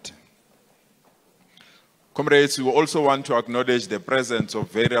Motlanthe. Comrades, we also want to acknowledge the presence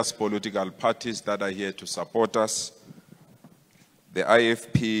of various political parties that are here to support us. The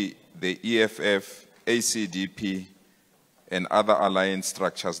IFP, the EFF, ACDP, and other alliance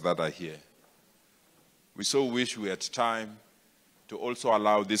structures that are here. We so wish we had time to also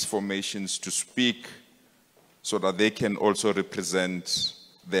allow these formations to speak so that they can also represent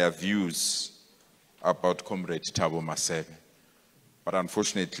their views about Comrade Thabo Masebe. But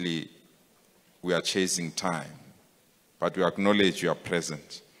unfortunately, we are chasing time, but we acknowledge your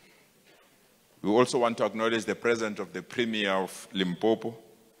presence. We also want to acknowledge the presence of the Premier of Limpopo,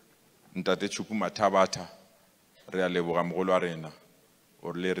 Ntate Chukuma Tabata, re a leboga mogolo wa rena, o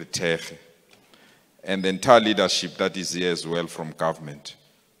le re thege, and the entire leadership that is here as well from government.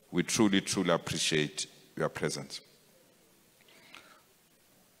 We truly, truly appreciate your presence.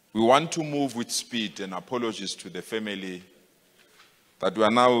 We want to move with speed, and apologies to the family that we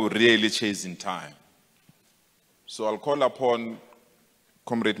are now really chasing time. So I'll call upon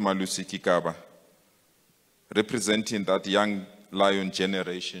Comrade Malusi Kikaba, representing that young lion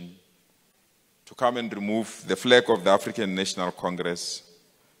generation, to come and remove the flag of the African National Congress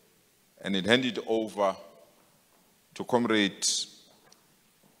and hand it over to Comrade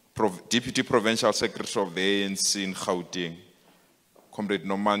Deputy Provincial Secretary of the ANC in Gauteng, Comrade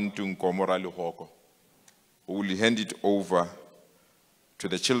Nomantu Nkomora Lehoko, who will hand it over to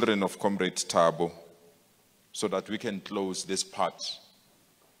the children of Comrade Thabo so that we can close this part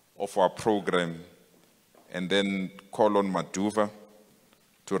of our program, and then call on Maduva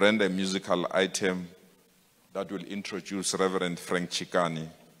to render a musical item that will introduce Reverend Frank Chikani,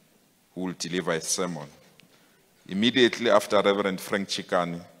 who will deliver a sermon. Immediately after Reverend Frank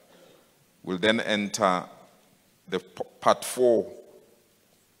Chikani, we'll then enter the part 4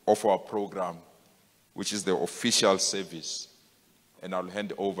 of our program, which is the official service, and I'll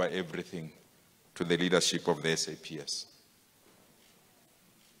hand over everything to the leadership of the SAPS.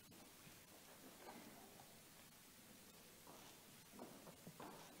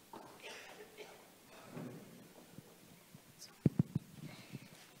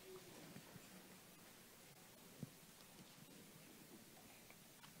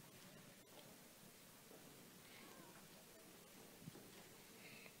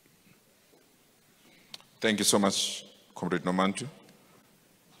 Thank you so much, Comrade Nomantu.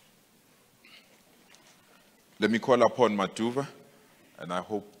 Let me call upon Maduva, and I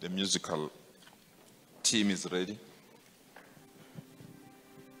hope the musical team is ready.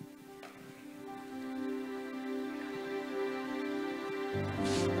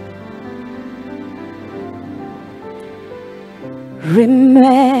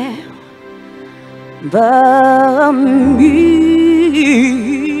 Remember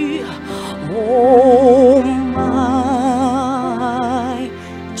me, oh my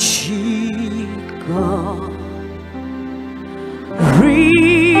chica. Remember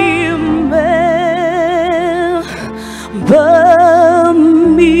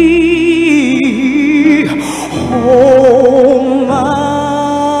me, oh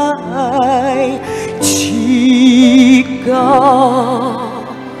my chica.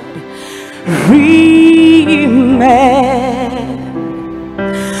 Remember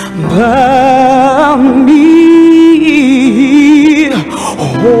me,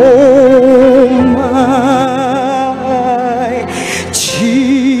 oh my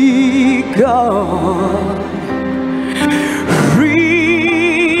chica.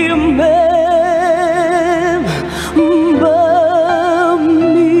 Remember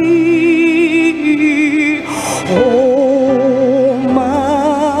me, oh my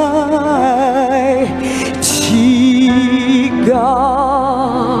chica.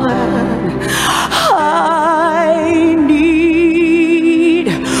 I need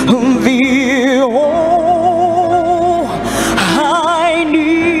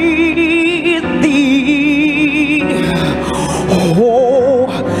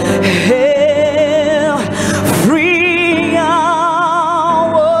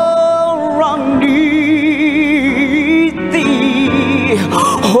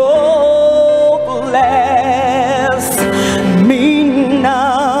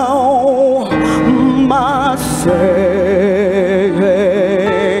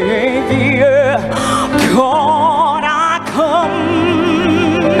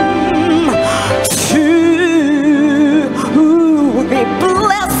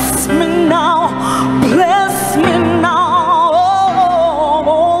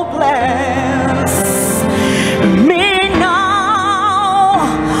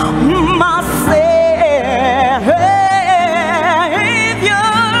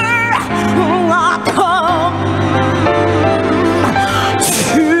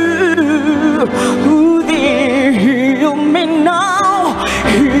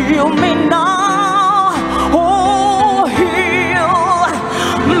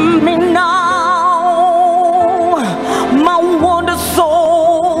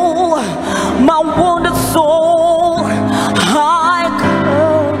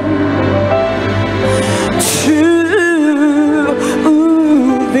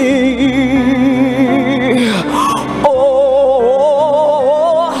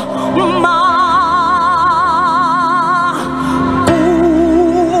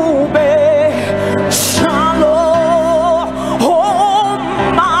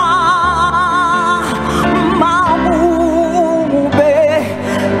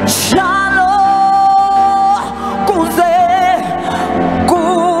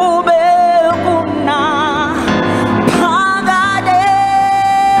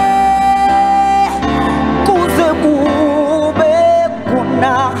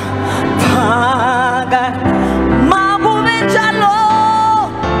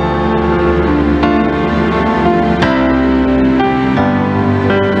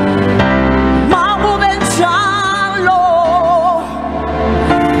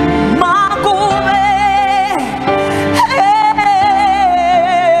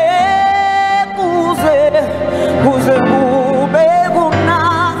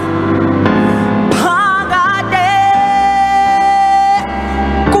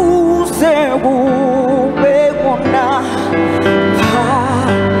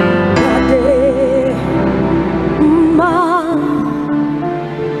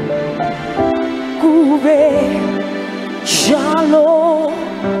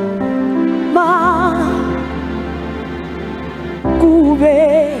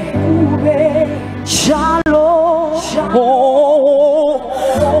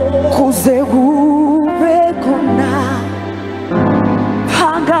kuze kube khona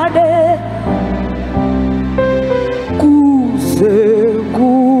phakade kuze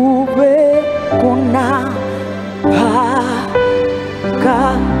kube khona phakade.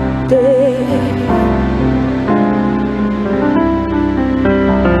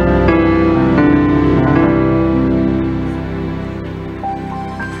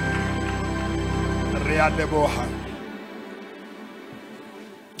 Leboha.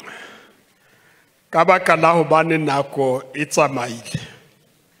 Ka baka la hobane nako e tsamaile,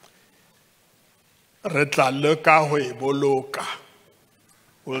 re tla leka ho e boloka.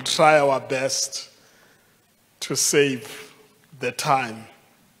 We'll try our best to save the time.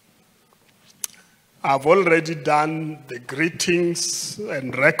 I've already done the greetings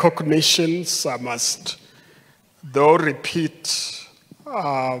and recognitions. I must, though, repeat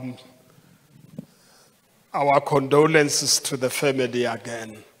our condolences to the family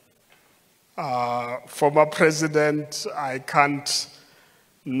again. Former President, I can't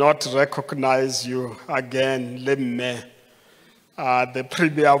not recognize you again, Lemme, the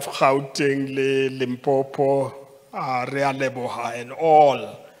Premier of Gauteng, Limpopo, Rea Leboha, and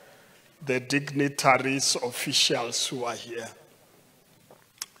all the dignitaries, officials who are here.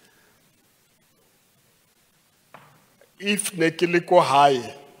 If Nekiliko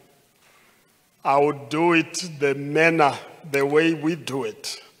High, I would do it the way we do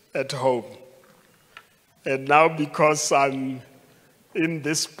it at home. And now because I'm in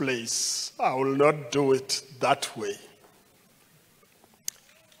this place, I will not do it that way.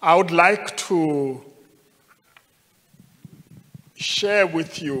 I would like to share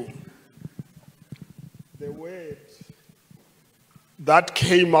with you the word that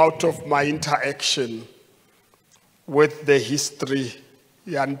came out of my interaction with the history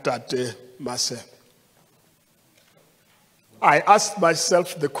Thabo Masebe. I asked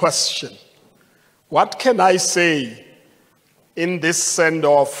myself the question, what can I say in this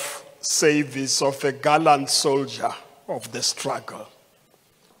send-off service of a gallant soldier of the struggle,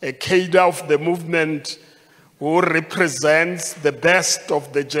 a cadre of the movement who represents the best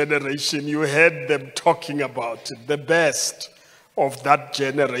of the generation? You heard them talking about it, the best of that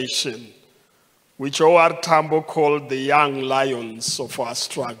generation, which O.R. Tambo called the young lions of our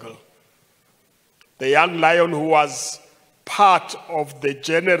struggle. The young lion who was part of the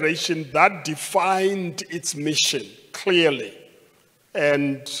generation that defined its mission clearly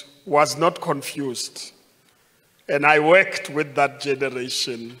and was not confused. And I worked with that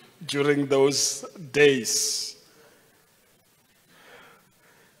generation during those days.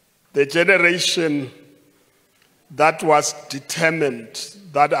 The generation that was determined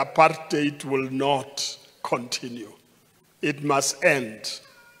that apartheid will not continue. It must end.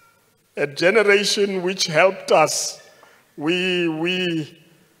 A generation which helped us,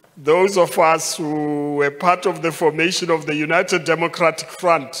 those of us who were part of the formation of the United Democratic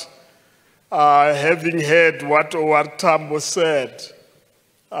Front, having heard what O.R. Tambo said,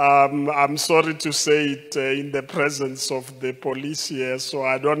 I'm sorry to say it in the presence of the police here, so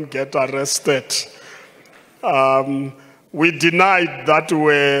I don't get arrested. We denied that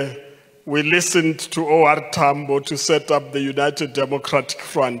we listened to O.R. Tambo to set up the United Democratic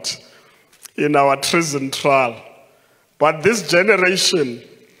Front in our treason trial. But this generation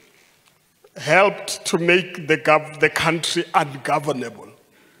helped to make the country ungovernable.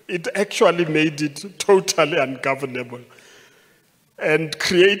 It actually made it totally ungovernable and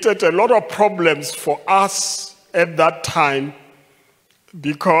created a lot of problems for us at that time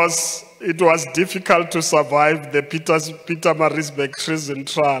because it was difficult to survive the Pietermaritzburg treason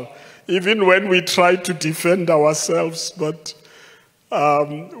trial, even when we tried to defend ourselves, but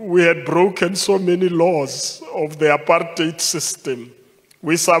we had broken so many laws of the apartheid system.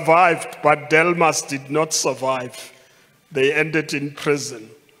 We survived, but Delmas did not survive. They ended in prison.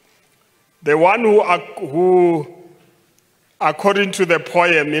 The one who, according to the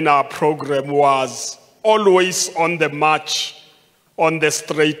poem in our program, was always on the march, on the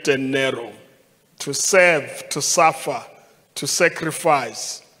straight and narrow, to serve, to suffer, to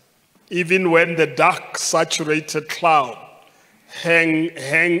sacrifice, even when the dark, saturated cloud hang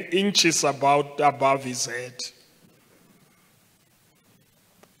inches above his head.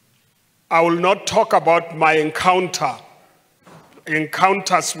 I will not talk about my encounters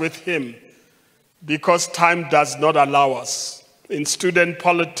with him, because time does not allow us. In student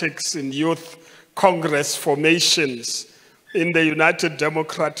politics, in youth Congress formations, in the United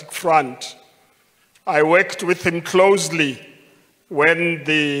Democratic Front, I worked with him closely when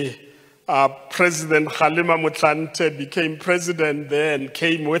the President Kgalema Motlanthe became president there and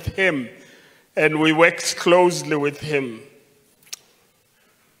came with him, and we worked closely with him.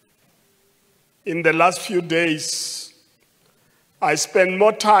 In the last few days, I spent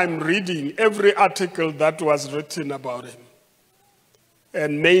more time reading every article that was written about him,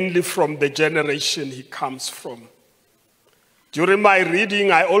 and mainly from the generation he comes from. During my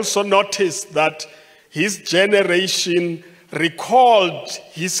reading, I also noticed that his generation recalled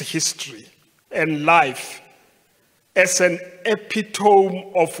his history and life as an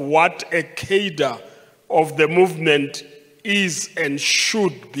epitome of what a cadre of the movement is and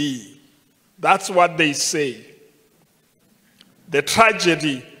should be. That's what they say. The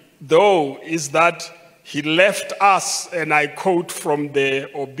tragedy, though, is that he left us, and I quote from the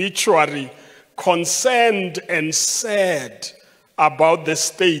obituary, concerned and sad about the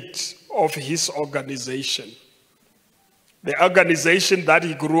state of his organization. The organization that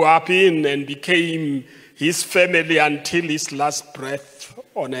he grew up in and became his family until his last breath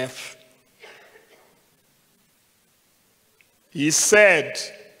on earth. He is said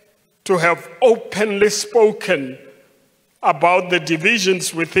to have openly spoken about the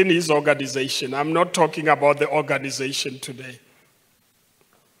divisions within his organization. I'm not talking about the organization today.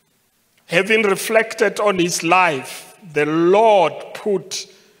 Having reflected on his life, the Lord put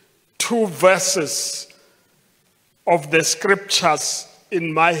 2 verses of the scriptures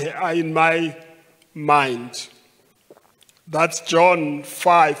in my mind. That's John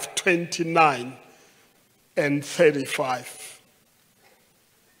 5:29 and 35.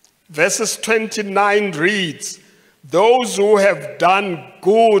 Verses 29 reads, "Those who have done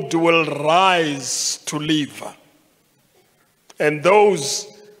good will rise to live, and those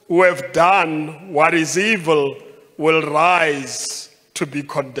who have done what is evil will rise to be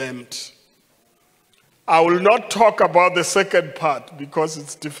condemned." I will not talk about the second part because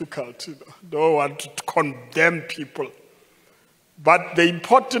it's difficult. Don't want to condemn people. But the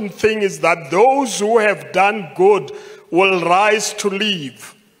important thing is that those who have done good will rise to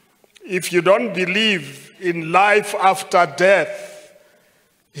live. If you don't believe in life after death,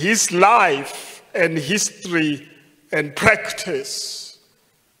 his life and history and practice,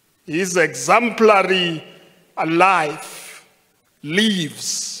 his exemplary life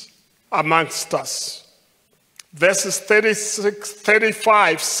lives amongst us. Verses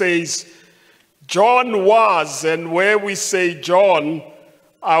 35 says, John was, and where we say John,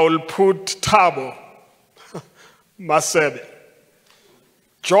 I will put Thabo Masebe.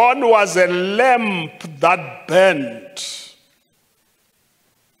 John was a lamp that burned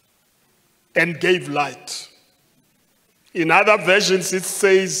and gave light. In other versions, it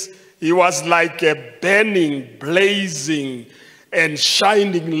says he was like a burning, blazing, and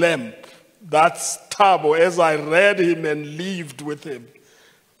shining lamp. That's Thabo, as I read him and lived with him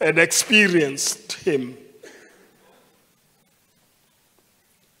and experienced him.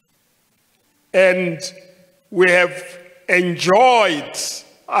 And we have enjoyed,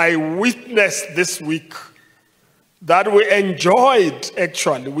 I witnessed this week, that we enjoyed,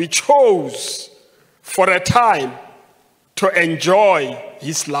 actually, we chose for a time to enjoy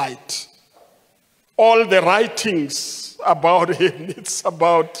his light. All the writings about him, it's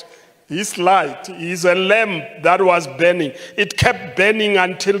about his light. He's a lamp that was burning. It kept burning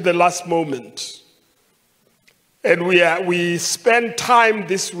until the last moment. And we spent time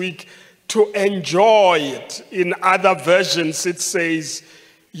this week to enjoy it. In other versions, it says,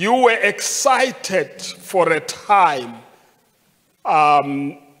 you were excited for a time.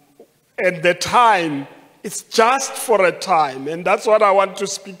 And the time, it's just for a time. And that's what I want to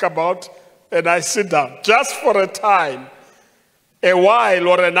speak about. And I sit down. Just for a time. A while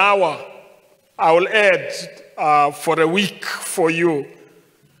or an hour, I will add for a week for you.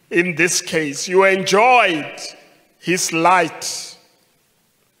 In this case, you enjoyed his light.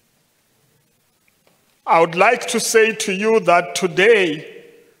 I would like to say to you that today,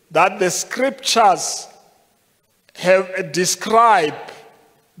 that the scriptures have described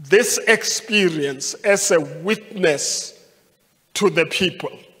this experience as a witness to the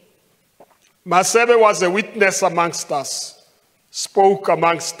people. Masebe was a witness amongst us. Spoke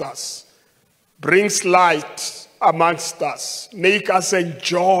amongst us, brings light amongst us, make us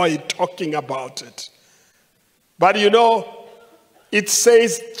enjoy talking about it. But you know, it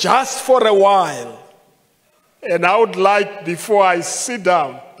says just for a while. And I would like, before I sit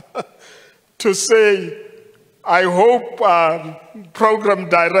down, to say, I hope, program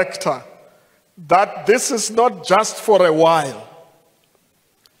director, that this is not just for a while.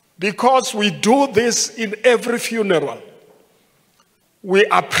 Because we do this in every funeral. We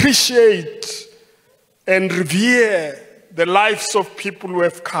appreciate and revere the lives of people who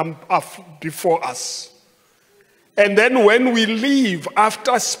have come up before us. And then when we leave,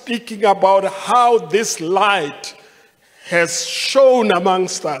 after speaking about how this light has shone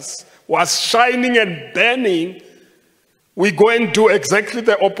amongst us, was shining and burning, we go and do exactly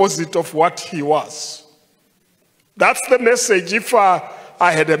the opposite of what he was. That's the message. If I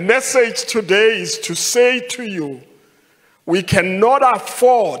had a message today, is to say to you, we cannot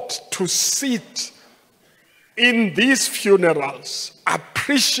afford to sit in these funerals,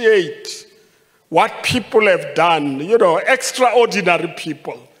 appreciate what people have done, you know, extraordinary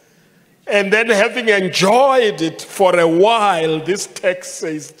people. And then having enjoyed it for a while, this text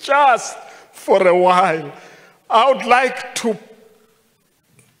says, just for a while, I would like to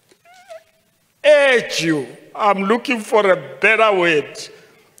urge you, I'm looking for a better word,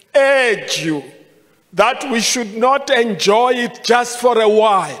 urge you that we should not enjoy it just for a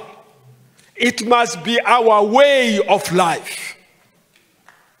while. It must be our way of life.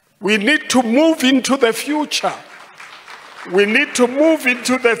 We need to move into the future. We need to move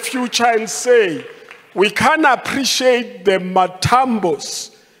into the future and say, we can appreciate the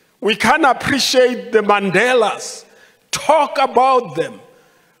Matambos. We can appreciate the Mandelas. Talk about them.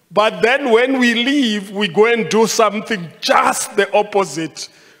 But then when we leave, we go and do something just the opposite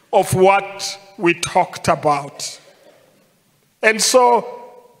of what we talked about. And so,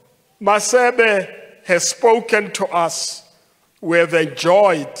 Masebe has spoken to us. We have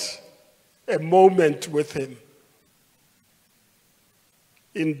enjoyed a moment with him.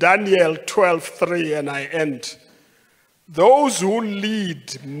 In Daniel 12:3, and I end, those who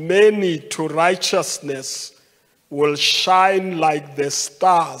lead many to righteousness will shine like the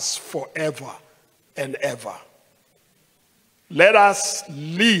stars forever and ever. Let us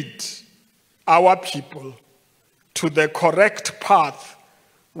lead our people to the correct path,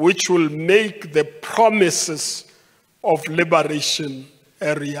 which will make the promises of liberation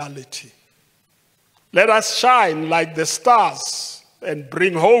a reality. Let us shine like the stars and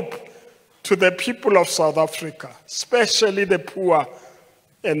bring hope to the people of South Africa, especially the poor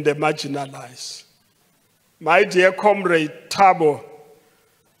and the marginalized. My dear comrade Thabo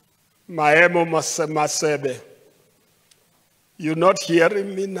Masebe, you're not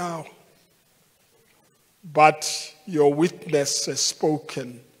hearing me now, but your witness has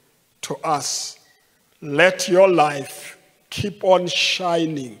spoken to us. Let your life keep on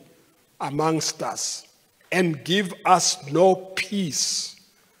shining amongst us and give us no peace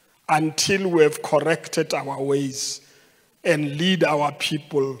until we have corrected our ways and lead our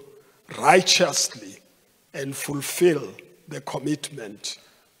people righteously and fulfill the commitment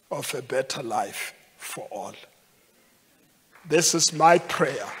of a better life for all. This is my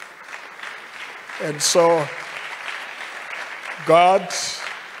prayer. And so, God,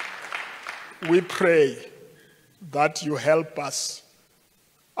 we pray that you help us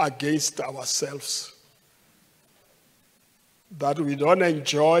against ourselves, that we don't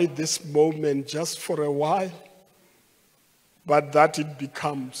enjoy this moment just for a while, but that it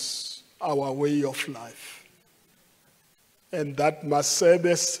becomes our way of life. And that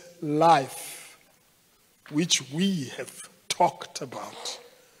Masebe's life, which we have talked about,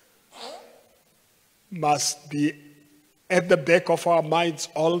 must be at the back of our minds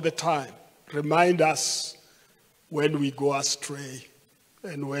all the time. Remind us when we go astray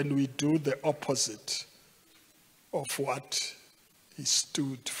and when we do the opposite of what he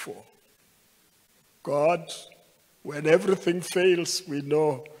stood for. God, when everything fails, we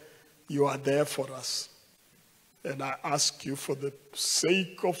know you are there for us. And I ask you, for the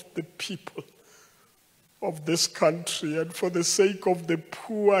sake of the people of this country and for the sake of the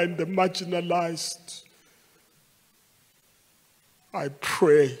poor and the marginalized, I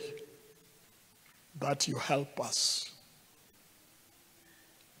pray that you help us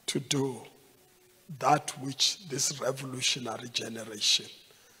to do that which this revolutionary generation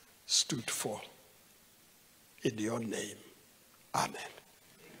stood for. In your name, amen.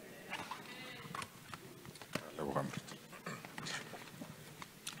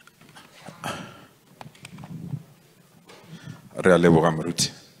 Re a leboga moruti,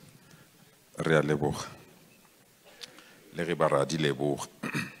 re a leboga, le ge ba radi leboga.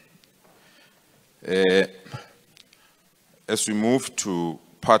 As we move to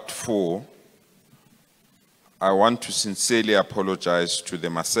part 4, I want to sincerely apologize to the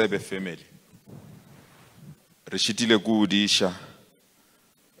Masebe family. Re shitile kudisha,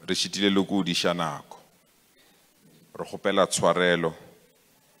 re shitile lo kudisha nako. Re gopela tshwarelo,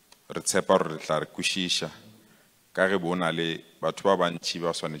 re tshepa re tla re kwishisha. I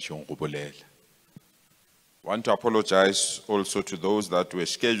want to apologize also to those that were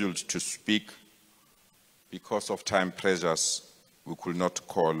scheduled to speak. Because of time pressures, we could not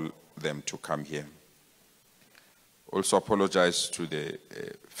call them to come here. Also apologize to the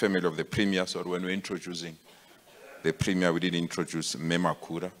family of the Premier. So when we're introducing the Premier, we didn't introduce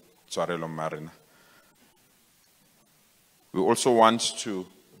Makura. Tshwarelo Marina. We also want to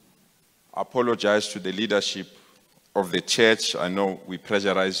apologize to the leadership of the church. I know we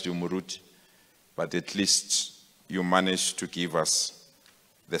pressurized you, Muruti, but at least you managed to give us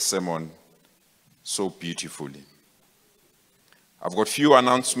the sermon so beautifully. I've got few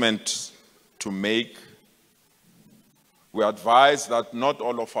announcements to make. We advise that not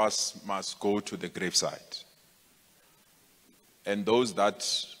all of us must go to the graveside. And those that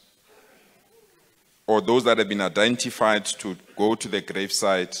have been identified to go to the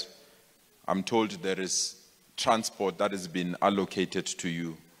graveside, I'm told there is transport that has been allocated to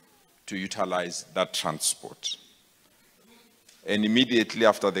you to utilize that transport. And immediately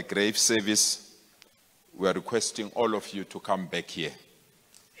after the grave service, we are requesting all of you to come back here.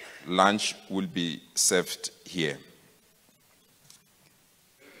 Lunch will be served here.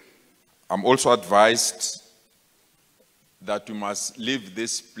 I'm also advised that we must leave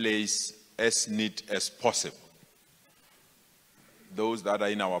this place as neat as possible. Those that are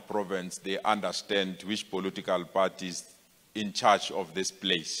in our province, they understand which political party is in charge of this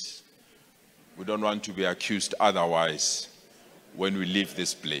place. We don't want to be accused otherwise when we leave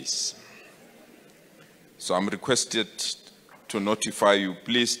this place. So I'm requested to notify you,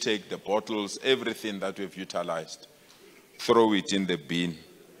 please take the bottles, everything that we've utilized, throw it in the bin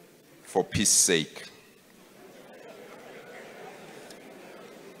for peace sake.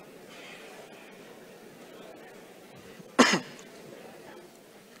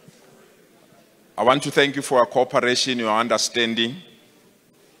 I want to thank you for your cooperation, your understanding.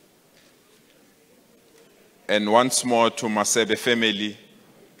 And once more to Masebe family,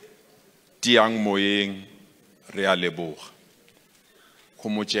 Tiang Moyeng, Rea Leboga,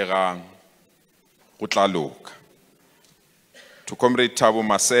 Khumotjerang, go tla loka. To Comrade Thabo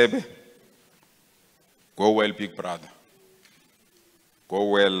Masebe, go well, big brother. Go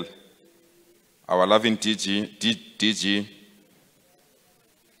well, our loving DG.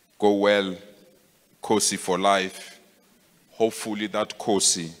 Go well, Kosi for life. Hopefully that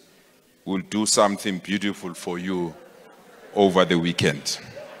Kosi will do something beautiful for you over the weekend.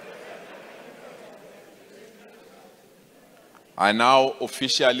 I now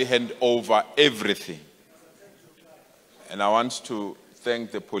officially hand over everything. And I want to thank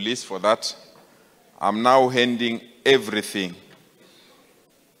the police for that. I'm now handing everything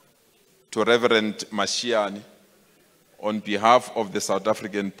to Reverend Mashiani on behalf of the South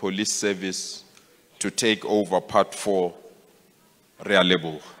African Police Service to take over Part 4, Rea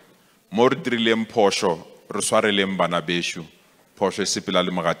Leboga. Mo re dirileng phoso, re swareleng bana beshu, phoso e sepela le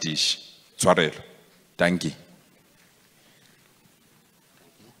Mogatiši. Tshwarelo. Thank you.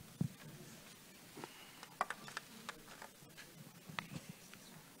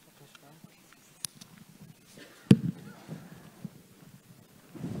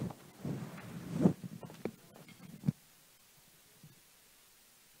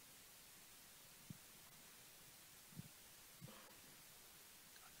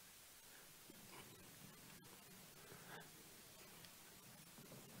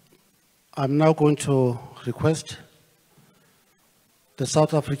 I'm now going to request the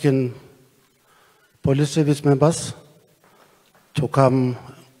South African Police Service members to come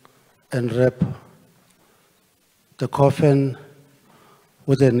and wrap the coffin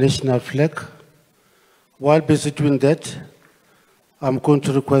with a national flag. While busy doing that, I'm going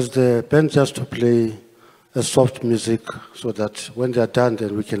to request the band just to play a soft music so that when they're done,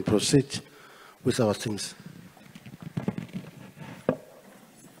 then we can proceed with our things.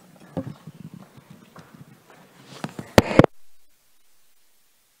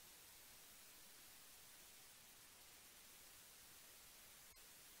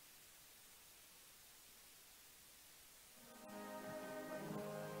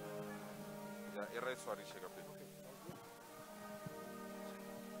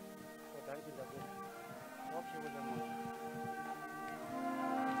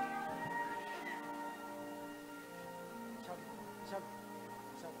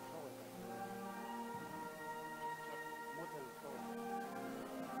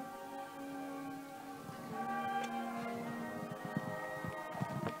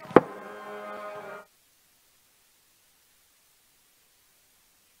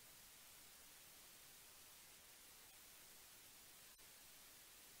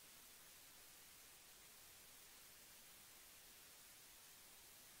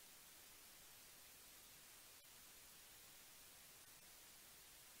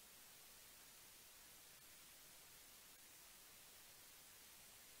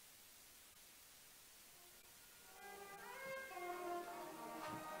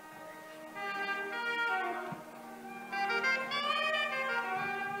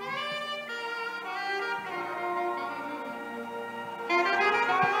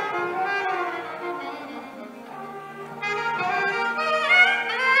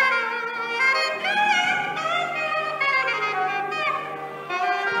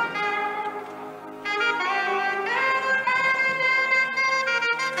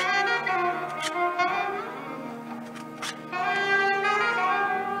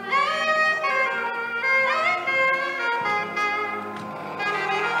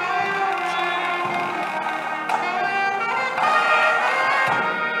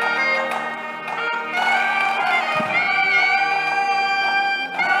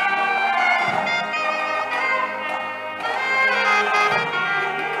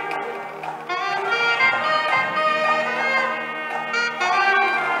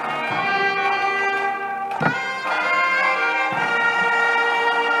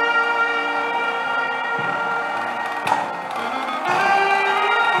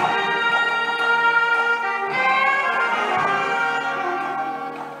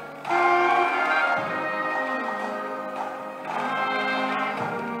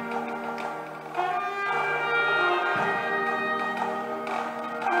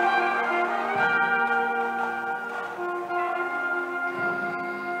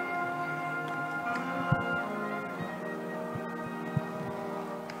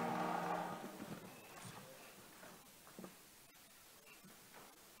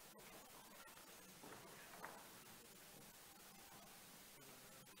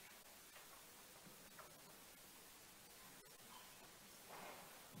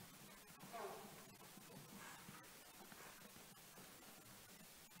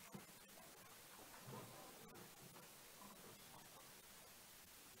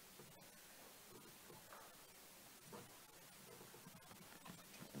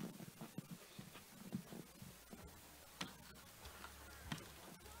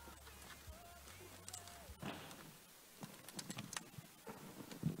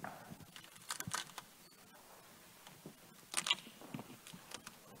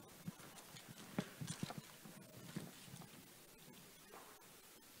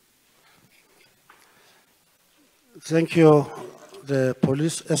 Thank you, the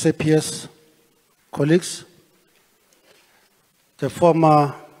police, SAPS colleagues, the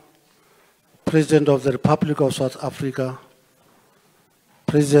former President of the Republic of South Africa,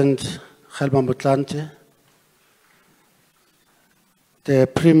 President Thabo Masebe, the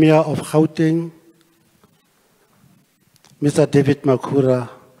Premier of Gauteng, Mr. David Makhura.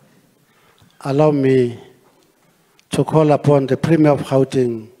 Allow me to call upon the Premier of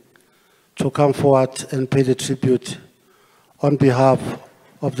Gauteng to come forward and pay the tribute on behalf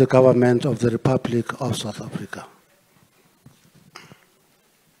of the government of the Republic of South Africa.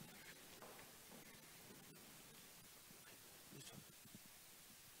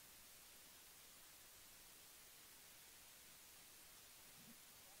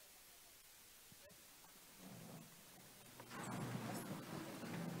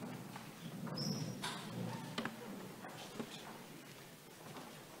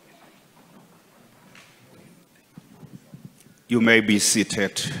 You may be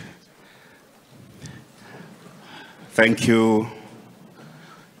seated. Thank you,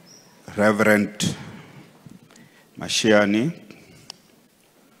 Reverend Mashiane,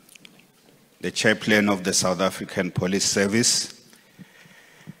 the chaplain of the South African Police Service.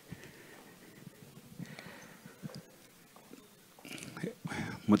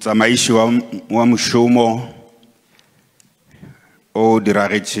 Motsamaishi wa moshomo o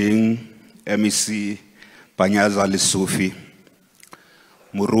diragetseng MEC Panyaza Lesufi,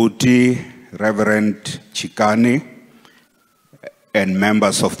 Muruti, Reverend Chikane, and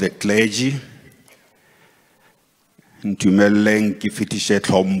members of the clergy, Ntumeleng ke fetishe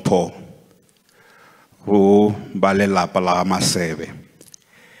tlhompho ho ba lelapa la Masebe,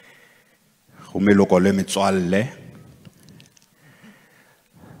 go meloko le metswalle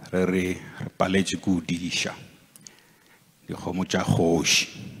re re paletše go diša dikgomo tša kgoši,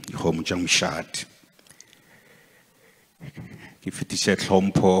 dikgomo tša mošate. Ke fetiše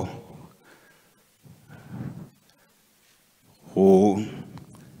tlhompho go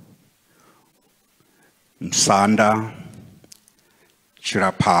Msanda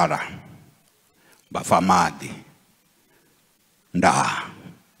Chirapara Bafamadi Nda,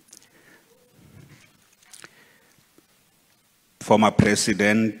 former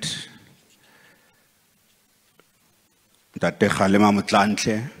President Tate Kgalema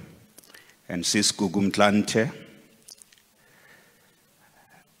Motlanthe and Sis Gugu Motlanthe,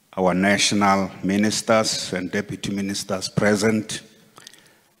 our national ministers and deputy ministers present,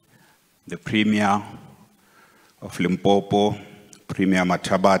 the Premier of Limpopo, Premier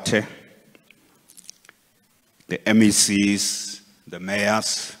Matabate, the MECs, the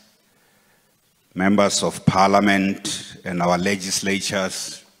mayors, members of parliament and our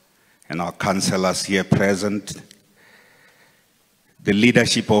legislatures and our councillors here present, the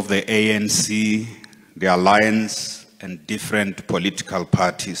leadership of the ANC, the alliance, and different political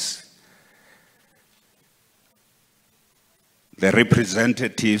parties, the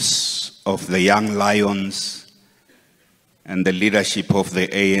representatives of the Young Lions and the leadership of the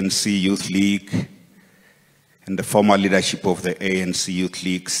ANC Youth League and the former leadership of the ANC Youth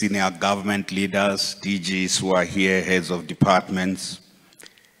League, senior government leaders, DGs who are here, heads of departments,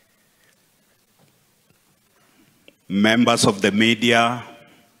 members of the media,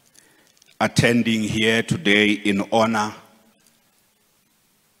 attending here today in honor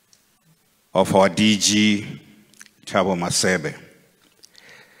of our DG, Thabo Masebe.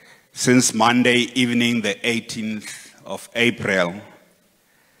 Since Monday evening, the 18th of April,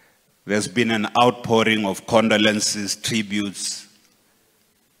 there's been an outpouring of condolences, tributes,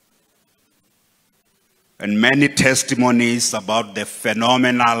 and many testimonies about the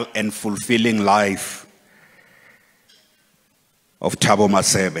phenomenal and fulfilling life of Thabo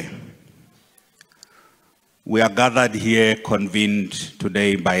Masebe. We are gathered here, convened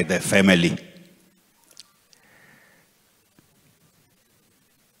today by the family.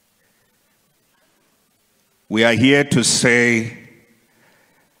 We are here to say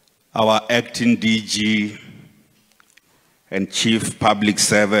our acting DG and chief public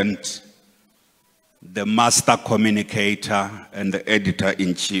servant, the master communicator and the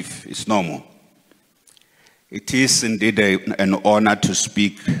editor-in-chief is normal. It is indeed an honor to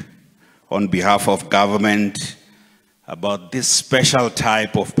speak on behalf of government about this special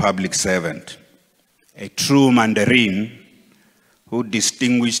type of public servant, a true Mandarin who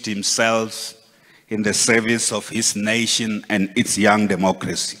distinguished himself in the service of his nation and its young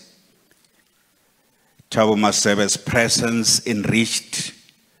democracy. Thabo Masebe's presence enriched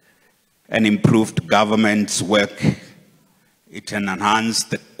and improved government's work. It enhanced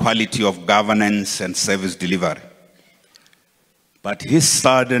the quality of governance and service delivery. But his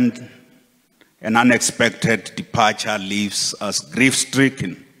sudden An unexpected departure leaves us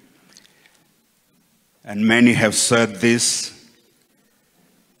grief-stricken. And many have said this.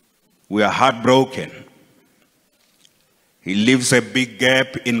 We are heartbroken. He leaves a big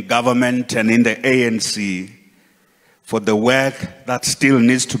gap in government and in the ANC for the work that still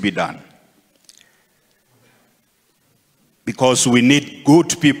needs to be done. Because we need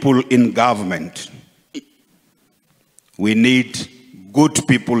good people in government. We need good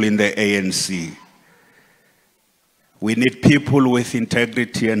people in the ANC. We need people with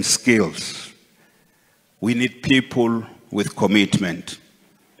integrity and skills. We need people with commitment.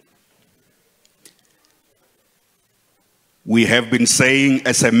 We have been saying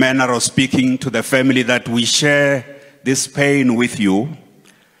as a manner of speaking to the family that we share this pain with you.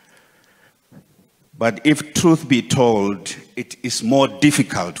 But if truth be told, it is more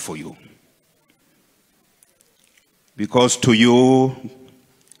difficult for you. Because to you,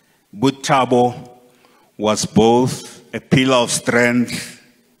 Thabo was both a pillar of strength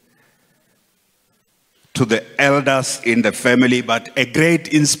to the elders in the family, but a great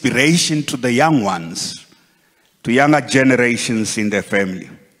inspiration to the young ones, to younger generations in the family.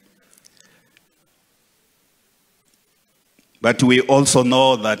 But we also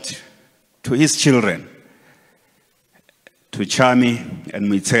know that to his children, to Chami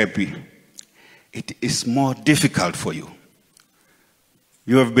and Mitepi, it is more difficult for you.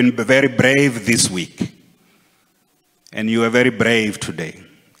 You have been very brave this week, and you are very brave today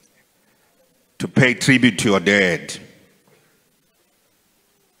to pay tribute to your dad.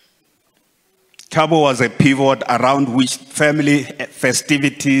 Thabo was a pivot around which family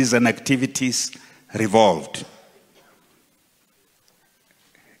festivities and activities revolved.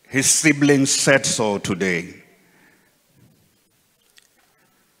 His siblings said so today.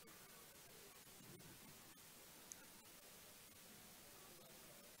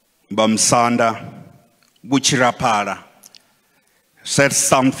 Bamsanda Buchirapara said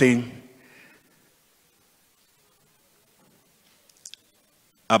something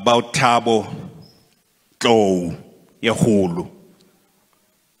about Thabo Tlo Yehulu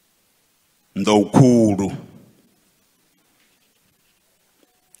Ndokulu.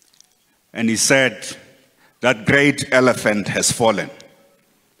 And he said, that great elephant has fallen.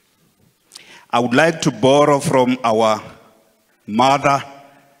 I would like to borrow from our mother,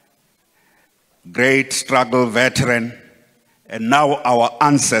 great struggle veteran, and now our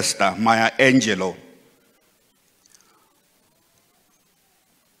ancestor, Maya Angelou,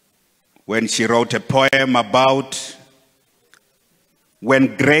 when she wrote a poem about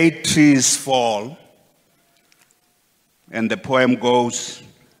when great trees fall, and the poem goes,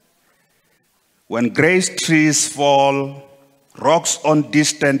 when great trees fall, rocks on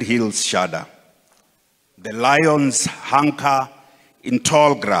distant hills shudder. The lions hunker in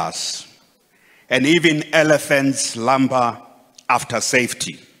tall grass, and even elephants lumber after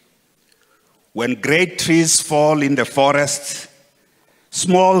safety. When great trees fall in the forest,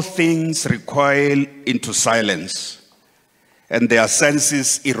 small things recoil into silence, and their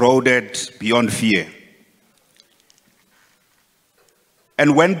senses eroded beyond fear.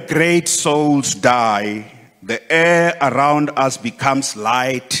 And when great souls die, the air around us becomes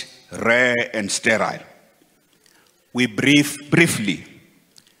light, rare, and sterile. We breathe briefly.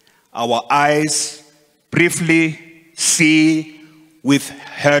 Our eyes briefly see with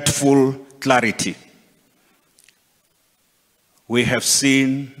hurtful clarity. We have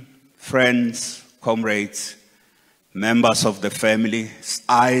seen friends, comrades, members of the family's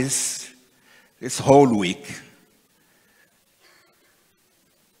eyes this whole week,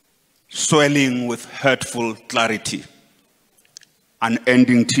 swelling with hurtful clarity,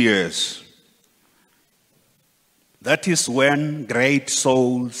 unending tears. That is when great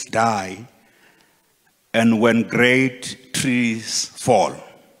souls die and when great trees fall.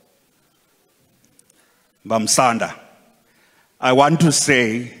 Bamsanda, I want to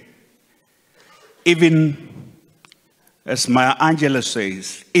say, even as Maya Angelou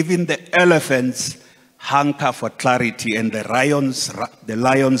says, even the elephants hunker for clarity and the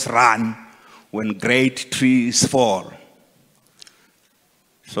lions run when great trees fall.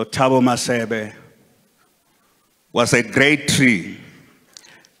 So Thabo Masebe was a great tree.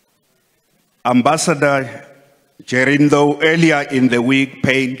 Ambassador Jerindo earlier in the week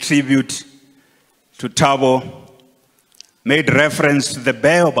paying tribute to Thabo made reference to the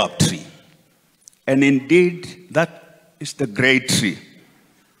baobab tree. And indeed, that is the great tree.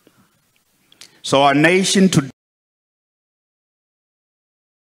 So our nation today,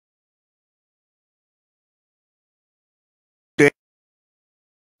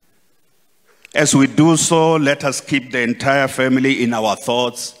 as we do so, let us keep the entire family in our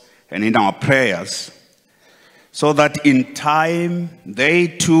thoughts and in our prayers, so that in time they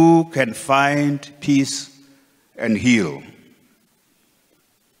too can find peace and heal.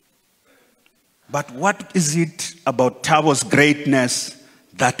 But what is it about Thabo's greatness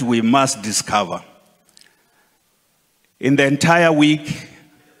that we must discover? In the entire week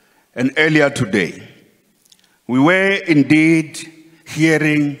and earlier today, we were indeed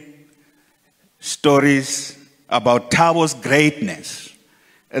hearing stories about Thabo's greatness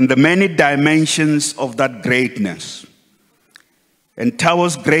and the many dimensions of that greatness. And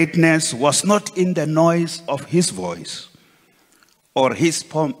Thabo's greatness was not in the noise of his voice or his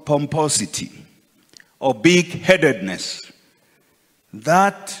pomposity or big-headedness.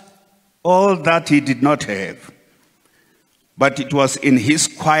 All that he did not have. But it was in his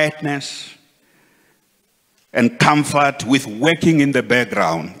quietness and comfort with working in the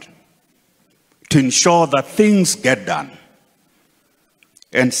background to ensure that things get done.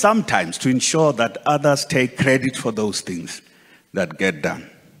 And sometimes to ensure that others take credit for those things that get done.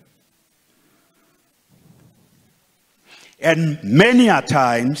 And many a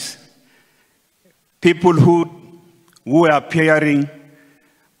times, people who are appearing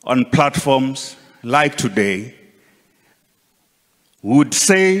on platforms like today would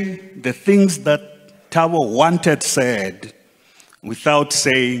say the things that Thabo wanted said without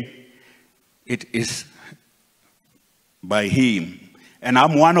saying it is by him. And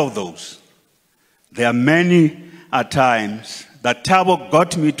I'm one of those. There are many times that Thabo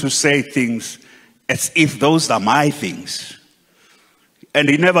got me to say things as if those are my things. And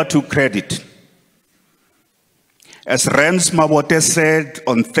he never took credit. As Rens Mabote said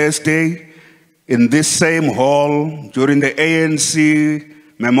on Thursday in this same hall during the ANC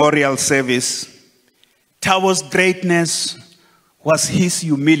memorial service, Thabo's greatness was his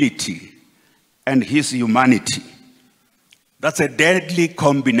humility and his humanity. That's a deadly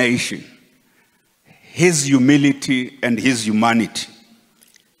combination. His humility and his humanity.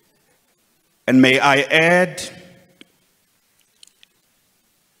 And may I add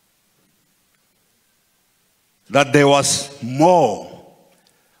that there was more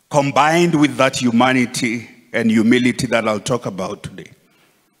combined with that humanity and humility that I'll talk about today.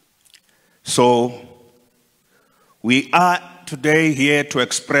 So we are today here to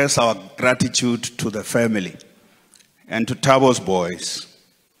express our gratitude to the family and to Thabo's boys.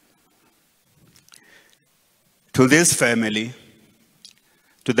 To this family,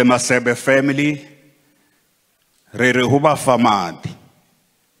 to the Masebe family, re re huba famadi.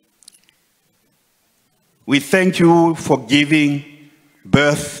 We thank you for giving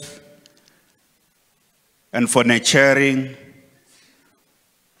birth and for nurturing,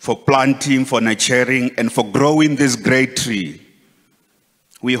 for planting, for nurturing, and for growing this great tree.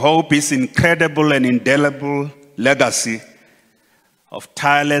 We hope its incredible and indelible legacy of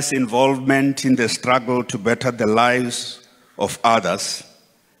tireless involvement in the struggle to better the lives of others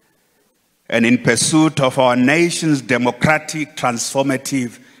and in pursuit of our nation's democratic,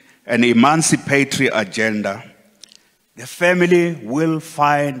 transformative, and emancipatory agenda, the family will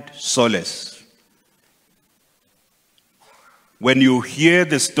find solace. When you hear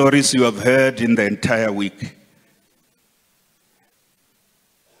the stories you have heard in the entire week,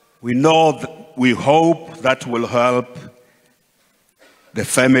 we hope that will help the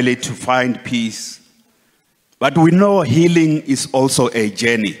family to find peace. But we know healing is also a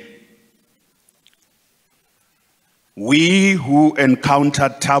journey. We who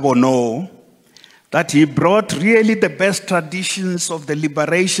encountered Thabo know that he brought really the best traditions of the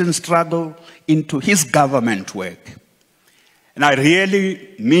liberation struggle into his government work. And I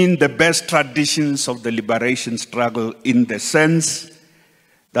really mean the best traditions of the liberation struggle in the sense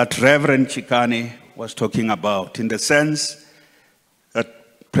that Reverend Chikane was talking about, in the sense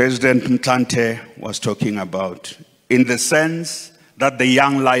that President Mtlante was talking about, in the sense that the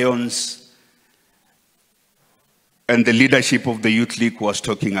Young Lions and the leadership of the Youth League was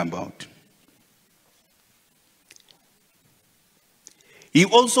talking about. He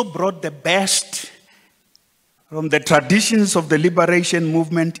also brought the best from the traditions of the liberation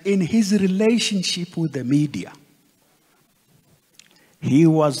movement in his relationship with the media. He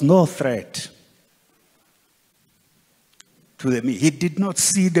was no threat to the media. He did not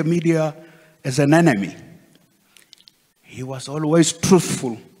see the media as an enemy. He was always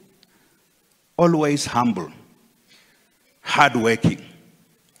truthful, always humble, hardworking,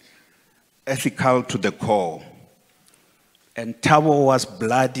 ethical to the core. And Thabo was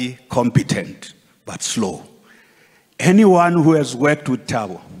bloody competent, but slow. Anyone who has worked with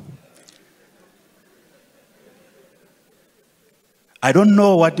Thabo, I don't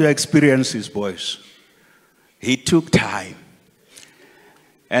know what your experience is, boys. He took time.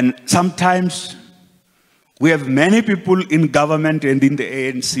 And sometimes we have many people in government and in the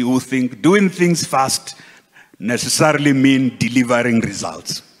ANC who think doing things fast necessarily mean delivering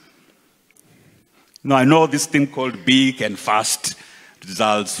results. Now, I know this thing called big and fast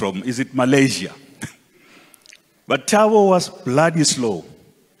results from, is it Malaysia? But Thabo was bloody slow.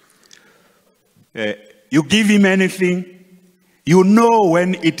 You give him anything, you know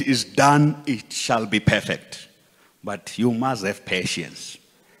when it is done, it shall be perfect. But you must have patience.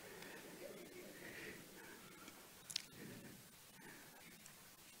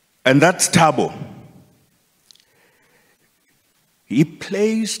 And that's Thabo. He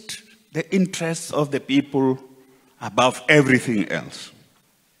placed the interests of the people above everything else.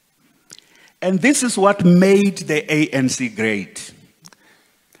 And this is what made the ANC great.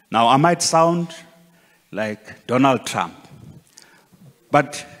 Now, I might sound like Donald Trump,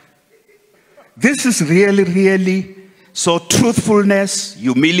 but this is really, really, so truthfulness,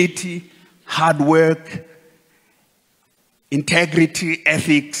 humility, hard work, integrity,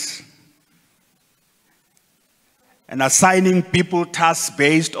 ethics, and assigning people tasks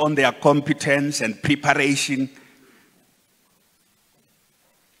based on their competence and preparation.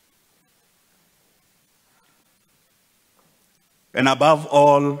 And above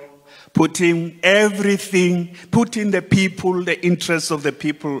all, putting everything, putting the people, the interests of the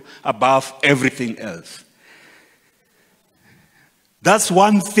people above everything else. That's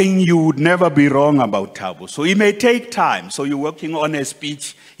one thing you would never be wrong about Thabo. So it may take time. So you're working on a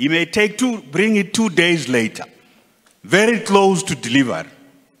speech. He may bring it 2 days later. Very close to deliver.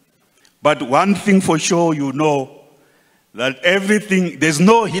 But one thing for sure, you know that everything, there's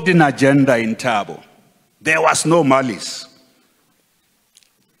no hidden agenda in Thabo. There was no malice.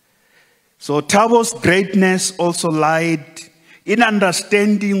 So Thabo's greatness also lied in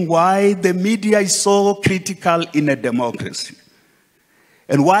understanding why the media is so critical in a democracy.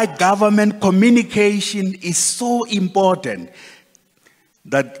 And why government communication is so important,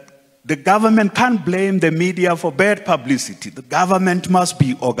 that the government can't blame the media for bad publicity. The government must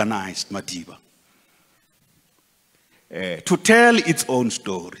be organized, Madiba, to tell its own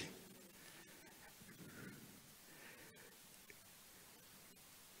story.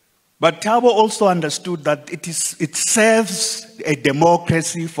 But Thabo also understood that it serves a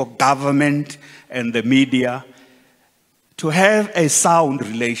democracy for government and the media to have a sound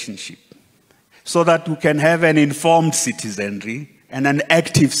relationship so that we can have an informed citizenry and an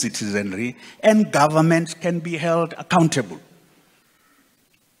active citizenry, and government can be held accountable.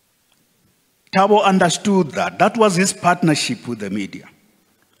 Thabo understood that. That was his partnership with the media.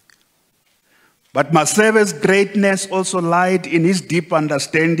 But Masebe's greatness also lied in his deep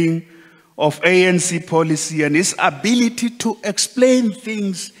understanding of ANC policy and his ability to explain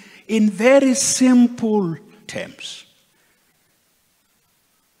things in very simple terms.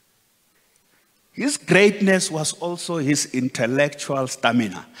 His greatness was also his intellectual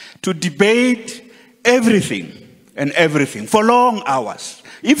stamina to debate everything and everything for long hours.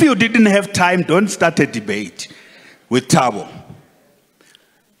 If you didn't have time, don't start a debate with Thabo.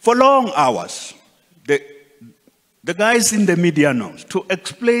 For long hours. The guys in the media know to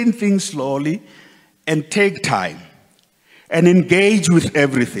explain things slowly and take time and engage with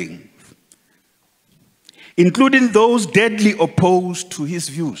everything, including those deadly opposed to his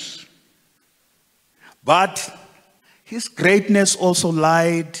views. But his greatness also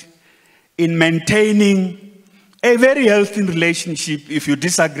lied in maintaining a very healthy relationship. If you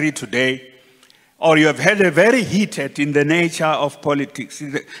disagree today, or you have had a very heated, in the nature of politics,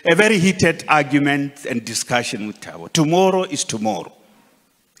 a very heated argument and discussion with Thabo. Tomorrow is tomorrow.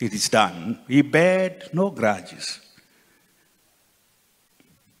 It is done. He bared no grudges.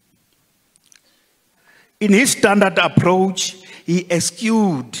 In his standard approach, he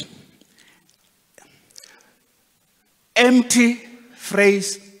eschewed empty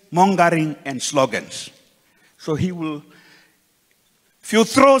phrase mongering and slogans. So he will, if you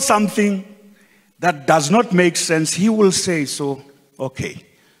throw something that does not make sense, he will say, so, okay,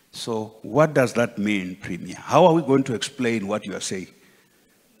 so what does that mean, Premier? How are we going to explain what you are saying?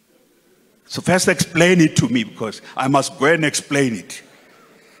 So first explain it to me, because I must go and explain it.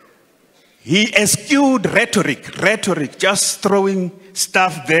 He eschewed rhetoric, just throwing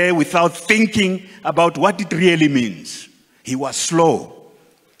stuff there without thinking about what it really means. He was slow.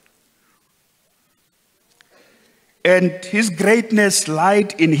 And his greatness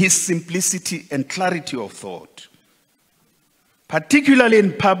lied in his simplicity and clarity of thought, particularly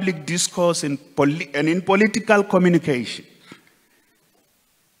in public discourse and in political communication.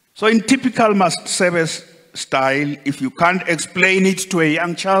 So in typical Masebe style, if you can't explain it to a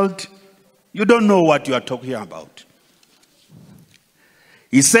young child, you don't know what you are talking about.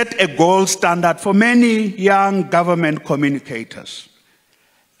 He set a gold standard for many young government communicators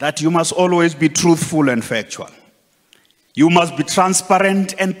that you must always be truthful and factual. You must be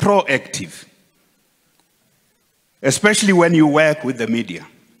transparent and proactive, especially when you work with the media.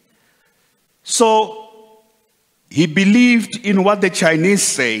 So he believed in what the Chinese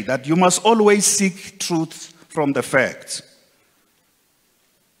say, that you must always seek truth from the facts.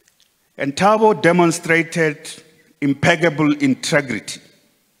 And Thabo demonstrated impeccable integrity,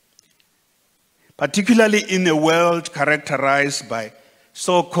 particularly in a world characterized by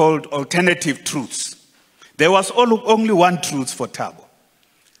so-called alternative truths. There was only one truth for Thabo.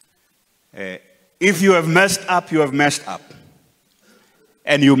 If you have messed up, you have messed up.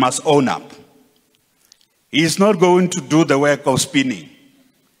 And you must own up. He is not going to do the work of spinning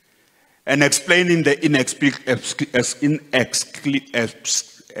and explaining the inexplicable.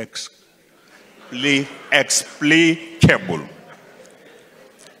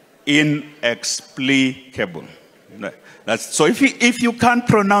 Inexplicable. So if you can't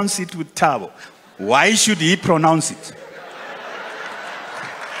pronounce it with Thabo, why should he pronounce it?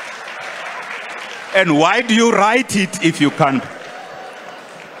 And why do you write it if you can't?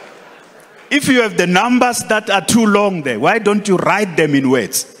 If you have the numbers that are too long there, why don't you write them in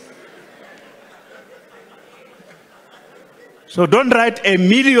words? So don't write 1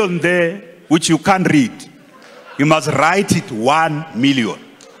 million there which you can't read. You must write it 1 million.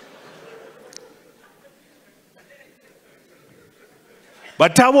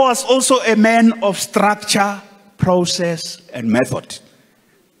 But Thabo was also a man of structure, process, and method.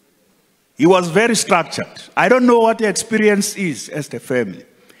 He was very structured. I don't know what the experience is as the family.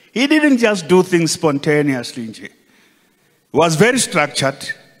 He didn't just do things spontaneously. He was very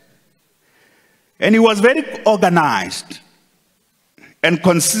structured. And he was very organized and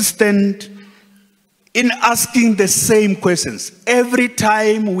consistent in asking the same questions. Every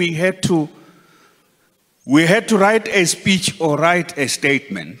time we had to write a speech or write a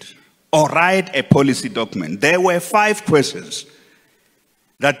statement or write a policy document, there were 5 questions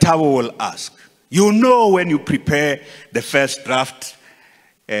that Thabo will ask. You know when you prepare the first draft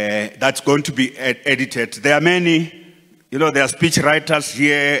that's going to be edited, there are many, there are speech writers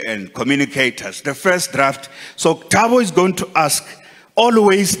here and communicators. The first draft. So Thabo is going to ask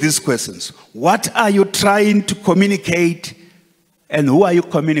always these questions. What are you trying to communicate and who are you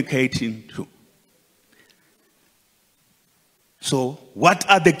communicating to? So what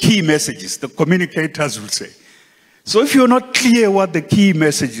are the key messages? The communicators will say. So if you're not clear what the key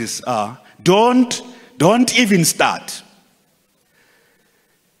messages are, don't even start.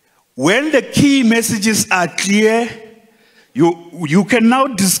 When the key messages are clear, you can now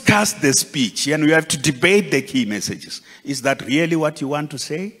discuss the speech and you have to debate the key messages. Is that really what you want to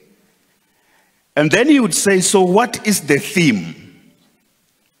say? And then you would say, so what is the theme?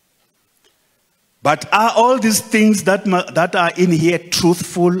 But are all these things that are in here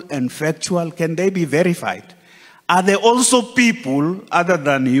truthful and factual? Can they be verified? Are there also people other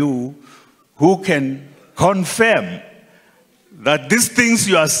than you who can confirm that these things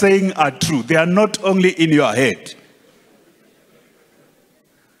you are saying are true? They are not only in your head.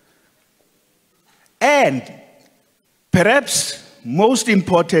 And perhaps most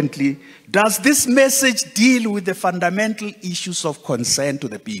importantly, does this message deal with the fundamental issues of concern to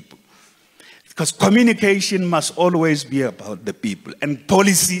the people? Because communication must always be about the people, and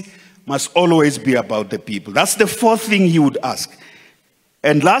policy must always be about the people. That's the 4th thing he would ask.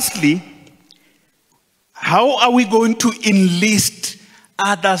 And lastly, how are we going to enlist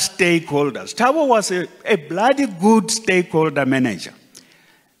other stakeholders? Thabo was a bloody good stakeholder manager.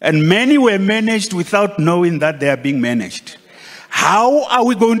 And many were managed without knowing that they are being managed. How are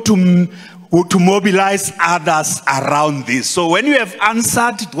we going to mobilize others around this? So when you have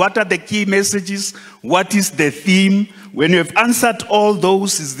answered what are the key messages, what is the theme, when you have answered all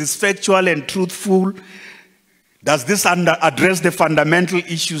those, is this factual and truthful? Does this address the fundamental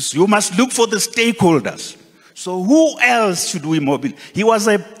issues? You must look for the stakeholders. So who else should we mobilize? He was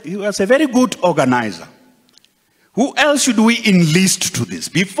a very good organizer. Who else should we enlist to this?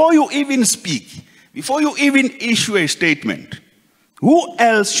 Before you even speak, before you even issue a statement, who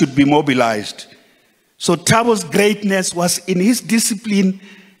else should be mobilized? So Thabo's greatness was in his discipline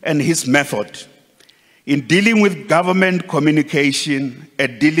and his method, in dealing with government communication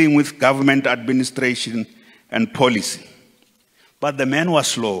and dealing with government administration and policy. But the man was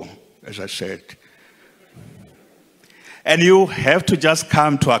slow, as I said. And you have to just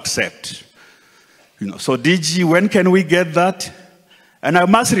come to accept. So DG, when can we get that? And I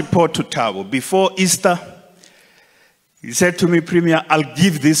must report to Thabo, before Easter, he said to me, Premier, I'll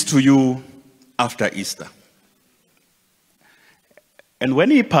give this to you after Easter. And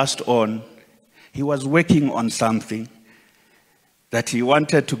when he passed on, he was working on something that he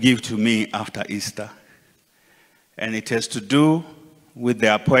wanted to give to me after Easter. And it has to do with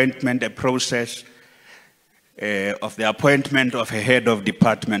the appointment, a process of the appointment of a head of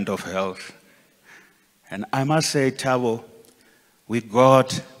Department of Health. And I must say, Thabo, we got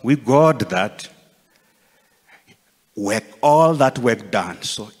that work, all that work done.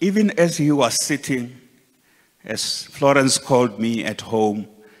 So even as he was sitting, as Florence called me at home,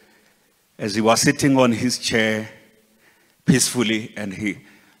 as he was sitting on his chair peacefully,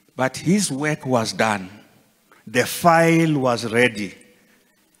 but his work was done. The file was ready,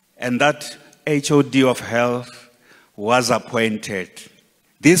 and that HOD of Health was appointed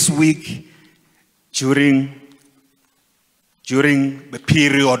this week during the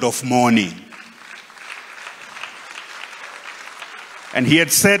period of mourning. And he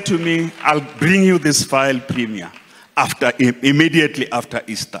had said to me, I'll bring you this file, Premier, immediately after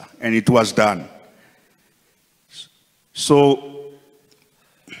Easter, and it was done. So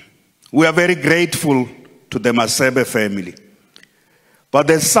we are very grateful to the Masebe family. But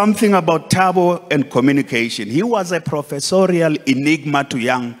there's something about Thabo and communication. He was a professorial enigma to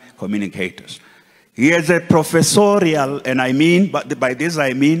young communicators. He is a professorial, and I mean, but by this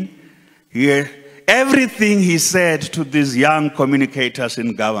I mean, everything he said to these young communicators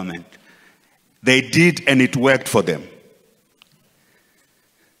in government, they did, and it worked for them.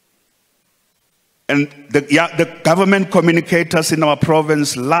 And the government communicators in our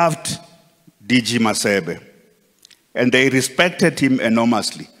province loved DG Masebe, and they respected him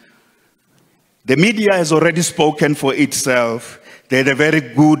enormously. The media has already spoken for itself. They had a very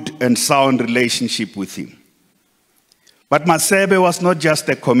good and sound relationship with him. But Masebe was not just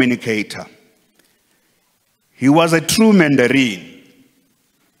a communicator. He was a true Mandarin.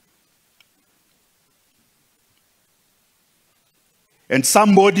 And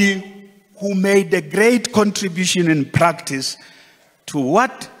somebody who made a great contribution in practice to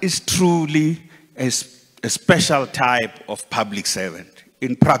what is truly a special type of public servant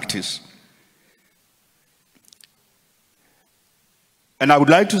in practice. And I would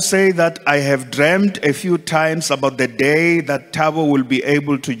like to say that I have dreamed a few times about the day that Thabo will be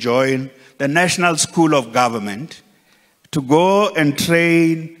able to join the National School of Government to go and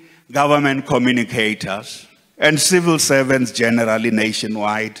train government communicators and civil servants generally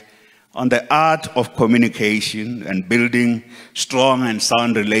nationwide on the art of communication and building strong and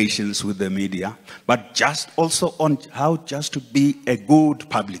sound relations with the media, but just also on how just to be a good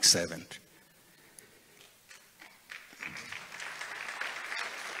public servant.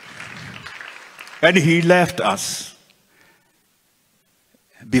 And he left us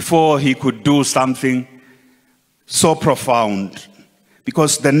before he could do something so profound,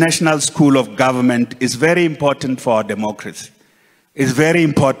 because the National School of Government is very important for our democracy. It's very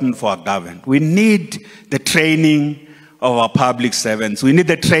important for our government. We need the training of our public servants. We need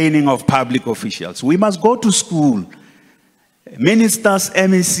the training of public officials. We must go to school. Ministers,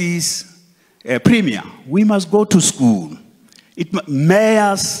 MECs, Premier, we must go to school.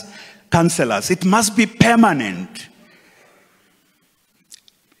 Mayors, councillors, it must be permanent.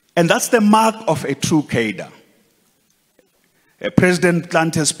 And that's the mark of a true cadre. President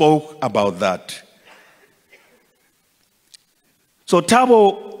Motlanthe spoke about that. So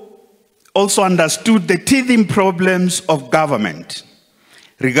Thabo also understood the teething problems of government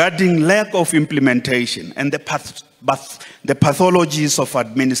regarding lack of implementation and the pathologies of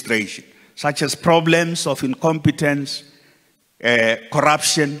administration, such as problems of incompetence,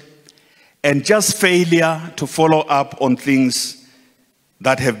 corruption, and just failure to follow up on things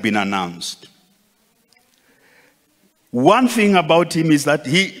that have been announced. One thing about him is that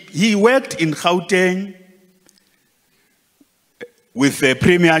he worked in Gauteng with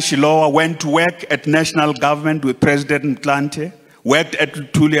Premier Shilowa, went to work at national government with President Motlanthe, worked at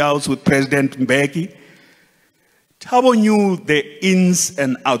Thuli House with President Mbeki. Thabo knew the ins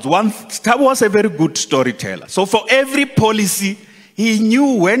and outs. Thabo was a very good storyteller. So for every policy, he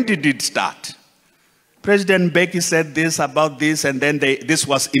knew when did it start. President Mbeki said this about this, and then this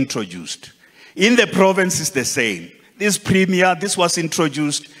was introduced. In the province, it's the same. This premier, this was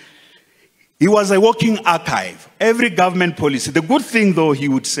introduced. He was a walking archive. Every government policy. The good thing, though, he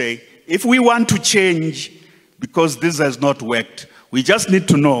would say, if we want to change, because this has not worked, we just need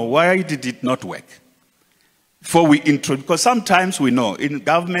to know why did it not work before we introduce. Because sometimes we know in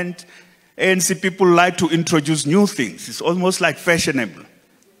government, ANC people like to introduce new things. It's almost like fashionable.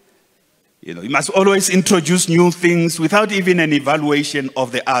 You know, you must always introduce new things without even an evaluation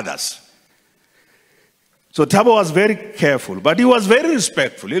of the others. So Thabo was very careful, but he was very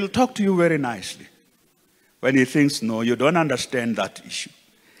respectful. He'll talk to you very nicely. when he thinks, no, you don't understand that issue.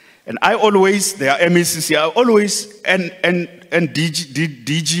 And I always, there are MECs, I always, and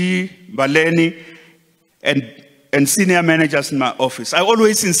DG, Baleni, and senior managers in my office, I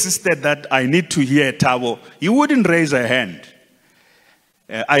always insisted that I need to hear Thabo. He wouldn't raise a hand.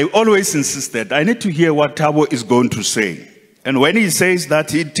 I always insisted, I need to hear what Thabo is going to say. And when he says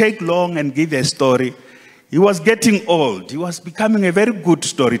that he'd take long and give a story, he was getting old. He was becoming a very good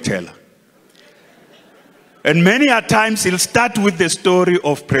storyteller. And many a times he'll start with the story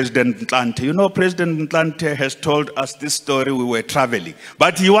of President Ntlante. You know, President Ntlante has told us this story, we were traveling.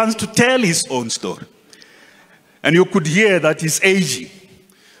 But he wants to tell his own story. And you could hear that he's aging.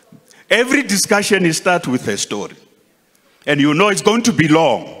 Every discussion he starts with a story. And you know it's going to be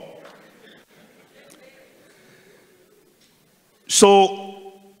long.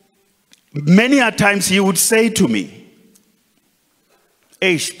 So, many a times he would say to me,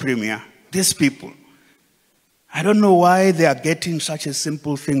 Premier, these people, I don't know why they are getting such a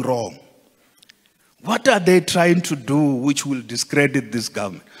simple thing wrong. What are they trying to do which will discredit this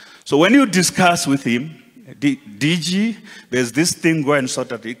government? So when you discuss with him, DG, there's this thing, go and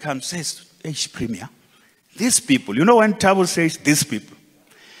sort out. He comes and says, Premier, these people, you know when Thabo says these people,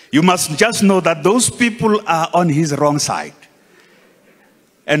 you must just know that those people are on his wrong side.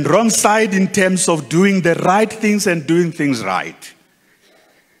 And wrong side in terms of doing the right things and doing things right.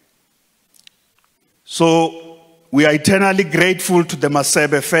 So, we are eternally grateful to the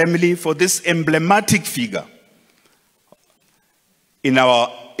Masebe family for this emblematic figure in our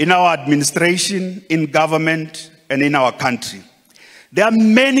administration, in government, and in our country. There are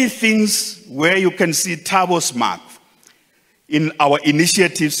many things where you can see Thabo's mark in our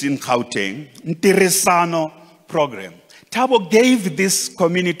initiatives in Gauteng, Ntirisano program. Thabo gave this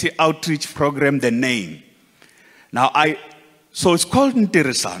community outreach program the name. Now, so it's called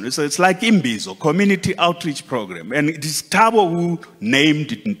Ntirisano. It's like Imbizo, Community Outreach Program. And it is Thabo who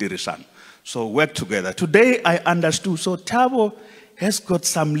named it Ntirisano. So work together. Today I understood. So Thabo has got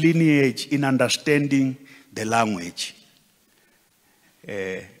some lineage in understanding the language.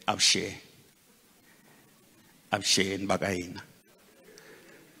 Abshe and Bagaina.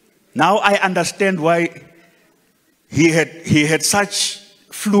 Now I understand why he had such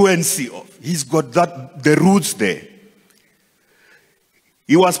fluency of. He's got the roots there.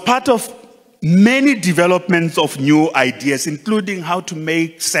 He was part of many developments of new ideas, including how to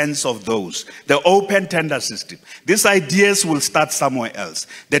make sense of those. The open tender system. These ideas will start somewhere else.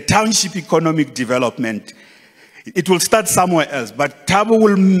 The township economic development, it will start somewhere else. But Thabo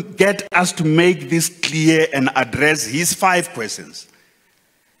will get us to make this clear and address his 5 questions.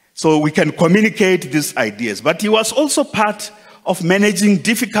 So we can communicate these ideas. But he was also part of managing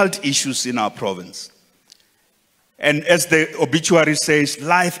difficult issues in our province. And as the obituary says,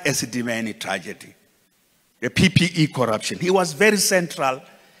 life as a demanding tragedy, the PPE corruption. He was very central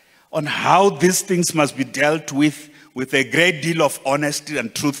on how these things must be dealt with a great deal of honesty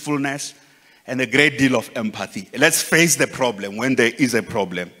and truthfulness and a great deal of empathy. Let's face the problem when there is a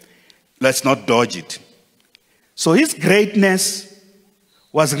problem. Let's not dodge it. So his greatness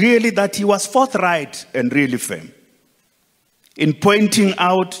was really that he was forthright and really firm in pointing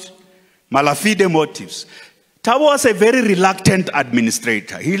out malafide motives. Thabo was a very reluctant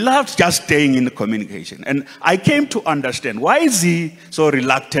administrator. He loved just staying in the communication. And I came to understand, why is he so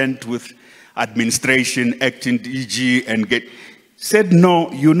reluctant with administration, acting DG, and said,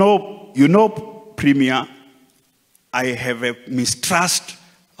 no, you know, Premier, I have a mistrust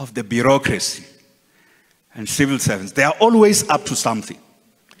of the bureaucracy and civil servants. They are always up to something.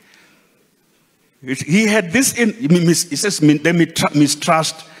 He had this, he says,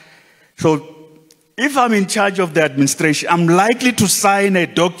 mistrust. So, if I'm in charge of the administration, I'm likely to sign a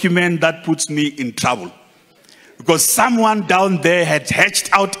document that puts me in trouble. Because someone down there had hatched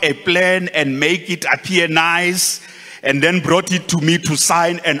out a plan and make it appear nice and then brought it to me to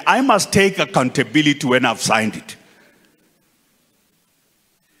sign, and I must take accountability when I've signed it.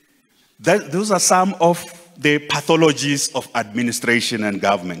 Those are some of the pathologies of administration and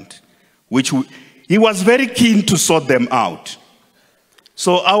government, which he was very keen to sort them out.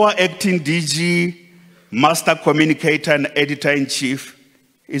 So our acting DG, master communicator and editor-in-chief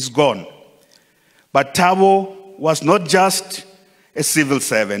is gone. But Thabo was not just a civil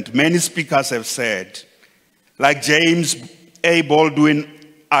servant. Many speakers have said, like James A. Baldwin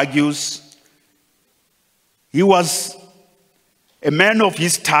argues, he was a man of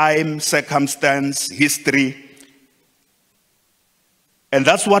his time, circumstance, history. And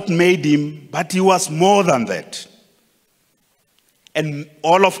that's what made him, but he was more than that. And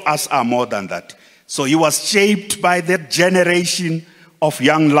all of us are more than that. So he was shaped by that generation of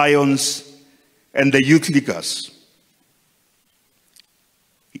young lions and the youth leaguers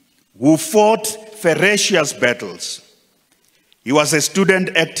who fought ferocious battles. He was a student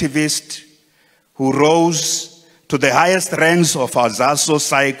activist who rose to the highest ranks of Azaso,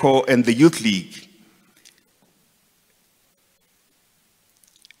 Psycho, and the Youth League.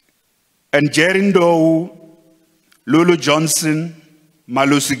 And Jerindo, Lulu Johnson,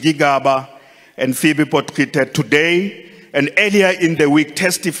 Malusi Gigaba, and Phoebe Potkite today and earlier in the week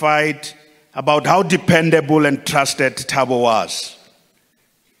testified about how dependable and trusted Thabo was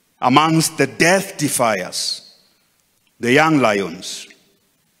amongst the death defiers, the young lions.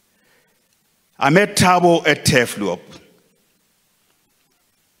 I met Thabo at Tefluop.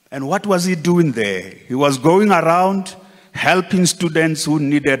 And what was he doing there? He was going around helping students who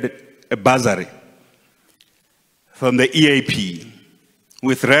needed a bursary from the EAP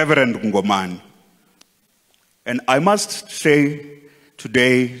with Reverend Ngomani. And I must say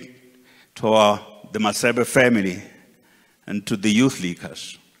today to the Masebe family and to the youth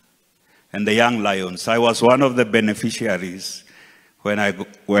leaguers and the young lions, I was one of the beneficiaries when I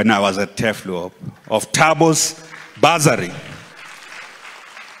was at Tefluop of Thabo's bursary.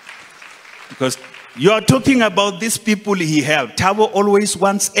 Because you are talking about these people he helped. Thabo always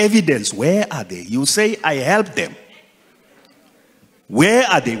wants evidence. Where are they? You say, I helped them. Where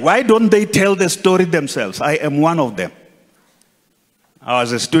are they? Why don't they tell the story themselves? I am one of them. I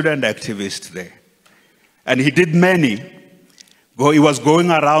was a student activist there. And he did many. He was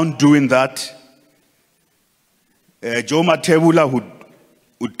going around doing that. Joe Matebula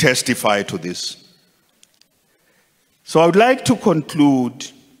would testify to this. So I would like to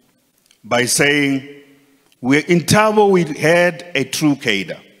conclude by saying, in Thabo we had a true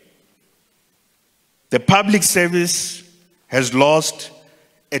cadre. The public service has lost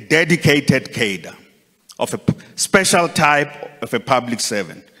a dedicated cadre of a special type of a public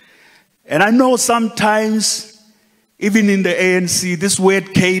servant. And I know sometimes, even in the ANC, this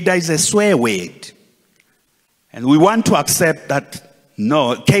word cadre is a swear word. And we want to accept that,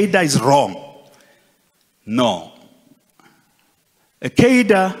 no, cadre is wrong. No. A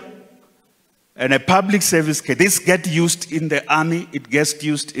cadre and a public service, this gets used in the army, it gets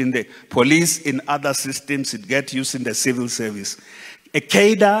used in the police, in other systems, it gets used in the civil service. A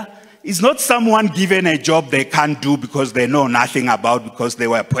cadre is not someone given a job they can't do because they know nothing about, because they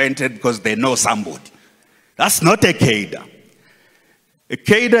were appointed, because they know somebody. That's not a cadre. A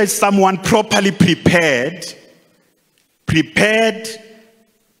cadre is someone properly prepared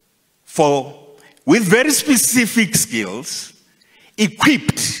with very specific skills,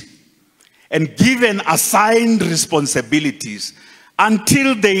 equipped, and given assigned responsibilities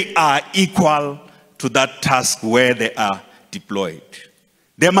until they are equal to that task where they are deployed.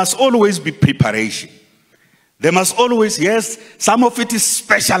 There must always be preparation. There must always, yes, some of it is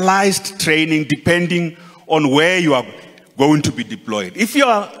specialized training depending on where you are going to be deployed. If you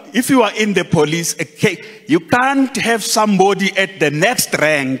are in the police, you can't have somebody at the next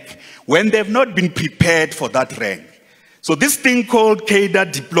rank when they've not been prepared for that rank. So this thing called cadre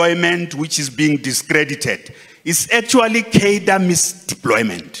deployment, which is being discredited, is actually cadre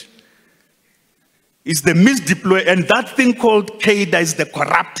misdeployment. It's the misdeployment, and that thing called cadre is the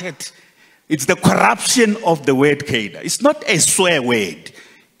corrupted, it's the corruption of the word cadre. It's not a swear word.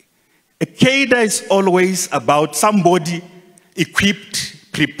 A cadre is always about somebody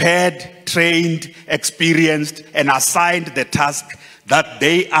equipped, prepared, trained, experienced, and assigned the task that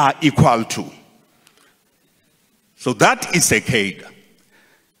they are equal to. So that is a cadre.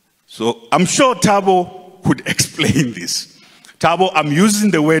 So I'm sure Thabo could explain this. Thabo, I'm using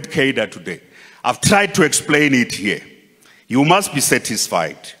the word cadre today. I've tried to explain it here. You must be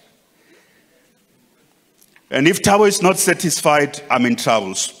satisfied. And if Thabo is not satisfied, I'm in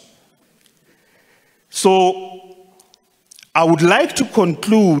troubles. So I would like to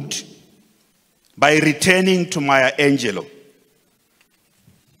conclude by returning to Maya Angelou.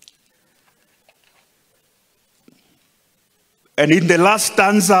 And in the last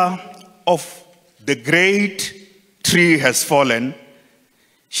stanza of The Great Tree Has Fallen,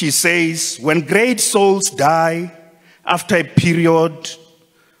 she says, when great souls die after a period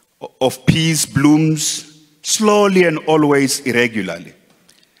of peace blooms slowly and always irregularly,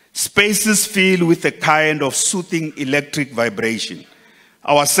 spaces fill with a kind of soothing electric vibration.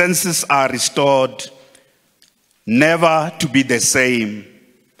 Our senses are restored, never to be the same.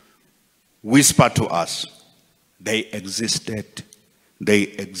 Whisper to us, they existed, they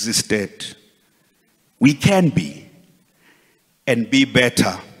existed. We can be and be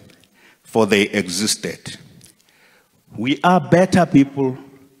better, for they existed. We are better people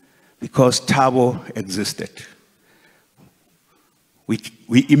because Thabo existed.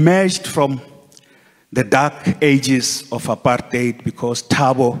 We emerged from the dark ages of apartheid because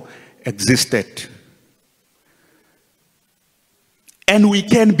Thabo existed. And we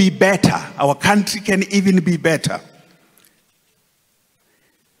can be better. Our country can even be better.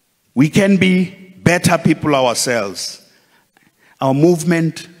 We can be better people ourselves. Our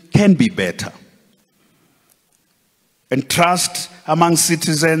movement can be better. And trust among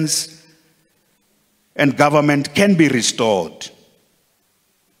citizens and government can be restored.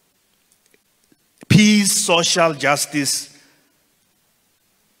 Peace, social justice,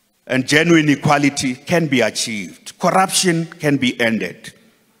 and genuine equality can be achieved. Corruption can be ended.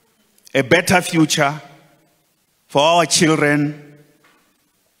 A better future for our children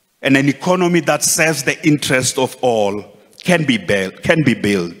and an economy that serves the interest of all can be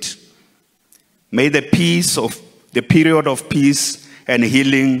built. May the period of peace and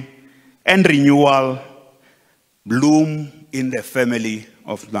healing and renewal bloom in the family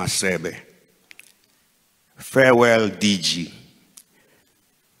of Masebe. Farewell, DG.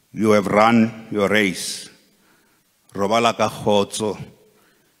 You have run your race. Robala ka kgotso,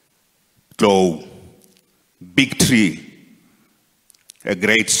 Tlo, big tree, a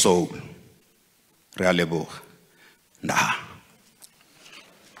great soul. Re a leboga. Nah.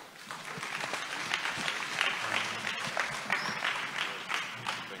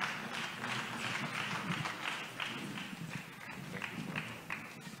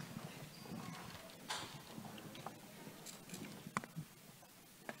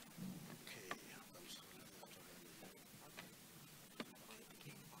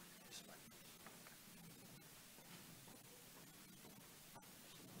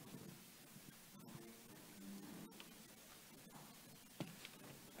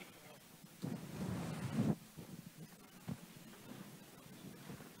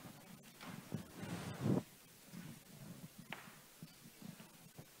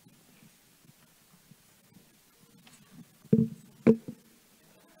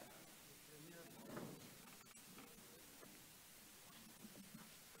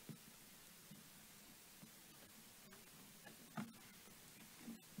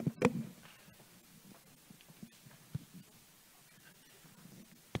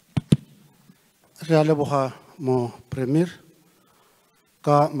 Re a leboga mo premier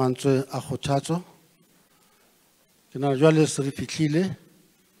ka mantswe a kgothatso. Ke na jwale se re fihlile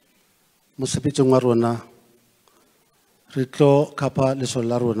mosebetsing wa rona re tlo kapa lesolo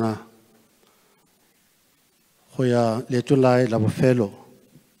la rona go ya leetong la bofelo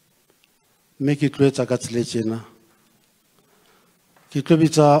mme ke tlo etsa ka tsela tsena. Ke tlo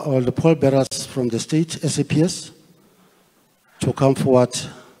bitsa all the pallbearers from the state SAPS to come forward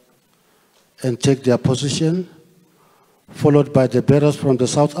and take their position, followed by the bearers from the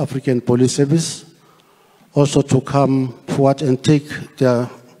South African Police Service, also to come forward and take their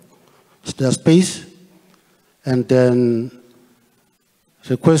space, and then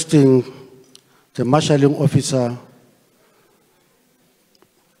requesting the marshalling officer,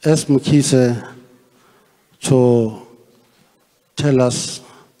 S. Mkise, to tell us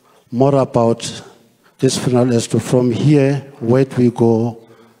more about this funeral as to from here, where do we go,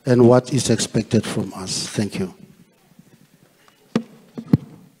 and what is expected from us. Thank you.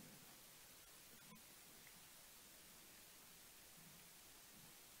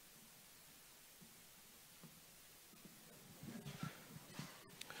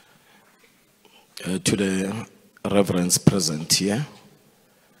 To the reverends present here,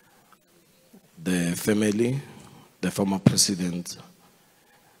 the family, the former president,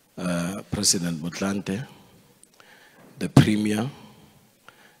 President Motlanthe, the premier,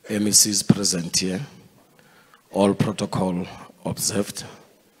 MECs present here, all protocol observed.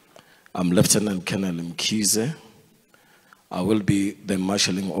 I'm Lieutenant Colonel Mkhize. I will be the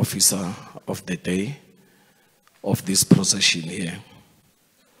marshalling officer of the day of this procession here.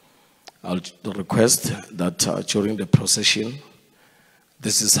 I'll request that during the procession,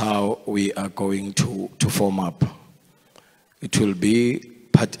 this is how we are going to form up. It will be,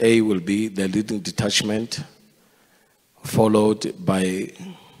 part A will be the leading detachment, followed by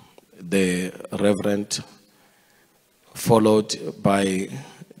the reverend, followed by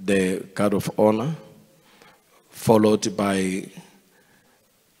the guard of honor, followed by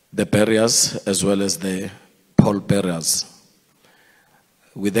the bearers as well as the pallbearers.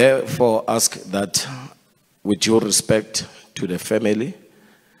 We therefore ask that, with due respect to the family,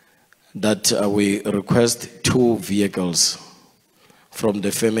 that we request 2 vehicles from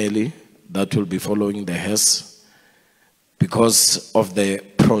the family that will be following the hearse because of the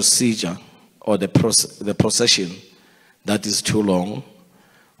procedure or the procession that is too long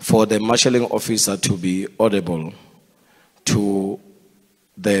for the marshalling officer to be audible to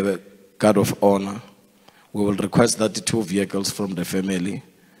the guard of honor we will request that the 2 vehicles from the family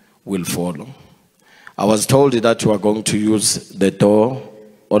will follow. I was told that you are going to use the door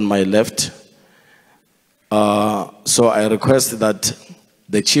on my left. So I request that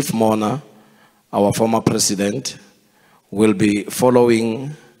the chief mourner, our former president, will be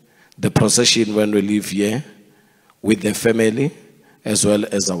following the procession when we leave here with the family as well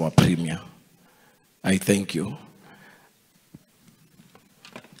as our premier. I thank you.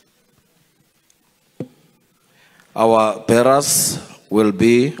 Our bearers will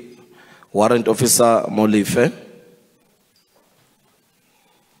be Warrant Officer Molife,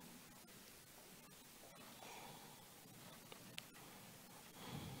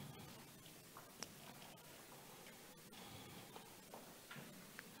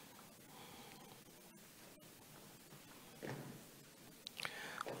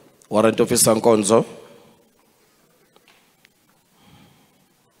 Warrant Officer Nkonzo,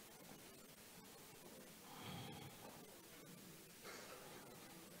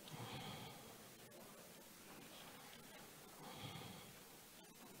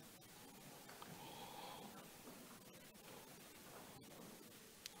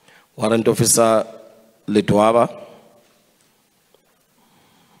 Warrant Officer Litwaba,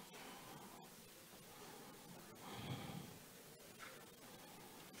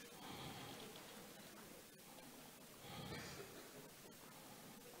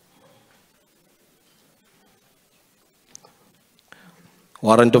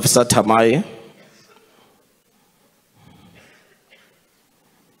 Warrant Officer Tamai,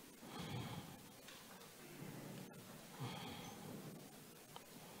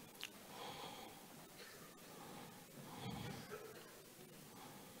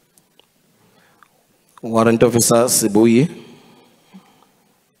 Warrant Officer Sibuyi,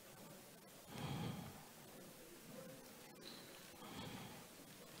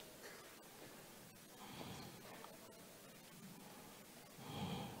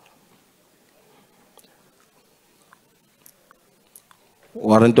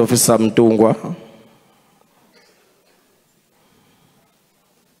 Warrant Officer Mtungwa,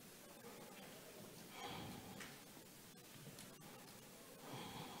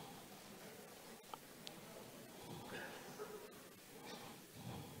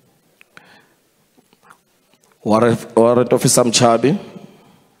 Warrant Officer Mchabi,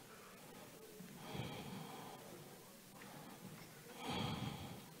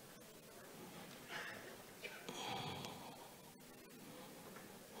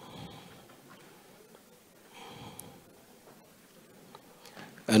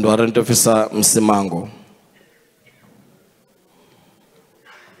 and Warrant Officer Msimango.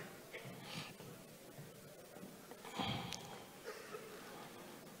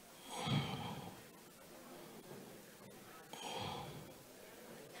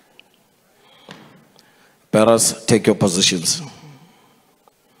 Bearers, take your positions.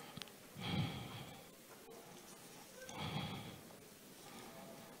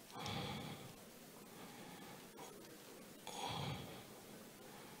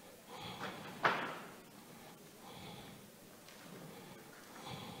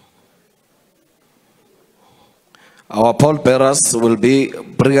 Our pallbearers will be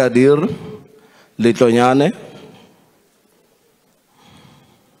Brigadier Litonyane,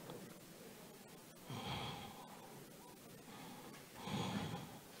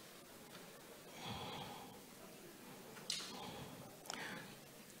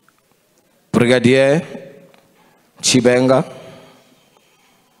 Brigadier Chibenga,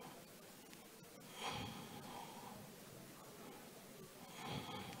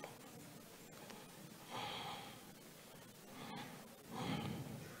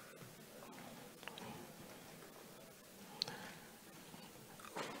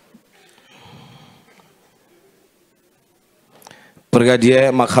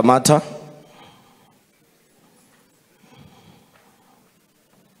 Brigadier Makamata,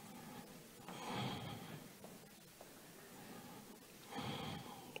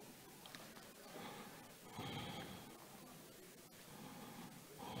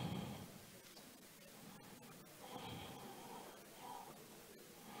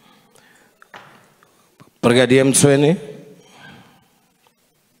 Brigadier Mtsweni,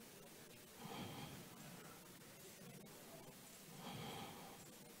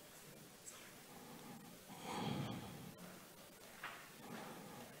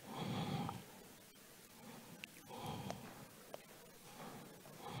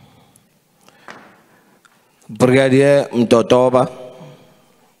 Brigadier Mtotoba,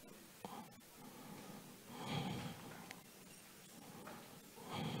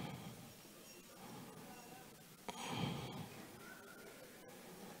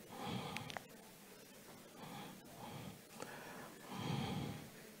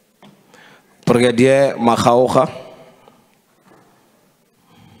 Brigadier Makauga,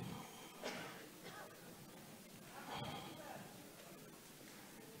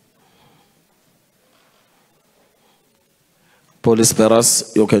 police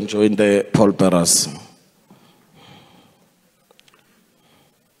bearers, you can join the pall bearers.